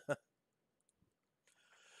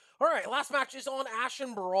 All right, last match is on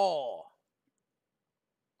Ashen Brawl.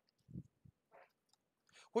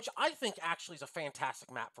 Which I think actually is a fantastic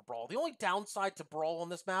map for Brawl. The only downside to Brawl on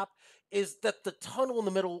this map is that the tunnel in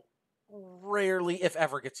the middle rarely, if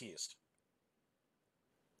ever, gets used.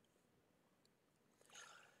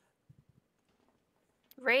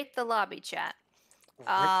 Rate the lobby chat.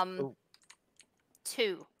 Ooh.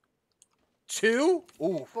 2. 2?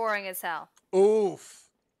 Oof. Boring as hell. Oof.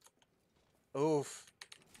 Oof.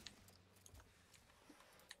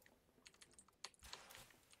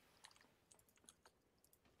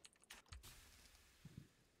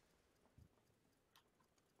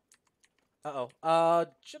 Uh-oh.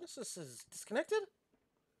 Genesis is disconnected?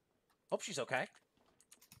 Hope she's okay.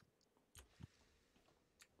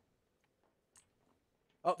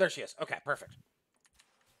 Oh, there she is. Okay, perfect.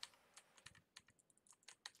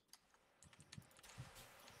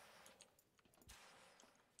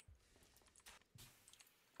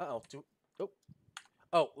 Uh-oh.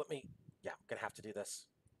 Oh, let me... Yeah, I'm gonna have to do this.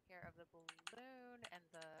 Care of the balloon and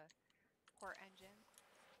the port engine.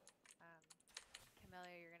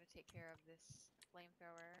 Camellia, you're going to take care of this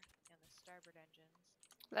flamethrower and the starboard engines.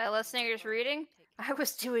 That listener's reading? I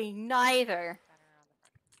was doing neither.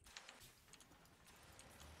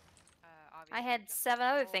 I had 7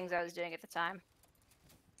 other things I was doing at the time.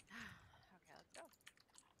 Okay, let's go.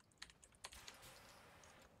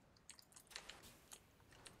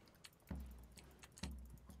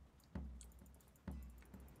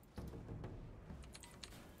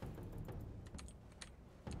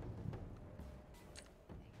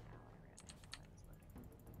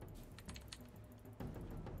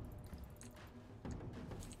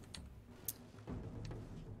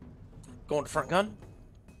 Going to front gun.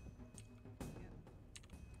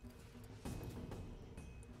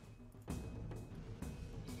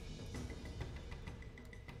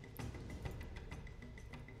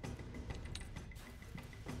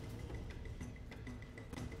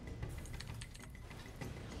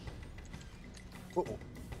 Uh-oh.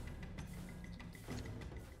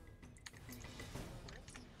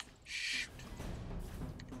 Shoot.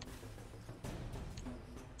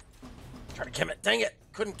 Try to kim it. Dang it.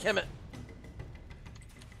 Couldn't kim it.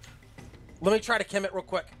 Let me try to kim it real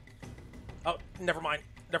quick. Oh, never mind.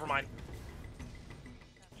 Never mind.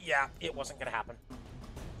 Yeah, it wasn't going to happen.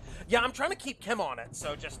 Yeah, I'm trying to keep kim on it,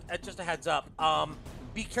 so just a heads up.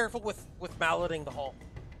 Be careful with malleting the hull.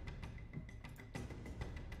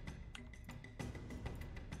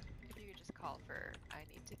 If you could just call for I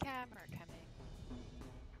need to chem or chemming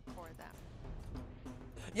for them.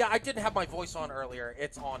 Yeah, I didn't have my voice on earlier.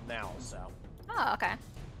 It's on now, so. Oh, okay.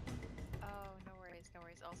 Oh, no worries, no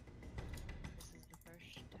worries. Also, this is the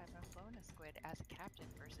first time I've flown a squid as a captain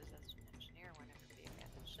versus as an engineer whenever we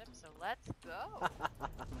abandon ship, so let's go!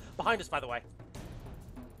 Behind us, by the way.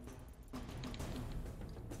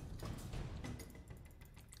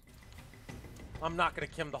 I'm not going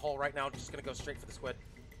to kim the hull right now. I'm just going to go straight for the squid.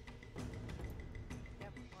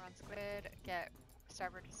 Yep, we're on squid. Get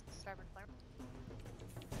starboard flare.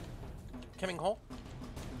 Kimming hull.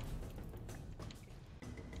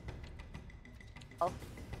 Oh.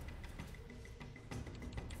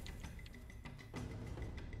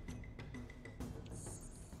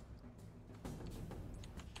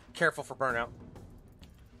 Careful for burnout.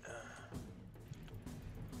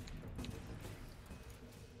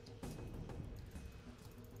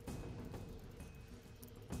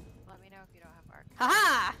 Let me know if you don't have arc.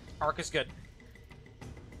 Haha! Arc is good.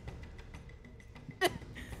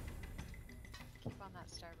 Keep on that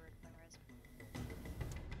starboard flares.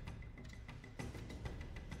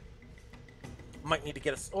 Might need to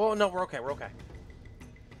get us. Oh, no, we're okay. We're okay.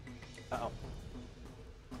 Uh-oh.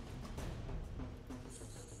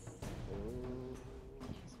 Can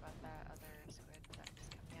you spot that other squid that was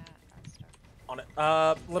coming at starboard? On it.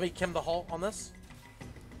 Let me kim the hull on this.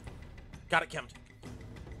 Got it kimmed.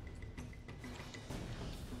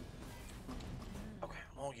 Okay,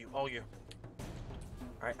 all you.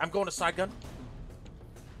 Alright, I'm going to side gun.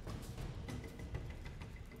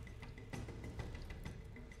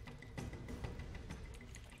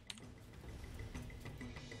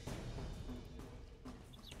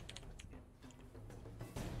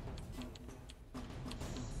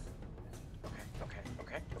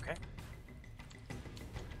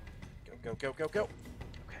 Go, go, go, go.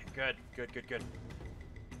 Okay, good, good, good, good.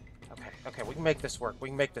 Okay, okay, we can make this work. We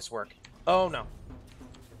can make this work. Oh, no.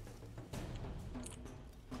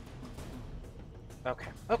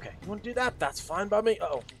 Okay, okay. You want to do that? That's fine by me.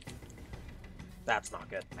 Uh-oh. That's not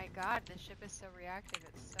good. My god, this ship is so reactive,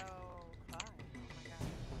 it's so fun. Oh my god.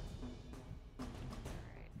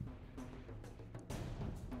 Alright.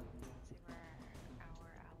 Let's see where our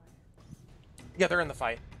allies. Yeah, they're in the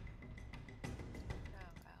fight. Oh,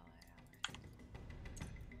 ally.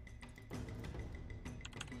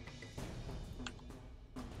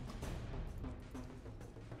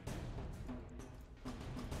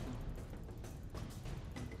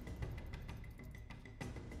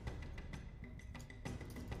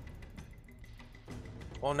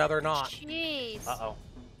 Well, no, they're not. Jeez. Uh-oh.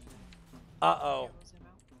 Uh-oh. Yeah, we'll zoom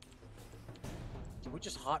out. Did we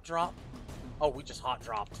just hot drop? Oh, we just hot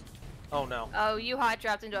dropped. Oh, no. Oh, you hot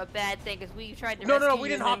dropped into a bad thing because we tried to No, rescue no, no, we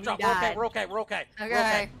you didn't and hot then drop. we We're okay, died. we're okay, we're okay. Okay. We're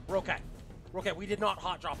okay, we're okay. We're okay, we did not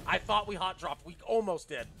hot drop. I thought we hot dropped. We almost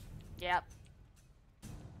did. Yep.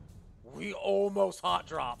 We almost hot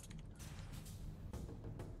dropped.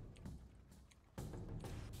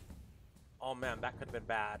 Oh, man, that could have been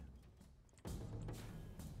bad.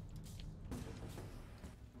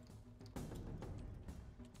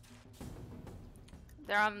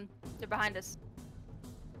 They're behind us.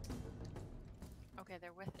 Okay,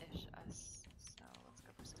 they're with-ish us, so let's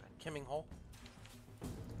go for Squid. Kimming hole.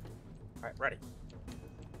 All right, ready.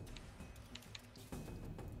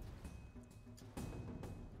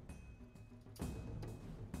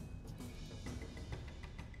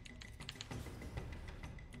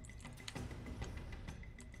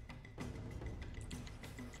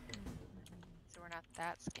 So we're not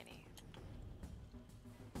that skinny.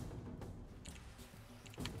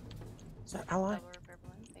 Is that ally? Double repair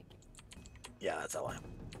balloon, thank you. Yeah, that's ally.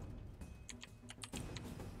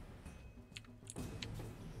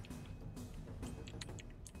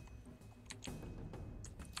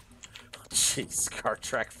 Jeez, car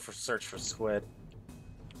track for search for squid.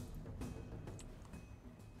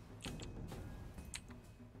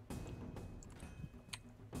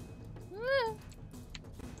 Woo.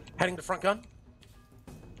 Heading to front gun.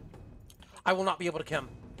 I will not be able to Kim.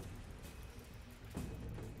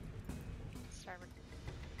 Starboard.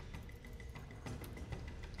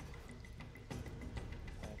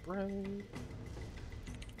 Alright.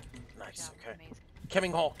 Nice, Job, okay. amazing.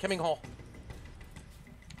 Kimming hole, Kimming hole.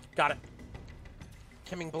 Got it.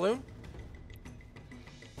 Kimming balloon.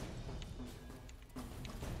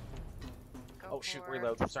 Go Oh shoot, for-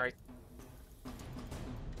 reload. Sorry.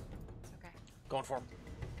 It's okay. Going for him.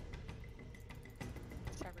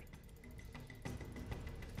 Starboard.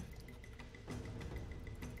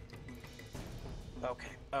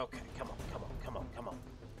 Okay, okay. Come on, come on, come on, come on.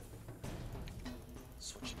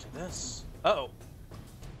 Switch it to this. Uh-oh.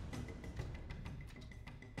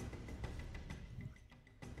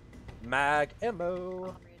 Mag ammo.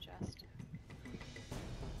 I'll readjust.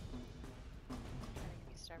 Try to give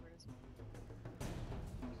me starboard as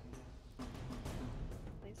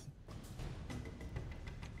please.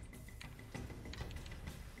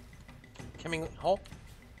 Kimming hole.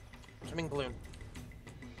 Kimming balloon.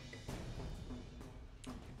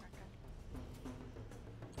 Front gun.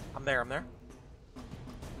 I'm there, I'm there.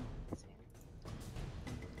 See.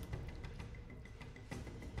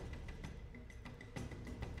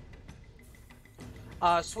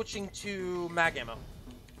 Switching to mag ammo.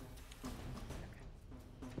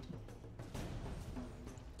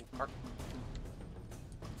 Park.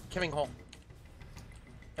 Kimming hole.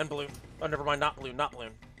 And balloon. Oh, never mind, not balloon, not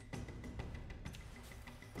balloon.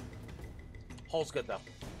 Hole's good, though.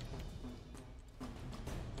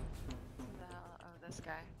 Who the hell? Oh, this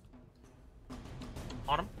guy.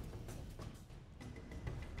 On him.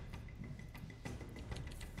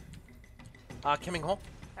 Kimming hole.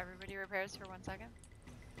 Everybody repairs for 1 second.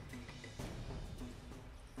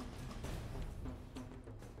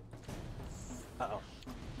 Uh-oh.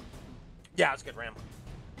 Yeah, it's good, Ram.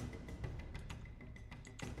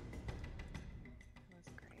 It was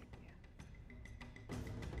great,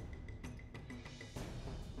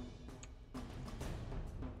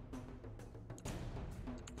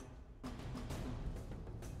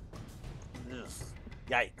 yeah. Ugh.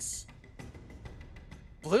 Yikes.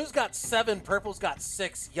 Blue's got 7, purple's got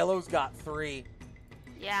 6, yellow's got 3.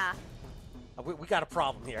 Yeah. We got a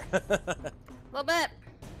problem here. A little bit.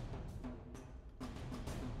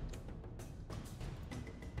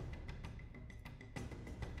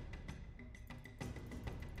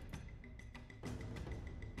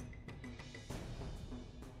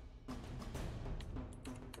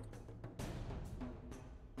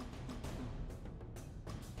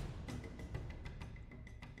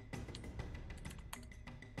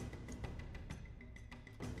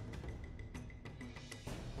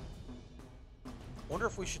 Wonder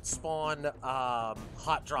if we should spawn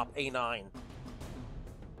hot drop A9.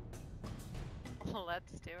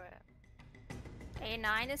 Let's do it.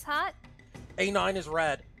 A9 is hot? A9 is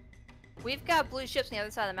red. We've got blue ships on the other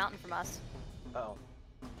side of the mountain from us. Oh.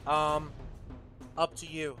 Up to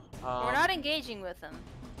you. We're not engaging with them.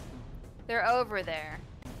 They're over there.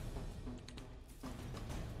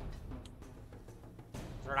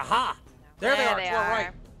 Aha! There they are. They To our are.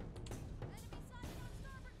 right.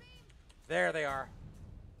 There they are.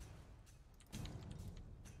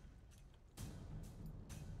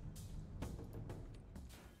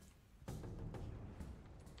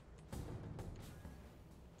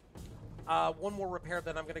 One more repair,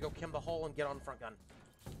 then I'm gonna go kim the hull and get on the front gun.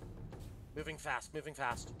 Moving fast, moving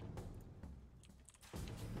fast.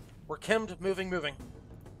 We're kimmed, moving.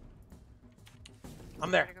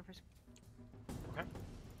 I'm there. Okay.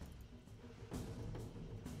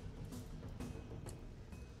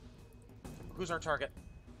 Who's our target?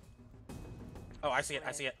 Oh, I see it,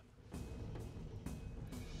 I see it.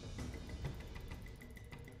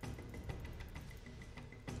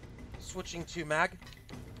 Switching to mag.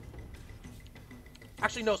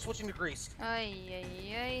 Actually, no, switching to greased.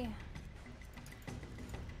 Ay.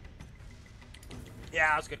 Yeah,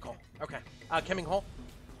 that was a good call. Okay. Kimming hull.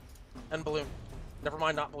 And balloon. Never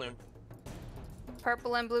mind, not balloon.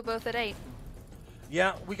 Purple and blue both at 8.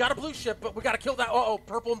 Yeah, we got a blue ship, but we gotta kill that. Uh-oh,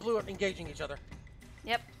 purple and blue are engaging each other.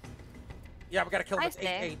 Yep. Yeah, we gotta kill them. I It's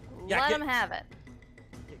say, 8-8. Yeah, let them have it.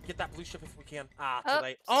 Get that blue ship if we can. Ah, Oh, too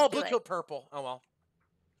late. Oh, too blue late. killed purple. Oh, well.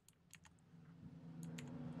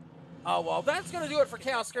 Oh, well, that's going to do it for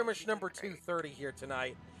Chaos Skirmish number 230 here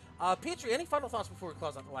tonight. Petrie, any final thoughts before we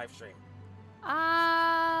close out the live stream?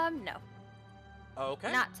 No.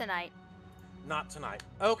 Okay. Not tonight. Not tonight.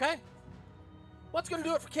 Okay. What's going to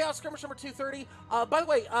do it for Chaos Skirmish number 230? By the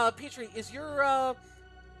way, Petrie, is your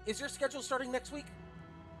schedule starting next week?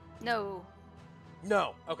 No.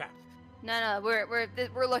 No. Okay. No.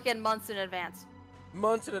 We're looking months in advance.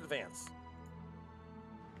 Months in advance.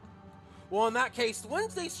 Well, in that case,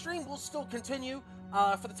 Wednesday's stream will still continue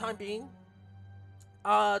for the time being.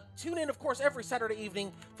 Tune in, of course, every Saturday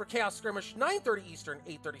evening for Chaos Skirmish, 9:30 Eastern,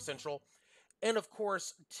 8:30 Central. And, of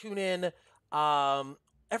course, tune in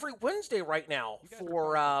every Wednesday right now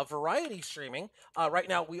for variety streaming. Right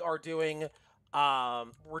now, we are doing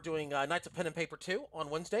Knights of Pen and Paper 2 on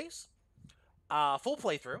Wednesdays. Full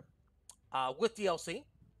playthrough with DLC.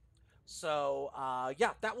 So,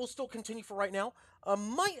 yeah, that will still continue for right now.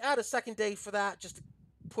 Might add a second day for that just to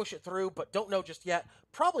push it through, but don't know just yet.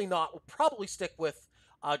 Probably not. We'll probably stick with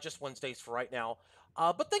just Wednesdays for right now.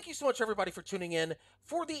 But thank you so much, everybody, for tuning in.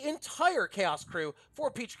 For the entire Chaos crew,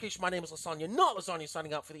 for Petrie Quiche, my name is Lysanya, not Lasagna,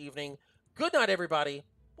 signing out for the evening. Good night, everybody.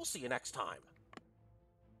 We'll see you next time.